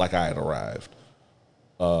 I felt like I had arrived.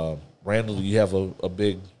 Randle, do you have a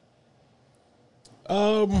big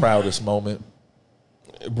proudest moment?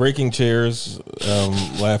 Breaking chairs,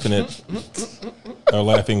 laughing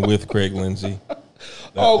with Craig Lindsay.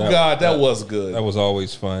 That was good. That was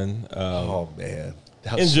always fun. Oh man!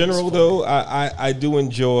 In general, though, I do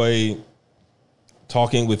enjoy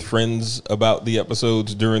talking with friends about the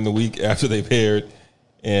episodes during the week after they've aired,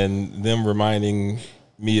 and them reminding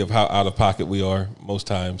me of how out of pocket we are most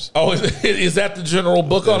times. Oh, is that the general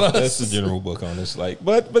book on us? That's the general book on us. Like,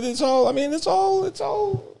 but it's all. I mean, it's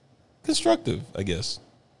all constructive, I guess.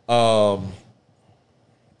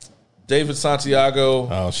 David Santiago.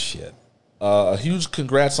 Oh shit. A huge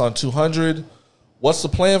congrats on 200. What's the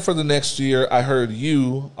plan for the next year? I heard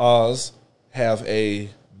you, Oz, have a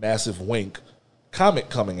Massive Wink comic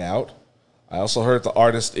coming out. I also heard the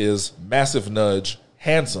artist is Massive Nudge,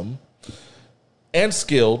 handsome and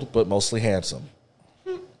skilled, but mostly handsome.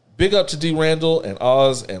 Big up to D. Randle and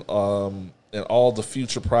Oz and all the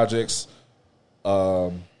future projects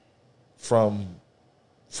from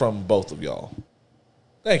both of y'all.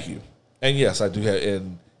 Thank you. And yes, I do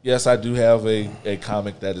have a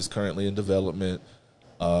comic that is currently in development.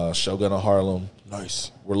 Shogun of Harlem.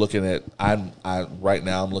 Nice. We're looking at right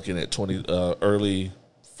now I'm looking at early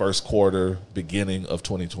first quarter, beginning of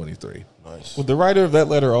 2023. Nice. Would the writer of that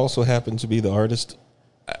letter also happen to be the artist?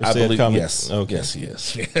 I believe yes. Okay. Yes, he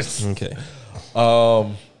is. Yes. Okay.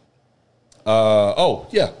 Oh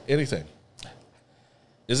yeah. Anything.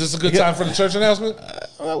 Is this a good time for the church announcement?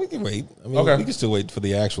 Well, we can wait. I mean, Okay. we can still wait for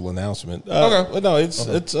the actual announcement. Okay. But no, it's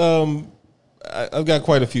I've got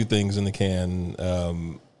quite a few things in the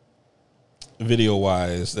can, video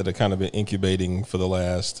wise, that have kind of been incubating for the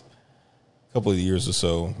last couple of years or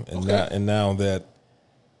so, and now that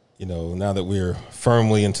we're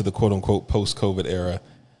firmly into the quote unquote post COVID era,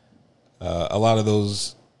 a lot of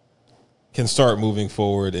those can start moving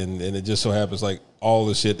forward, and it just so happens like all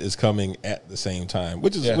the shit is coming at the same time,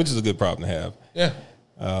 which is a good problem to have. Yeah.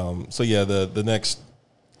 So yeah, the next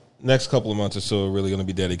couple of months or so are really going to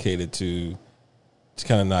be dedicated to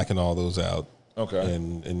kind of knocking all those out. Okay.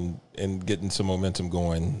 And getting some momentum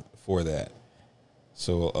going for that.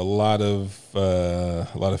 So a lot of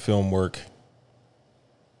film work,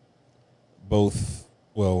 both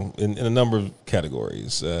in a number of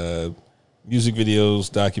categories. Music videos,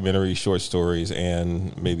 documentaries, short stories,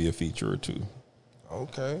 and maybe a feature or two.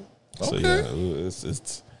 Okay. So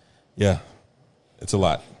it's a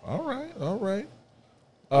lot. All right.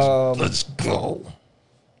 Let's go.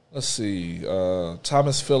 Let's see.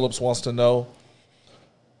 Thomas Phillips wants to know.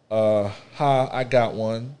 Hi, I got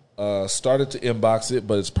one. Started to inbox it,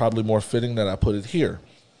 but it's probably more fitting that I put it here.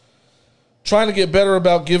 Trying to get better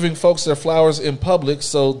about giving folks their flowers in public,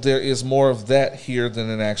 so there is more of that here than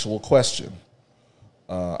an actual question.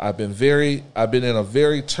 I've been in a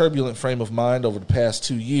very turbulent frame of mind over the past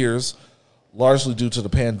 2 years, largely due to the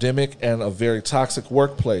pandemic and a very toxic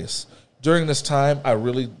workplace. During this time, I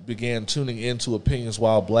really began tuning into Opinions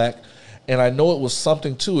While Black, and I know it was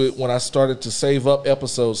something to it when I started to save up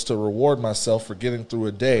episodes to reward myself for getting through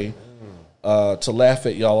a day to laugh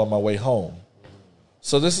at y'all on my way home.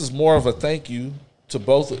 So this is more of a thank you to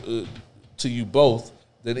you both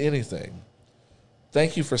than anything.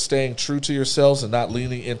 Thank you for staying true to yourselves and not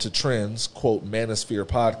leaning into trends, quote, manosphere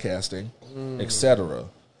podcasting, etc.,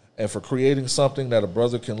 and for creating something that a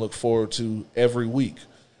brother can look forward to every week.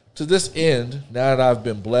 To this end, now that I've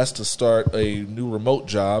been blessed to start a new remote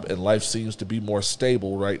job and life seems to be more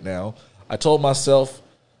stable right now, I told myself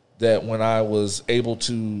that when I was able,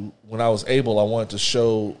 I wanted to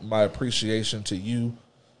show my appreciation to you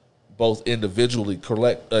both individually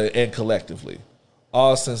and collectively.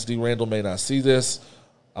 Since D. Randle may not see this,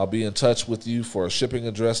 I'll be in touch with you for a shipping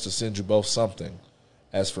address to send you both something.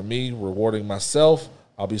 As for me, rewarding myself,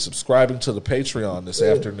 I'll be subscribing to the Patreon this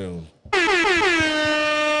afternoon.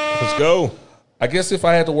 Let's go. I guess if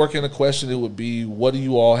I had to work in a question, it would be, what do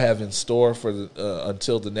you all have in store for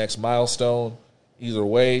until the next milestone? Either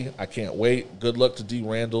way, I can't wait. Good luck to D.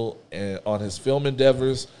 Randle and on his film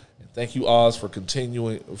endeavors. And thank you, Oz, for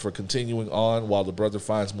continuing on while the brother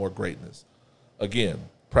finds more greatness. Again,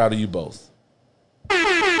 proud of you both. More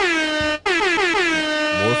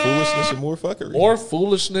foolishness and more fuckery. More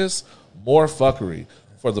foolishness, more fuckery.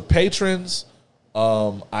 For the patrons,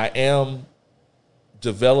 I am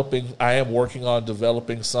working on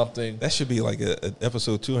developing something. That should be like an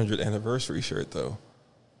episode 200 anniversary shirt, though.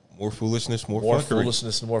 More foolishness, more fuckery. More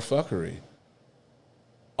foolishness and more fuckery.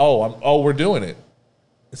 We're doing it.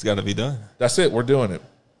 It's got to be done. That's it. We're doing it.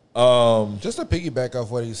 Just to piggyback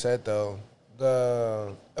off what he said, though,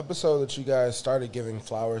 the episode that you guys started giving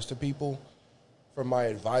flowers to people for my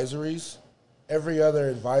advisories, every other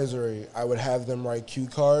advisory, I would have them write cue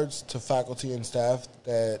cards to faculty and staff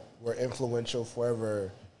that were influential for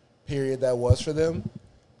whatever period that was for them.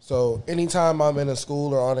 So anytime I'm in a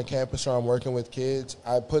school or on a campus or I'm working with kids,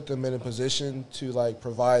 I put them in a position to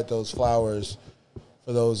provide those flowers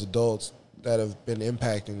for those adults that have been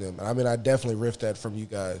impacting them. I mean, I definitely riffed that from you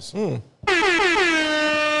guys. Well,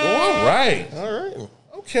 all right. All right.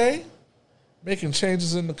 Okay. Making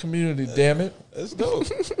changes in the community, damn it. Let's go.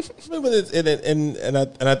 And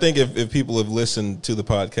I think if people have listened to the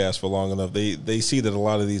podcast for long enough, they see that a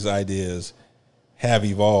lot of these ideas have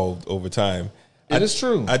evolved over time. It is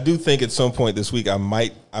true. I do think at some point this week I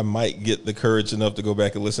might get the courage enough to go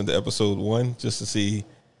back and listen to episode 1 just to see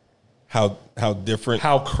how different,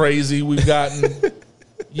 how crazy we've gotten.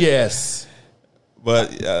 Yes.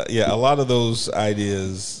 But a lot of those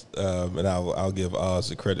ideas, and I'll give Oz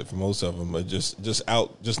the credit for most of them, are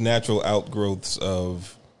just natural outgrowths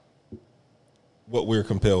of what we're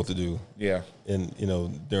compelled to do. Yeah. And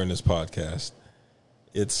during this podcast,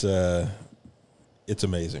 it's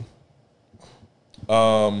amazing.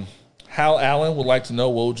 Hal Allen would like to know,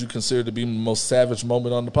 what would you consider to be the most savage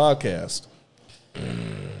moment on the podcast?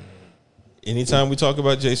 Anytime we talk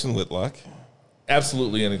about Jason Whitlock.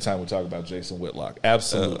 Absolutely. Anytime we talk about Jason Whitlock,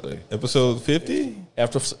 absolutely. Episode 50.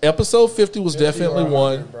 After episode 50 was 50 definitely or 100,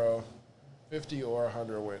 one. bro. 50 or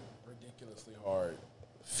 100 went ridiculously hard.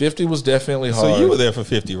 50 was definitely hard. So you were there for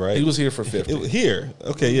 50, right? He was here for 50. It was here.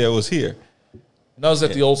 Okay, yeah, it was here. No, it was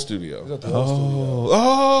at the old studio.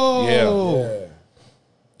 Oh.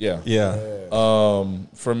 Yeah.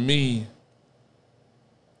 For me,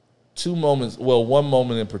 two moments. Well, one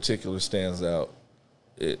moment in particular stands out.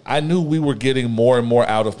 I knew we were getting more and more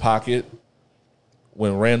out of pocket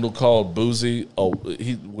when Randle called Boozy.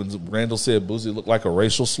 When Randle said Boozy looked like a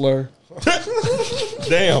racial slur.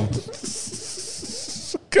 Damn.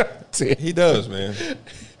 God damn. He does, man.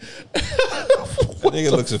 That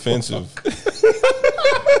nigga looks offensive.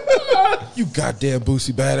 You goddamn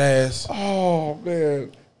Boosie badass. Oh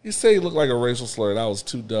man, he said he looked like a racial slur, and I was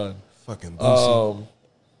too done. Fucking Boosie.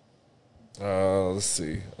 Let's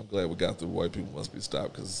see. I'm glad we got through White People Must Be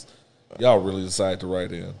Stopped because y'all really decided to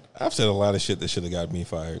write in. I've said a lot of shit that should have got me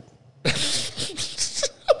fired.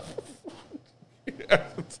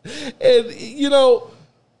 And you know,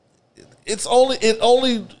 it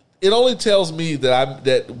only tells me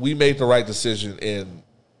that we made the right decision in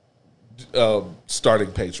starting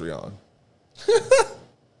Patreon,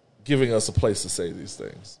 giving us a place to say these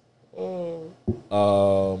things.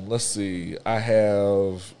 Let's see. I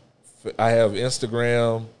have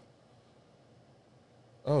Instagram.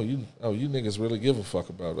 Oh, you niggas really give a fuck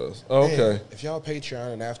about us. Oh, okay. Man, if y'all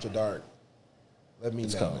Patreon and After Dark, let me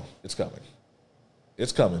know. It's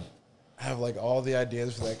coming. I have like all the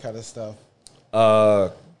ideas for that kind of stuff.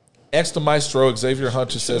 Extra Maestro Xavier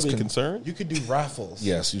Hunter says concerned. You could do raffles.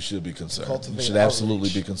 Yes, you should be concerned. Cultivate You should absolutely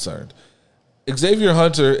be concerned. Xavier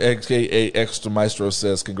Hunter, aka Extra Maestro,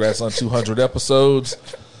 says congrats on 200 episodes.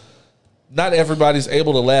 Not everybody's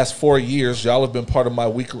able to last 4 years. Y'all have been part of my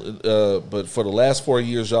weekly, but for the last 4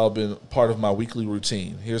 years, y'all have been part of my weekly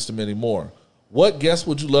routine. Here's to many more. What guest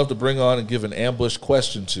would you love to bring on and give an ambush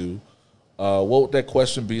question to? What would that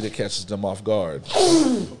question be that catches them off guard?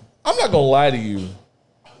 I'm not gonna lie to you.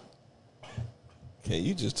 Okay,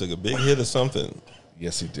 you just took a big hit of something.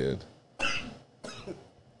 Yes, he did.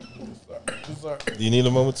 Sorry. Do you need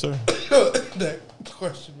a moment, sir? That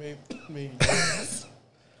question made me.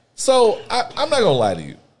 So I'm not gonna lie to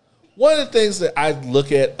you. One of the things that I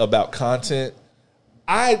look at about content,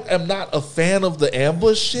 I am not a fan of the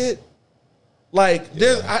ambush shit. Like,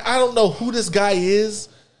 I don't know who this guy is.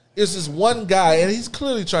 There's this one guy, and he's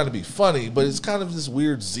clearly trying to be funny, but it's kind of this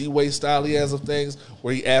weird Z-Way style he has of things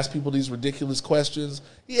where he asks people these ridiculous questions.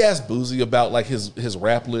 He asked Boozy about like his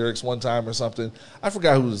rap lyrics one time or something. I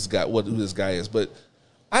forgot who this guy is, but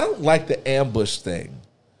I don't like the ambush thing.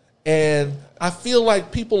 And I feel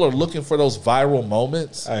like people are looking for those viral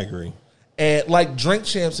moments. I agree. And like Drink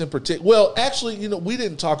Champs in particular. Well, actually, you know, we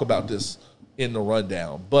didn't talk about this in the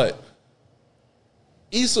rundown, but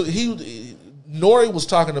Nori was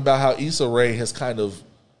talking about how Issa Rae has kind of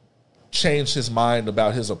changed his mind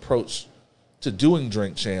about his approach to doing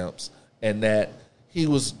Drink Champs, and that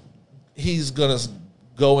he's gonna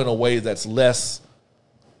go in a way that's less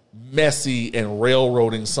messy and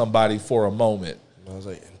railroading somebody for a moment. I was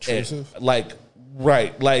like, intrusive?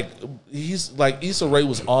 He's like Issa Rae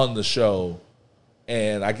was on the show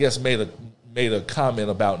and I guess made a comment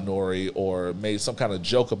about Nori or made some kind of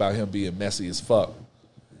joke about him being messy as fuck.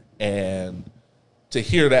 And to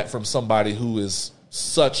hear that from somebody who is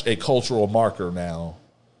such a cultural marker now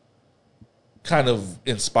kind of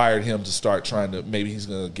inspired him to start trying to, maybe he's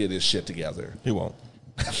going to get his shit together. He won't.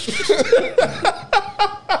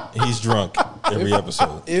 He's drunk every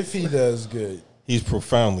episode. If he does good. He's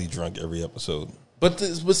profoundly drunk every episode. But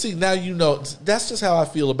see, now you know, that's just how I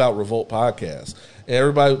feel about Revolt Podcast. And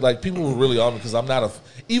everybody, like, people were really on me because I'm not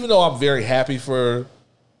even though I'm very happy for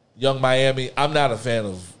Young Miami, I'm not a fan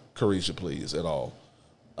of Carisha Please at all.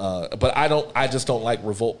 But I just don't like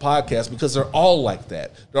Revolt Podcast because they're all like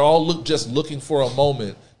that. They're all just looking for a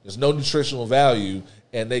moment. There's no nutritional value,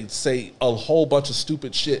 and they say a whole bunch of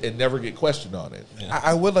stupid shit and never get questioned on it. Yeah.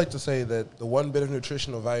 I would like to say that the one bit of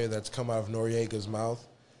nutritional value that's come out of Noriega's mouth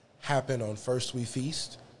happened on First We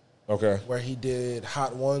Feast. Okay. Where he did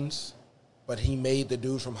Hot Ones, but he made the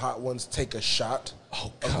dude from Hot Ones take a shot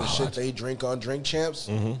of the shit they drink on Drink Champs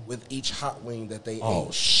with each hot wing that they ate. Oh,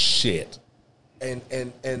 shit. And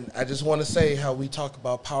I just want to say how we talk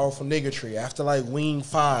about powerful niggatry. After like wing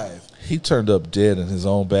 5. He turned up dead in his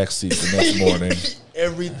own backseat the next morning.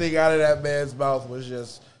 Everything out of that man's mouth was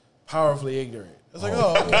just powerfully ignorant. It's like, okay.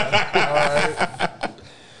 All right.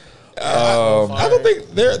 I don't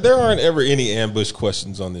think there aren't ever any ambush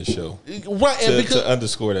questions on this show. Right, and to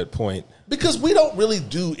underscore that point. Because we don't really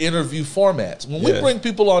do interview formats. When we bring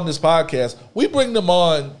people on this podcast, we bring them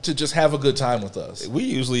on to just have a good time with us. We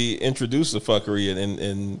usually introduce the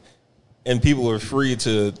fuckery and people are free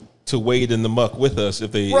to wade in the muck with us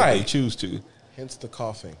if they choose to. Hence the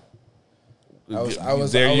coughing. I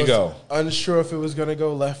was unsure if it was going to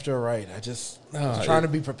go left or right. I was trying to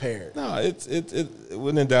be prepared. No, it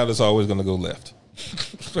when in doubt, it's always going to go left.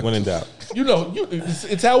 When in doubt,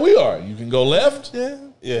 it's how we are. You can go left,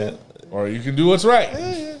 yeah, or you can do what's right.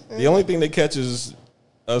 The only thing that catches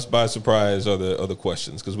us by surprise are the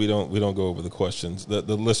questions, because we don't go over the questions, the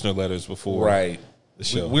listener letters before the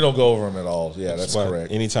show. We don't go over them at all. Yeah, that's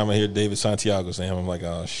correct. Anytime I hear David Santiago's name, I'm like,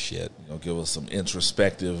 oh shit. Give us some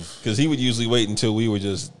introspective, because he would usually wait until we were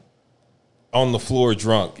just on the floor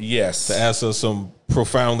drunk. Yes, to ask us some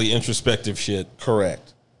profoundly introspective shit.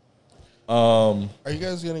 Correct. Are you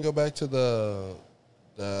guys going to go back to the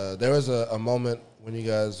there was a moment when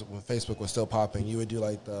Facebook was still popping, you would do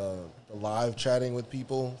like the live chatting with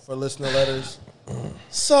people for listener letters?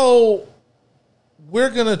 So we're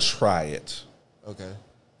going to try it. Okay.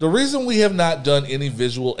 The reason we have not done any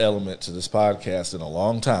visual element to this podcast in a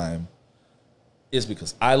long time is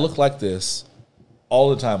because I look like this all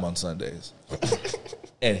the time on Sundays.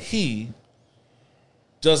 And he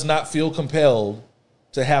does not feel compelled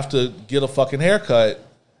to have to get a fucking haircut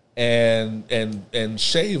and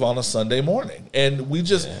shave on a Sunday morning. And we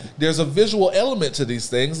just there's a visual element to these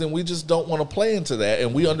things, and we just don't want to play into that.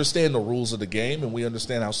 And we understand the rules of the game, and we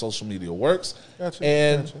understand how social media works.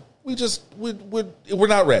 Gotcha. We're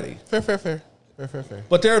not ready. Fair.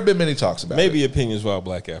 But there have been many talks about maybe Opinions While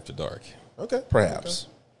Black After Dark. Okay. Perhaps.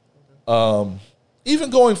 Okay.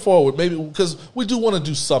 Even going forward, maybe, because we do want to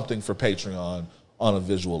do something for Patreon on a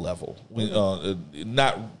visual level.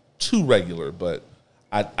 Not too regular, but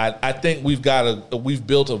I think we've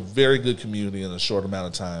built a very good community in a short amount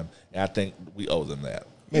of time, and I think we owe them that.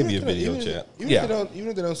 Maybe a video chat. Even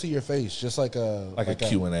if they don't see your face, just like a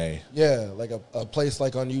Q&A. Yeah, like a place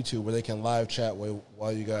like on YouTube where they can live chat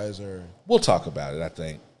while you guys are. We'll talk about it. I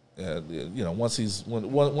think once he's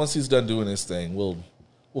done doing his thing, we'll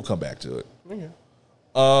come back to it. Okay.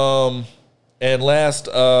 And last,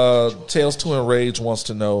 Tales to Enrage wants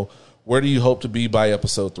to know, where do you hope to be by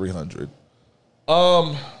episode 300?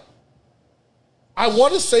 I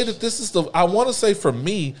want to say that I want to say for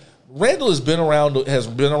me, Randle has been around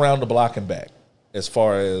the block and back as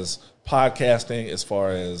far as podcasting, as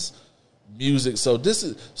far as music.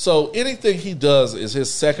 So anything he does is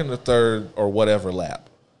his second or third or whatever lap.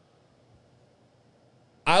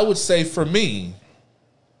 I would say for me,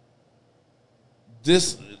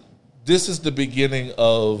 this is the beginning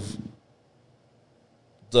of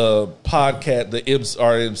the podcast,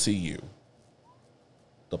 our MCU.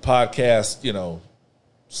 The podcast,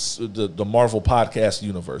 the Marvel podcast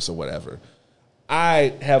universe or whatever.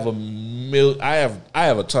 I have a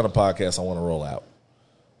ton of podcasts I want to roll out.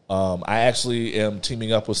 I actually am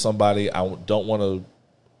teaming up with somebody. I don't want to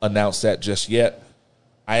announce that just yet.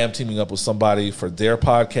 I am teaming up with somebody for their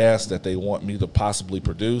podcast that they want me to possibly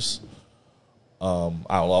produce. I'll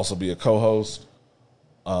also be a co-host.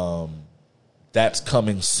 That's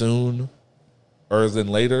coming soon, or than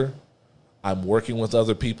later. I'm working with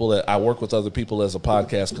other people. I work with other people as a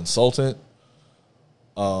podcast consultant.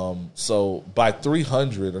 So by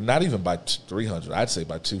 300, or not even by 300, I'd say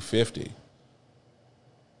by 250,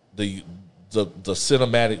 the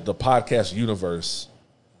cinematic, the podcast universe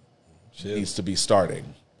needs to be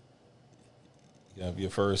starting. You have your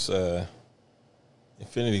first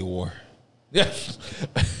Infinity War. Yeah.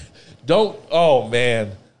 Oh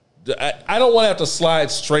man. I don't want to have to slide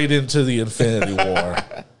straight into the Infinity War.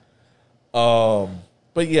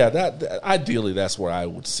 But yeah, that ideally that's where I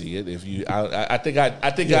would see it. If you, I think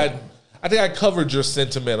I covered your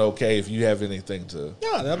sentiment. Okay, if you have anything to,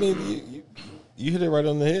 yeah, I mean you hit it right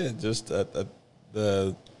on the head. Just one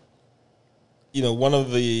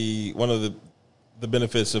of the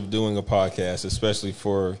benefits of doing a podcast, especially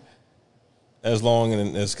for as long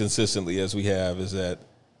and as consistently as we have, is that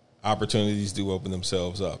opportunities do open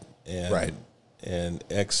themselves up. And, right. And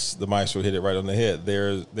the maestro hit it right on the head.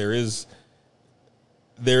 There is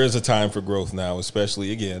a time for growth now,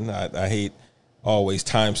 especially, again, I hate always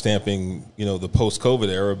time stamping, the post-COVID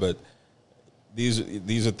era, but these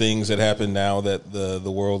are things that happen now that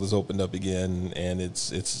the world has opened up again, and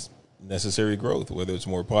it's necessary growth, whether it's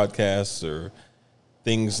more podcasts or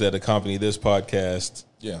things that accompany this podcast.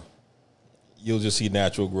 Yeah. You'll just see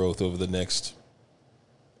natural growth over the next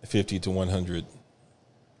 50 to 100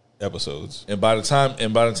 episodes. And by the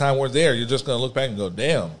time we're there, you're just going to look back and go,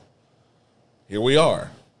 damn, here we are.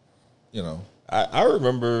 You know, I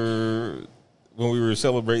remember when we were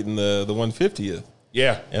celebrating the 150th.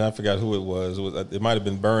 Yeah, and I forgot who it was. It might have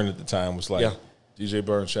been Byrne at the time. Was like, DJ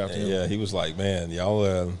Byrne, shout out to him. Yeah, he was like, man,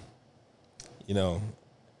 y'all, you know,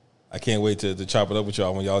 I can't wait to chop it up with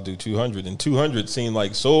y'all when y'all do 200. And 200 seemed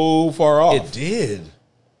like so far off. It did.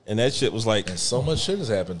 And that shit was like, and so much shit has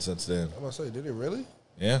happened since then. I'm gonna say, did it really?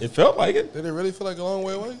 Yeah, it felt like it. Did it really feel like a long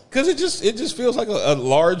way away? Because it just feels like a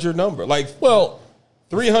larger number. Like, well,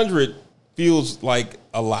 300 feels like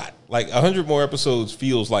a lot. Like 100 more episodes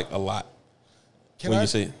feels like a lot. Can I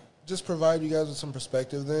just provide you guys with some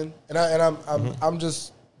perspective then? And I'm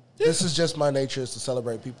just this is just my nature is to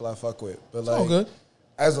celebrate people I fuck with. But like, all good.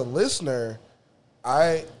 As a listener,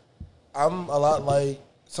 I'm a lot like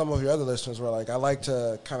some of your other listeners where like I like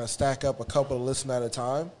to kind of stack up a couple to listen at a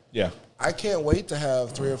time. Yeah. I can't wait to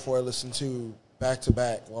have 3 or 4 listen to back to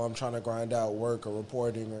back while I'm trying to grind out work or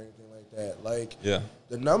reporting or anything like that. Like,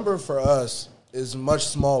 the number for us is much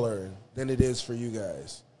smaller than it is for you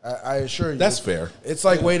guys. I assure you. That's fair. It's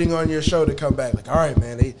like waiting on your show to come back. Like, all right,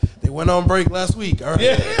 man, they went on break last week. All right.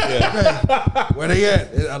 Okay. Where they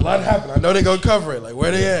at? A lot happened. I know they're going to cover it. Like,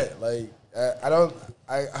 where they at? Like,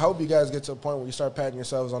 I hope you guys get to a point where you start patting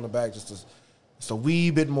yourselves on the back just a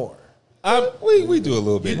wee bit more. We do a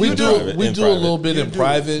little bit. We do a little bit in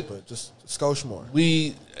private, but just a skosh more.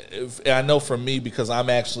 I know for me, because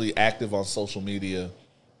I'm actually active on social media,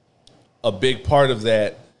 a big part of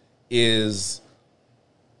that is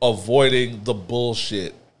avoiding the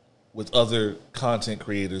bullshit with other content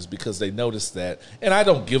creators because they notice that. And I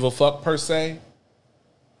don't give a fuck per se.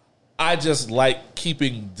 I just like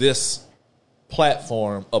keeping this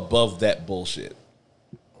platform above that bullshit.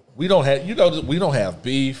 We don't have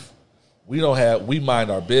beef. We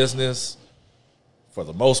mind our business for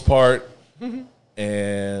the most part. Mm-hmm.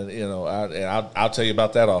 And, you know, I'll tell you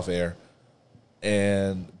about that off air.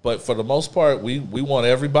 But for the most part, we want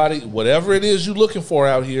everybody, whatever it is you're looking for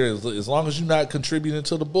out here, as long as you're not contributing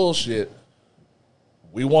to the bullshit,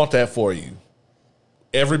 we want that for you.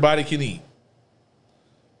 Everybody can eat.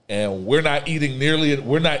 And we're not eating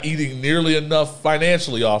nearly enough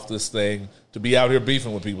financially off this thing to be out here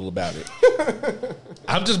beefing with people about it.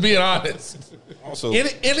 I'm just being honest. Also,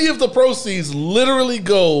 any of the proceeds literally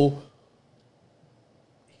go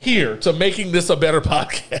here to making this a better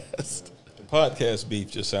podcast. Podcast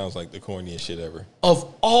beef just sounds like the corniest shit ever.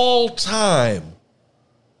 Of all time.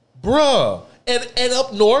 Bruh. And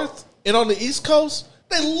up north and on the East Coast,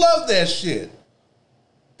 they love that shit.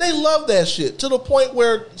 They love that shit to the point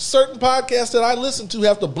where certain podcasts that I listen to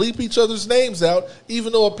have to bleep each other's names out,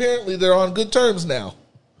 even though apparently they're on good terms now.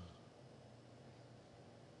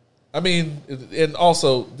 I mean, and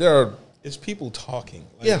also it's people talking.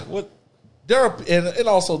 Like, what? There are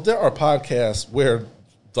podcasts where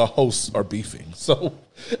the hosts are beefing. So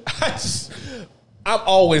I'm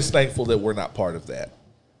always thankful that we're not part of that.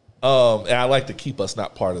 And I like to keep us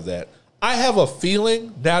not part of that. I have a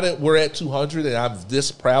feeling now that we're at 200 and I'm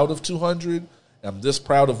this proud of 200, I'm this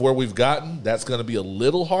proud of where we've gotten, that's going to be a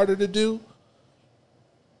little harder to do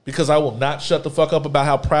because I will not shut the fuck up about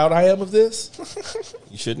how proud I am of this.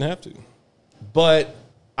 You shouldn't have to. But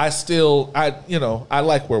I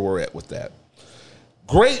like where we're at with that.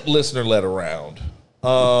 Great listener letter round.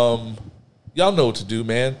 Y'all know what to do,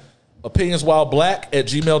 man.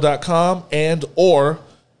 opinionswhileblack@gmail.com and or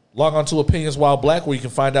log on to Opinions While Black where you can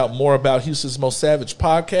find out more about Houston's Most Savage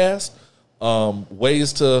podcast,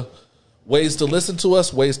 ways to listen to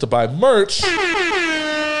us, ways to buy merch,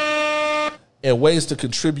 and ways to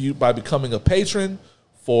contribute by becoming a patron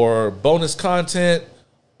for bonus content,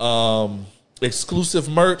 exclusive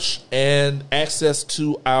merch, and access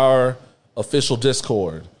to our official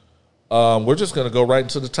Discord. We're just going to go right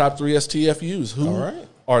into the top 3 STFUs. Who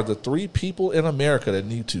are the 3 people in America that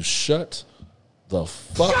need to shut the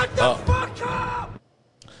fuck up?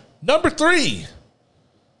 Number 3,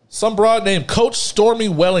 some broad named Coach Stormy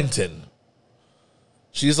Wellington.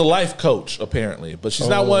 She's a life coach, apparently, but she's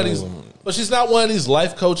not one of these. But she's not one of these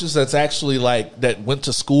life coaches that's actually like that went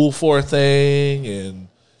to school for a thing and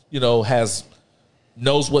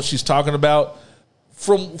knows what she's talking about.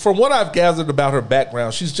 From what I've gathered about her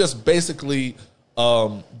background, she's just basically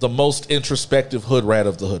the most introspective hood rat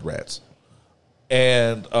of the hood rats.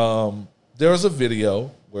 And there was a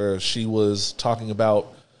video where she was talking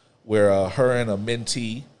about where her and a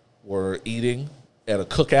mentee were eating at a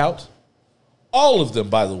cookout. All of them,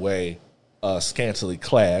 by the way, scantily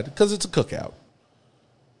clad because it's a cookout.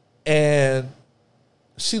 And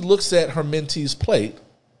she looks at her mentee's plate,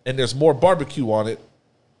 and there's more barbecue on it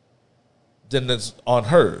than that's on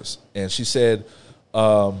hers. And she said,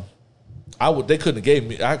 They couldn't have gave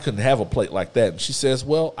me. I couldn't have a plate like that. And she says,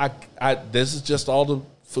 "Well, this is just all the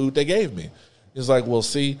food they gave me." It's like, well,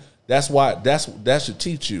 see, that's why that should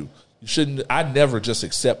teach you. You shouldn't. I never just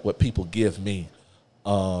accept what people give me.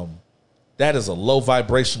 That is a low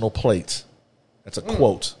vibrational plate. That's a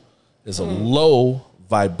quote. It's a low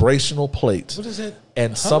vibrational plate. What is it?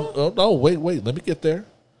 And wait, let me get there.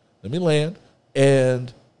 Let me land.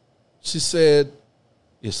 And she said,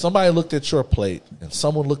 if somebody looked at your plate and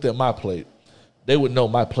someone looked at my plate, they would know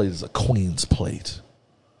my plate is a queen's plate.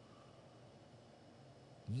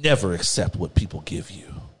 Never accept what people give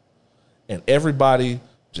you. And everybody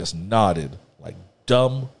just nodded like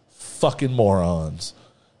dumb fucking morons.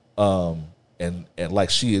 And like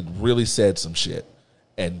she had really said some shit.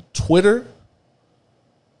 And Twitter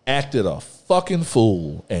acted a fucking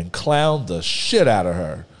fool and clowned the shit out of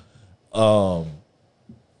her.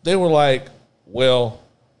 They were like, well,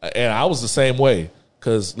 and I was the same way,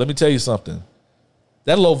 because let me tell you something.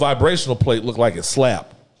 That low vibrational plate looked like it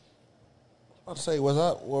slapped. I was about to say,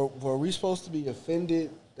 were we supposed to be offended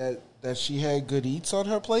that she had good eats on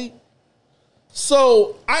her plate?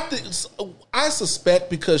 So I suspect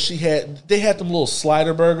because they had them little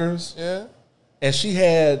slider burgers. Yeah. And she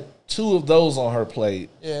had 2 of those on her plate.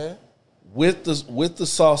 Yeah. With the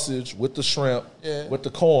sausage, with the shrimp, with the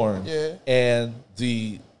corn. Yeah. And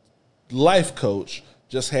the life coach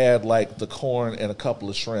just had like the corn and a couple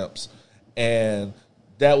of shrimps. And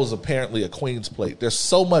that was apparently a queen's plate. There's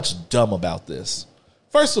so much dumb about this.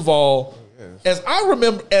 First of all, as I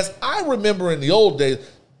remember in the old days,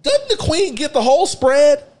 doesn't the queen get the whole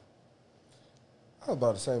spread? I was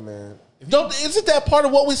about to say, man. Isn't that part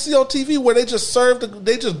of what we see on TV where they just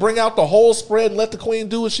they just bring out the whole spread and let the queen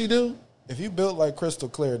do what she do? If you built like Crystal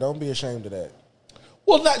Clear, don't be ashamed of that.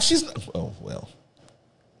 Well, oh, well.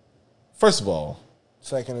 First of all.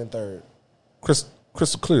 Second and third.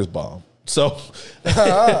 Crystal Clear's bomb. So,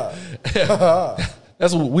 that's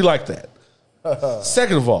what we like that.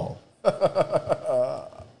 Second of all,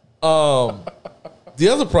 the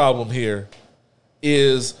other problem here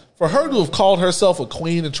is for her to have called herself a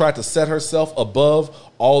queen and tried to set herself above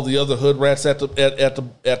all the other hood rats at the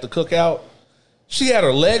cookout. She had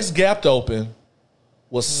her legs gapped open,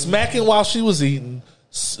 was smacking while she was eating,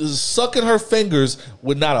 sucking her fingers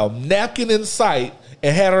with not a napkin in sight,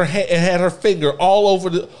 and had her finger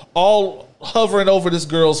all hovering over this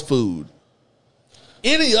girl's food.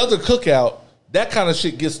 Any other cookout, that kind of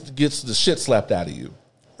shit gets the shit slapped out of you.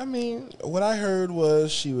 I mean, what I heard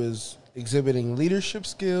was she was exhibiting leadership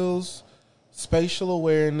skills, spatial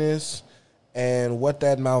awareness, and what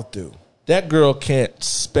that mouth do. That girl can't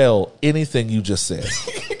spell anything you just said.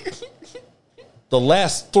 The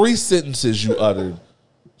last 3 sentences you uttered,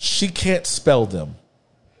 she can't spell them.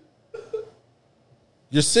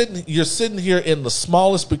 You're sitting here in the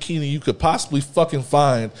smallest bikini you could possibly fucking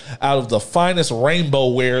find out of the finest rainbow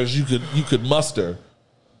wares you could muster,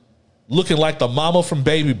 looking like the mama from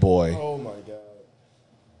Baby Boy. Oh my God.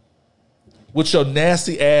 With your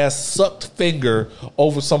nasty ass sucked finger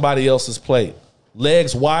over somebody else's plate.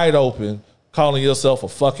 Legs wide open, calling yourself a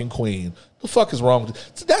fucking queen. The fuck is wrong with you?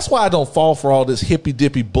 So that's why I don't fall for all this hippy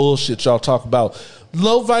dippy bullshit y'all talk about.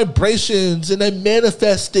 Low vibrations and I'm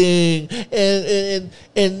manifesting and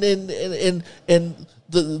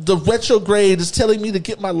the retrograde is telling me to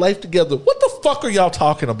get my life together. What the fuck are y'all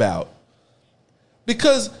talking about?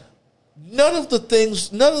 Because none of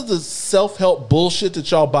the self-help bullshit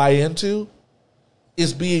that y'all buy into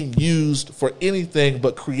is being used for anything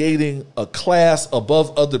but creating a class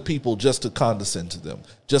above other people just to condescend to them,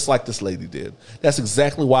 just like this lady did. That's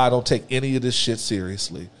exactly why I don't take any of this shit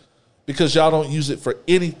seriously, because y'all don't use it for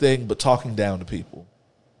anything but talking down to people.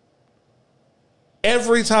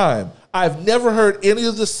 Every time. I've never heard any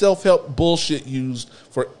of the self-help bullshit used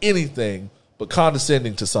for anything but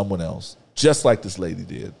condescending to someone else, just like this lady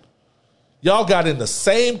did. Y'all got in the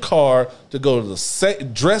same car to go to the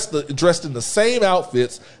same, dressed in the same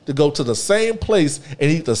outfits to go to the same place and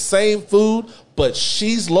eat the same food, but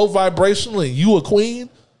she's low vibrational and you a queen?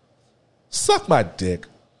 Suck my dick.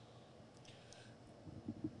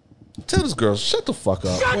 Tell this girl, shut the fuck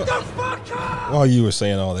up. Shut the fuck up! While you were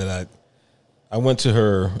saying all that, I went to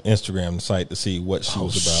her Instagram site to see what she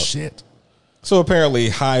was about. Shit. So apparently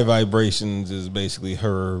high vibrations is basically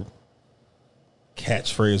her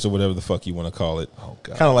catchphrase or whatever the fuck you want to call it. Oh,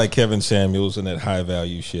 God. Kind of like Kevin Samuels and that high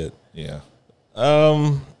value shit. Yeah.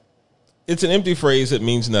 It's an empty phrase that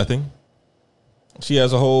means nothing. She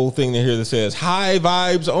has a whole thing in here that says high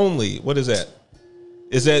vibes only. What is that?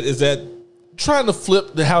 Is that trying to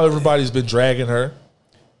flip how everybody's been dragging her?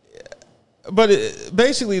 But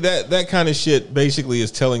basically that kind of shit basically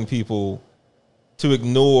is telling people to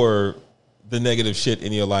ignore the negative shit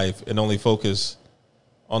in your life and only focus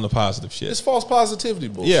on the positive shit. It's false positivity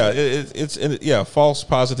bullshit. Yeah, it's false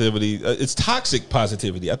positivity. It's toxic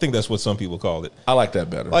positivity. I think that's what some people call it. I like that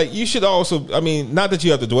better. Like, you should also, I mean, not that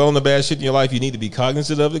you have to dwell on the bad shit in your life. You need to be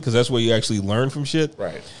cognizant of it because that's where you actually learn from shit.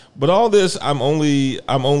 Right. But all this, I'm only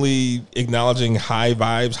acknowledging high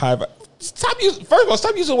vibes. Stop using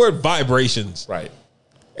the word vibrations. Right.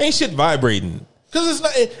 Ain't shit vibrating. Because it's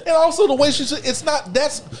not, and also the way she said, it's not,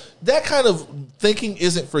 that kind of thinking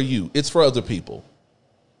isn't for you. It's for other people.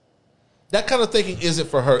 That kind of thinking isn't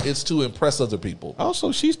for her. It's to impress other people.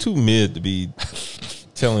 Also, she's too mid to be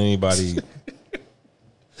telling anybody.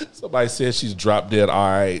 Somebody said she's drop dead all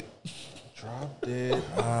right. Drop dead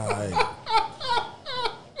eye.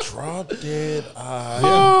 Drop dead eye.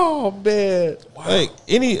 Oh, man. Wow. Like,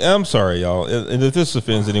 I'm sorry, y'all. And if this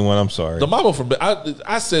offends anyone, I'm sorry. The mama from,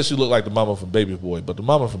 I said she looked like the mama from Baby Boy, but the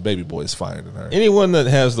mama from Baby Boy is finer than her. Anyone that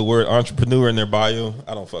has the word entrepreneur in their bio,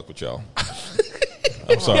 I don't fuck with y'all.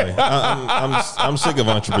 I'm sorry. I'm sick of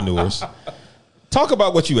entrepreneurs. Talk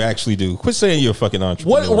about what you actually do. Quit saying you're a fucking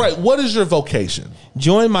entrepreneur. What is your vocation?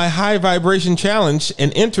 Join my high vibration challenge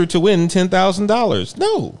and enter to win $10,000.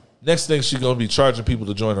 No. Next thing she's going to be charging people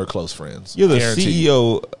to join her close friends. You're the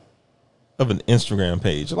CEO of an Instagram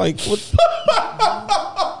page. Like, what?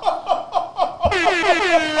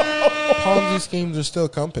 Ponzi schemes are still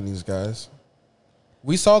companies, guys.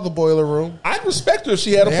 We saw the boiler room. I'd respect her if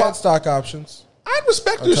she had They had stock options. I'd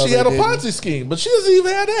respect her if she had a Ponzi scheme, but she doesn't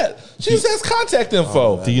even have that. She just has contact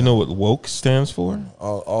info. Do you know what woke stands for?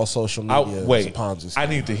 All social media is a Ponzi scheme. I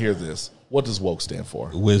need to hear this. What does woke stand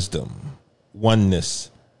for? Wisdom, oneness,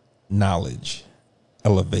 knowledge,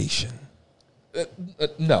 elevation.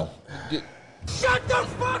 No. Shut the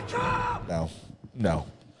fuck up! No.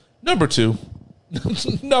 Number two.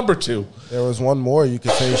 Number two. There was one more. You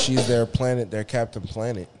could say she's their planet, their Captain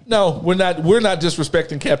Planet. No, we're not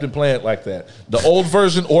disrespecting Captain Planet like that. The old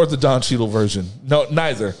version or the Don Cheadle version. No,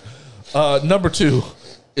 neither. Number two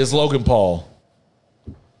is Logan Paul.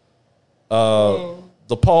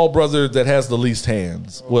 The Paul brother that has the least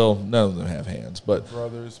hands. Well, none of them have hands, but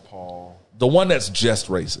Brothers Paul. The one that's just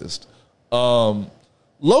racist.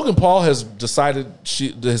 Logan Paul has decided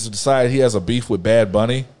he has a beef with Bad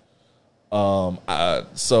Bunny.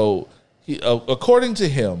 So he, according to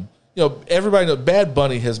him, everybody knows Bad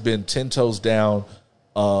Bunny has been 10 toes down,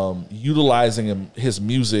 utilizing his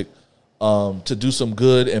music to do some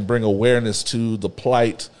good and bring awareness to the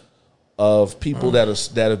plight of people that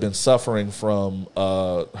have been suffering from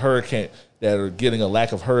hurricane, that are getting a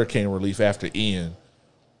lack of hurricane relief after Ian.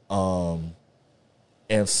 And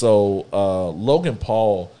so Logan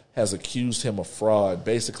Paul has accused him of fraud,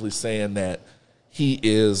 basically saying that he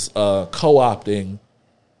is co-opting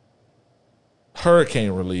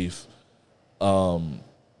hurricane relief to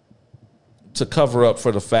cover up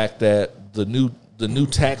for the fact that the new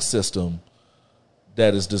tax system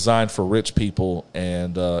that is designed for rich people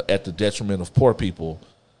and at the detriment of poor people,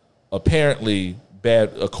 apparently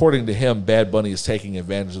according to him, Bad Bunny is taking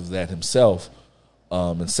advantage of that himself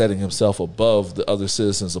and setting himself above the other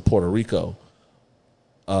citizens of Puerto Rico.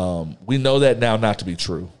 We know that now not to be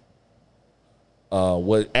true.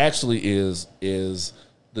 What actually is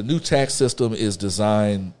the new tax system is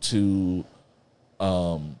designed to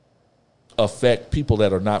affect people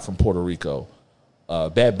that are not from Puerto Rico.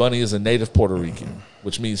 Bad Bunny is a native Puerto Rican,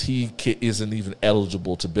 which means he isn't even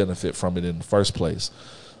eligible to benefit from it in the first place.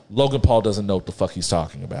 Logan Paul doesn't know what the fuck he's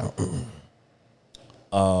talking about.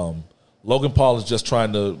 Logan Paul is just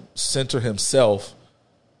trying to center himself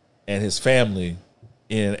and his family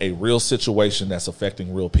in a real situation that's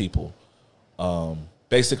affecting real people.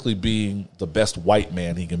 Basically being the best white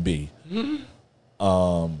man he can be.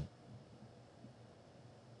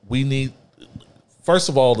 We need, first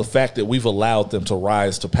of all, the fact that we've allowed them to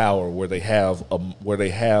rise to power where they have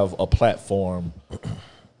a platform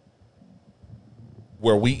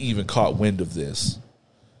where we even caught wind of this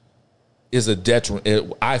is a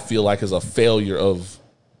detriment. I feel like is a failure of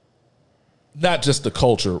not just the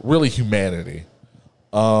culture, really humanity.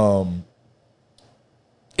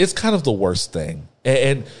 It's kind of the worst thing.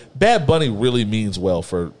 And Bad Bunny really means well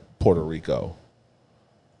for Puerto Rico.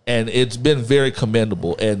 And it's been very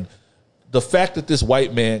commendable. And the fact that this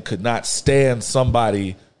white man could not stand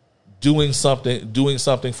somebody doing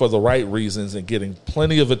something for the right reasons and getting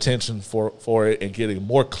plenty of attention for it and getting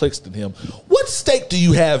more clicks than him. What stake do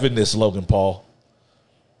you have in this, Logan Paul?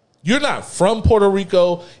 You're not from Puerto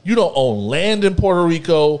Rico. You don't own land in Puerto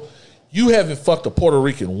Rico. You haven't fucked a Puerto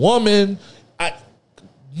Rican woman.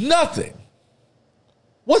 Nothing.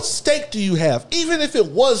 What stake do you have? Even if it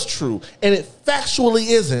was true and it factually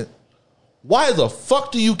isn't, Why the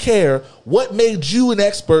fuck do you care? What made you an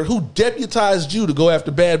expert? Who deputized you to go after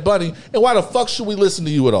Bad Bunny? And why the fuck should we listen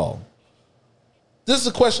to you at all? This is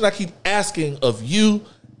a question I keep asking of you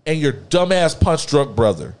and your dumbass punch drunk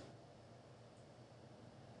brother.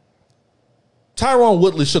 Tyrone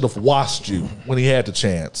Woodley should have washed you when he had the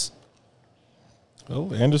chance.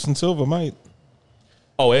 Oh, Anderson Silva might.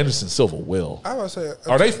 Oh, Anderson Silva will. I was say,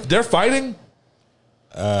 They're fighting?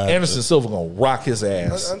 Anderson Silva gonna rock his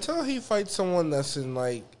ass. Until he fights someone that's in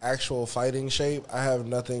like actual fighting shape, I have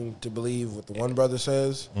nothing to believe what the one brother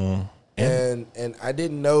says. And I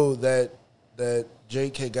didn't know that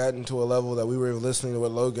Jake had gotten to a level that we were listening to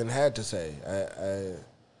what Logan had to say.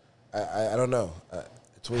 I don't know.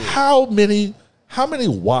 It's weird. How many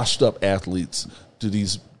washed up athletes do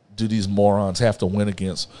these morons have to win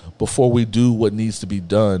against before we do what needs to be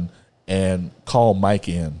done and call Mike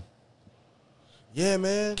in? Yeah,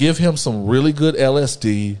 man. Give him some really good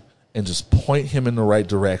LSD and just point him in the right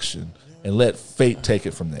direction and let fate take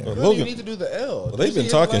it from there. Well, Logan, you need to do the L. Well, they've been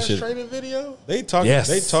talking shit. Training video. They talk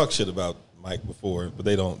shit about Mike before, but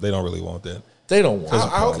they don't really want that. They don't want.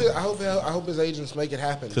 I hope his agents make it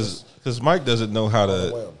happen because Mike doesn't know how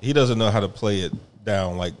to. He doesn't know how to play it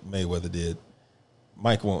down like Mayweather did.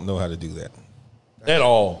 Mike won't know how to do that at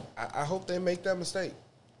all. I hope they make that mistake.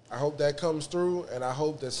 I hope that comes through, and I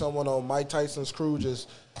hope that someone on Mike Tyson's crew just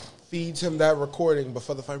feeds him that recording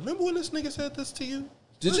before the fight. Remember when this nigga said this to you?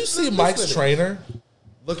 Did you see Mike's trainer?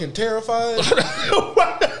 Looking terrified.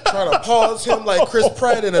 Trying to pause him like Chris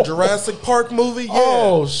Pratt in a Jurassic Park movie. Yeah.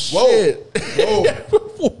 Oh, shit.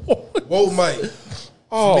 Whoa, Mike.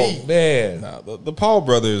 Oh, man. Nah, the Paul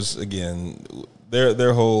brothers, again,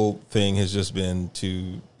 their whole thing has just been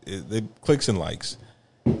they clicks and likes.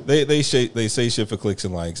 They say shit for clicks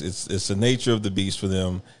and likes. It's the nature of the beast for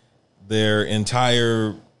them. Their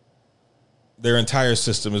entire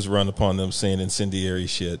system is run upon them saying incendiary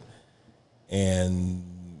shit and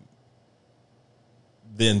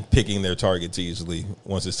then picking their targets easily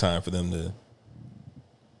once it's time for them to,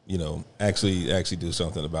 actually do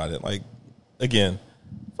something about it. Like, again,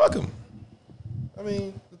 fuck them. I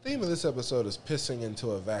mean, the theme of this episode is pissing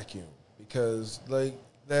into a vacuum because, like,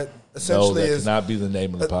 that essentially that cannot be the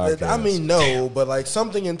name of the podcast. I mean, no, but like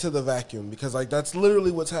something into the vacuum because like that's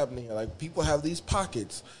literally what's happening here. Like people have these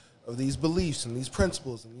pockets of these beliefs and these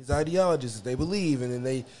principles and these ideologies that they believe, and then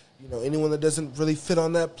they, anyone that doesn't really fit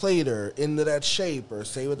on that plate or into that shape or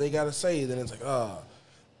say what they got to say, then it's like,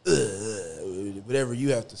 whatever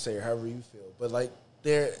you have to say or however you feel. But like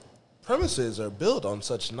their premises are built on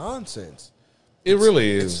such nonsense. It really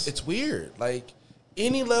is. It's weird. Like.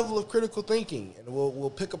 Any level of critical thinking, and we'll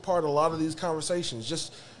pick apart a lot of these conversations.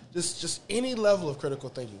 Just any level of critical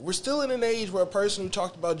thinking. We're still in an age where a person who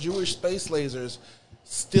talked about Jewish space lasers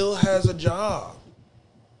still has a job.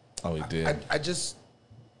 Oh, he did. I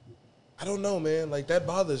don't know, man. Like that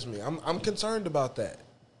bothers me. I'm concerned about that.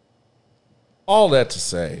 All that to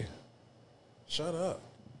say, shut up.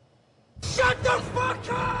 Shut the fuck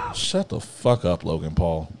up. Shut the fuck up, Logan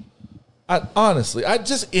Paul. Honestly,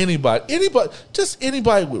 anybody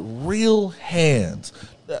with real hands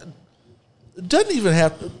doesn't even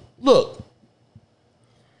have to look.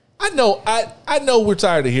 I know we're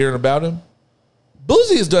tired of hearing about him.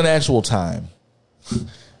 Boosie has done actual time.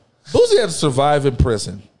 Boosie had to survive in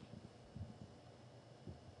prison.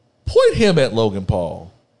 Point him at Logan Paul.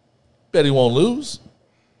 Bet he won't lose.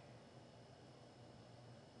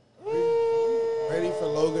 Ready for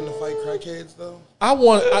Logan to fight crackheads though? I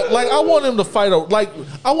want him to fight a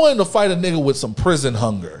nigga with some prison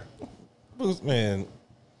hunger. Man,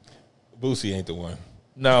 Boosie ain't the one.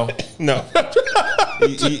 No. No.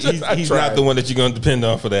 He's not the one that you're going to depend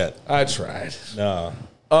on for that. I tried. Nah.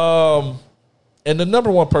 And the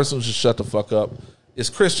number one person who should shut the fuck up is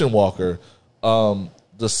Christian Walker,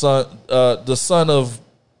 the son of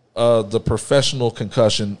the professional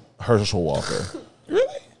concussion Herschel Walker.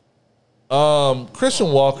 Really?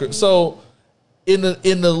 Christian Walker. So, in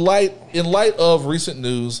light of recent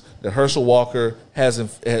news that Herschel Walker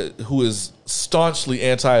who is staunchly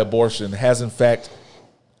anti-abortion, has in fact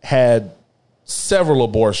had several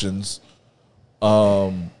abortions.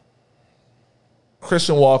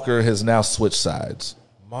 Christian Walker has now switched sides.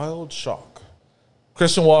 Mild shock.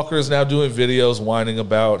 Christian Walker is now doing videos whining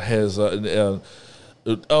about his the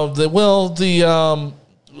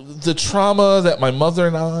trauma that my mother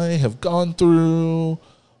and I have gone through.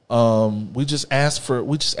 We just ask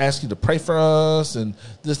you to pray for us and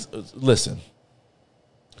this. Listen,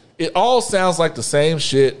 it all sounds like the same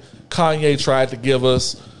shit Kanye tried to give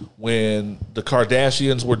us when the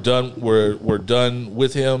Kardashians were done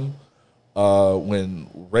with him. When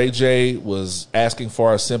Ray J was asking for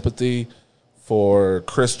our sympathy, for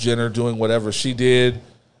Kris Jenner doing whatever she did,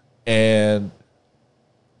 and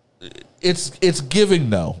it's giving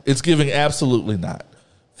no. It's giving absolutely not.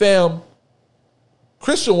 Fam,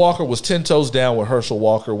 Christian Walker was 10 toes down with Herschel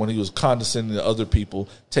Walker when he was condescending to other people.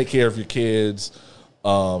 Take care of your kids.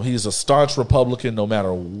 He's a staunch Republican no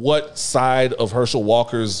matter what side of Herschel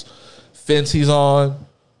Walker's fence he's on.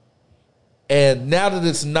 And now that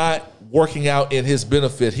it's not working out in his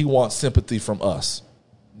benefit, he wants sympathy from us.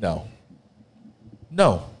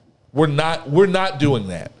 No, we're not doing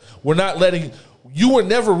that. We're not letting you were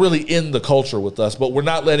never really in the culture with us, but we're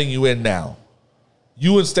not letting you in now.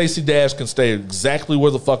 You and Stacey Dash can stay exactly where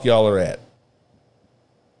the fuck y'all are at.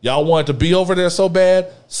 Y'all wanted to be over there so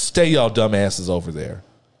bad, stay y'all dumbasses over there.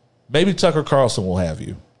 Maybe Tucker Carlson will have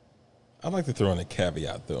you. I'd like to throw in a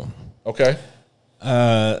caveat, though. Okay.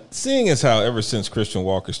 Seeing as how ever since Christian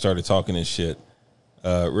Walker started talking this shit,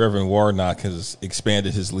 Reverend Warnock has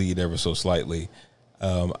expanded his lead ever so slightly.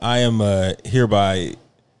 I am hereby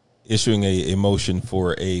issuing a motion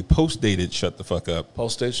for a post-dated shut the fuck up.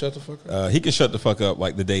 Post-date shut the fuck up? He can shut the fuck up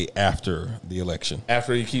like the day after the election.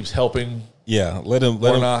 After he keeps helping let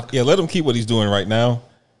him keep what he's doing right now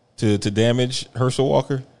to damage Herschel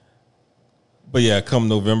Walker. But yeah, come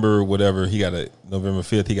November, whatever, November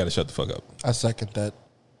 5th, he got to shut the fuck up. I second that.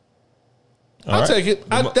 I'll take it.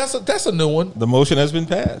 That's a new one. The motion has been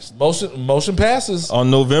passed. Motion passes. On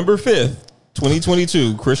November 5th,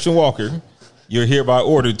 2022, Christian Walker, you're hereby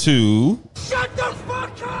ordered to... Shut the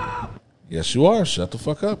fuck up! Yes, you are. Shut the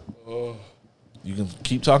fuck up. You can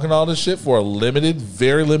keep talking all this shit for a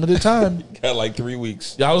very limited time. Got like 3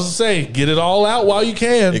 weeks. I was to say, get it all out while you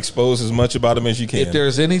can. Expose as much about him as you can. If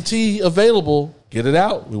there's any tea available, get it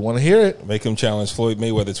out. We want to hear it. Make him challenge Floyd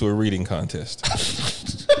Mayweather to a reading contest.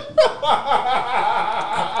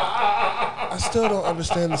 I still don't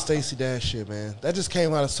understand the Stacey Dash shit, man. That just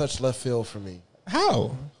came out of such left field for me.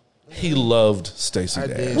 How? He loved Stacey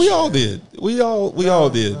Dash. We all did. We all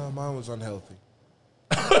did. No, mine was unhealthy.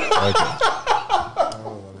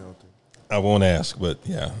 I won't ask, but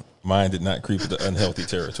yeah, mine did not creep into unhealthy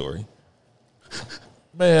territory.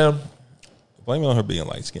 Man, blame it on her being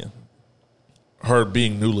light skinned. Her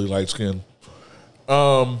being newly light skinned.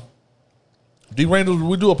 Randle, did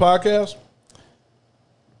we do a podcast?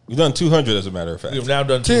 We've done 200, as a matter of fact. We've now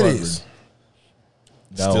done 200.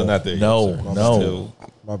 No, still not there. No.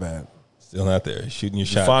 My bad. Still not there. Shooting your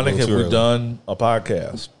shot. Euphonic, have we done a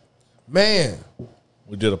podcast? Man,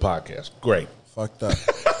 we did a podcast. Great. Fucked up.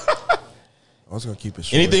 I was gonna keep it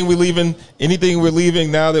short. Anything we're leaving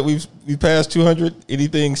now that we've passed 200?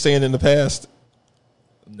 Anything saying in the past?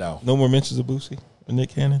 No. No more mentions of Boosie or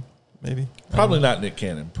Nick Cannon? Maybe. Probably not Nick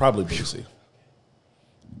Cannon. Probably Boosie.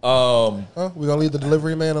 We gonna leave the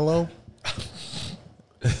delivery man alone?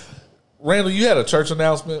 Randall, you had a church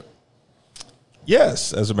announcement?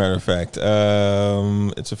 Yes, as a matter of fact.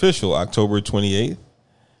 It's official. October 28th,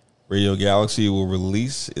 Radio Galaxy will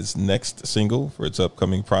release its next single for its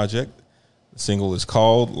upcoming project. The single is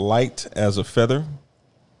called Light as a Feather.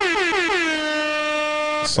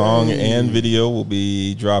 The song and video will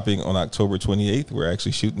be dropping on October 28th. We're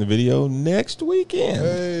actually shooting the video next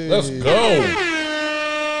weekend. Let's go.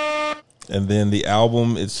 And then the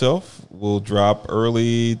album itself will drop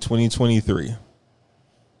early 2023.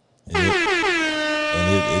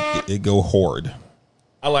 And it go hard.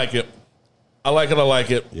 I like it. I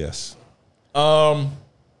like it. Yes.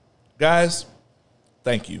 Guys,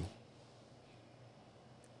 thank you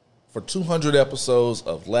for 200 episodes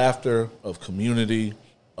of laughter, of community,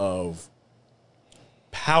 of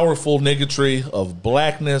powerful niggatry, of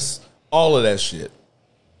blackness, all of that shit.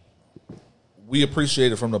 We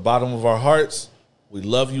appreciate it from the bottom of our hearts. We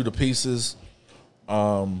love you to pieces.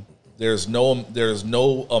 There's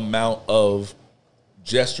no amount of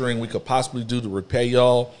gesturing we could possibly do to repay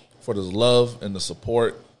y'all for the love and the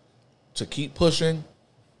support to keep pushing.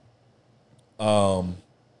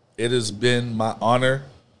 It has been my honor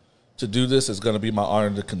to do this. It's going to be my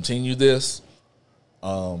honor to continue this.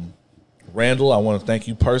 Randall, I want to thank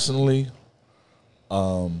you personally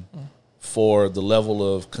for the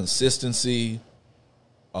level of consistency,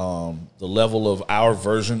 the level of our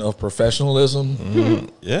version of professionalism. Mm-hmm.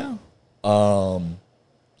 Yeah.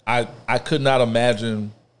 I could not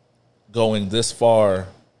imagine going this far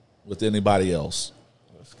with anybody else.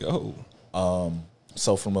 Let's go.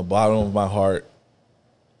 So from the bottom of my heart,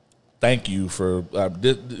 thank you for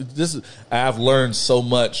this. I've learned so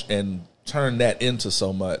much and turned that into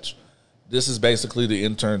so much. This is basically the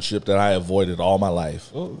internship that I avoided all my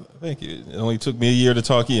life. Well, thank you. It only took me a year to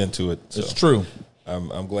talk you into it. So it's true.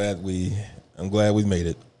 I'm glad we made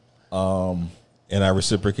it. And I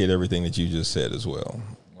reciprocate everything that you just said as well.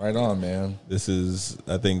 Right on, man. I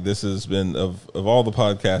think this has been, of all the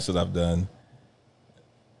podcasts that I've done,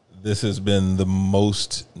 this has been the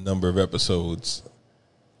most number of episodes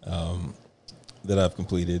that I've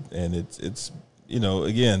completed. And it's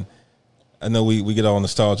again, I know we get all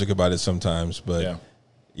nostalgic about it sometimes, but,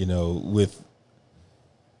 with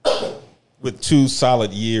 2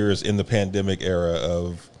 solid years in the pandemic era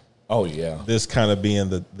of, this kind of being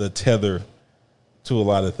the tether to a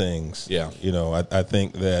lot of things. Yeah. I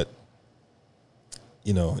think that,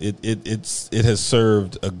 it has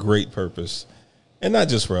served a great purpose, and not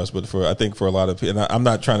just for us, but I think for a lot of people. And I'm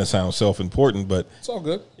not trying to sound self-important, but it's all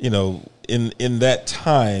good. In that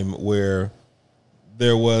time where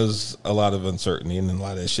there was a lot of uncertainty and a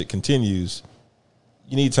lot of that shit continues,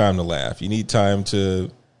 you need time to laugh. You need time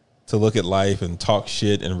to look at life and talk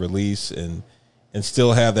shit and release and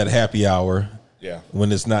still have that happy hour. Yeah.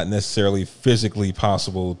 When it's not necessarily physically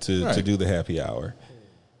possible to do the happy hour.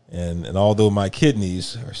 And although my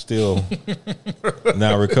kidneys are still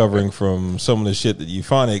now recovering from some of the shit that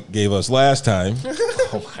Euphonic gave us last time.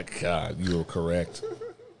 Oh my God, you were correct.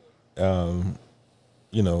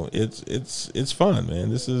 It's fun, man.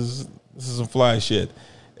 This is some fly shit.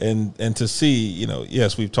 And to see,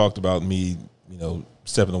 yes, we've talked about me,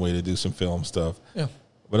 stepping away to do some film stuff. Yeah.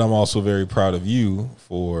 But I'm also very proud of you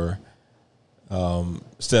for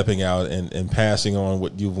stepping out and passing on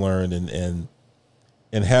what you've learned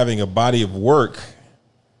and having a body of work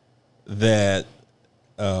that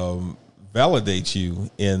validates you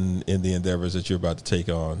in the endeavors that you're about to take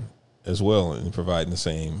on as well, and providing the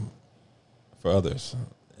same for others.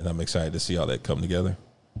 And I'm excited to see all that come together.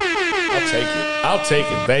 I'll take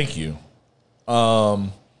it. Thank you.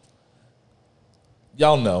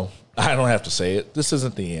 Y'all know, I don't have to say it. This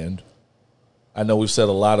isn't the end. I know we've said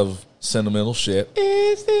a lot of sentimental shit.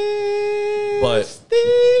 But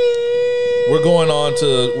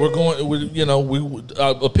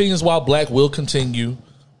Opinions While Black will continue.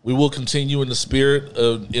 We will continue in the spirit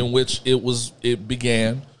in which it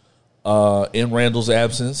began. In Randle's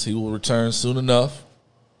absence, he will return soon enough.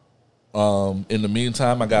 In the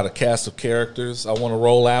meantime, I got a cast of characters I want to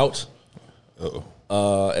roll out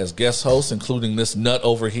as guest hosts, including this nut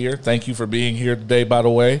over here. Thank you for being here today, by the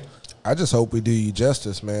way. I just hope we do you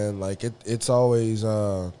justice, man. Like it's always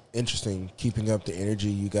interesting keeping up the energy,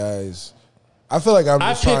 you guys. I feel like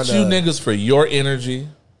I picked you niggas for your energy,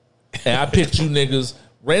 and I picked you niggas.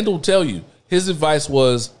 Randle will tell you his advice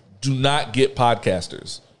was do not get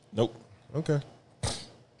podcasters. Nope. Okay.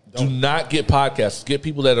 Do not get podcasters. Get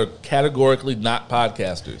people that are categorically not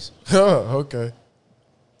podcasters. Okay.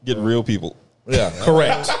 Get real people. Yeah,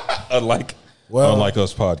 correct. Unlike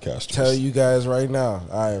us podcasters. Tell you guys right now,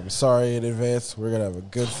 I am sorry in advance. We're gonna have a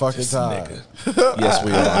good fucking time. Yes,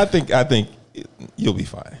 we are. I think you'll be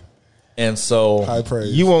fine. And so high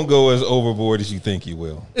praise. You won't go as overboard as you think you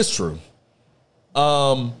will. It's true.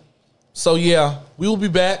 So yeah, we will be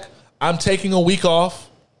back. I'm taking a week off.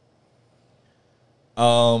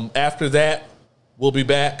 After that, we'll be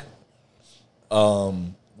back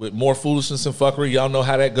with more foolishness and fuckery. Y'all know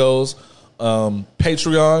how that goes.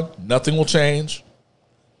 Patreon, nothing will change.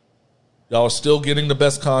 Y'all are still getting the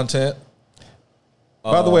best content.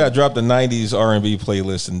 By the way, I dropped the 90s R&B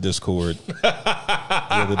playlist in Discord the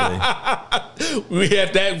other day. We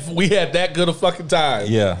had that good a fucking time.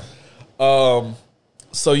 Yeah.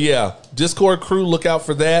 So yeah, Discord crew, look out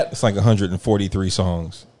for that. It's like 143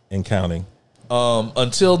 songs and counting.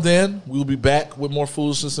 Until then, we'll be back with more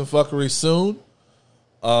foolishness and fuckery soon.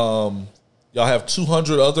 Y'all have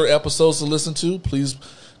 200 other episodes to listen to. Please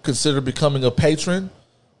consider becoming a patron.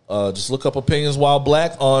 Just look up Opinions While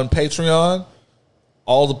Black on Patreon.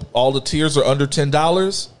 All the tiers are under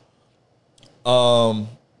 $10.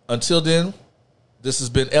 Until then, this has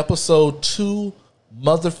been episode 2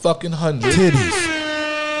 motherfucking 100. Titties.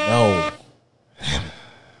 No.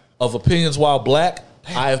 Of Opinions While Black.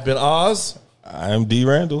 I have been Oz. I'm D.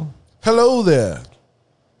 Randle. Hello there.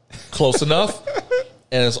 Close enough.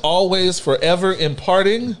 And as always, forever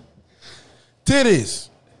imparting titties.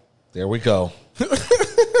 There we go.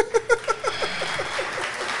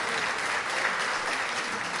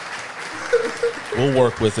 We'll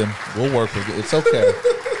work with him. It's okay.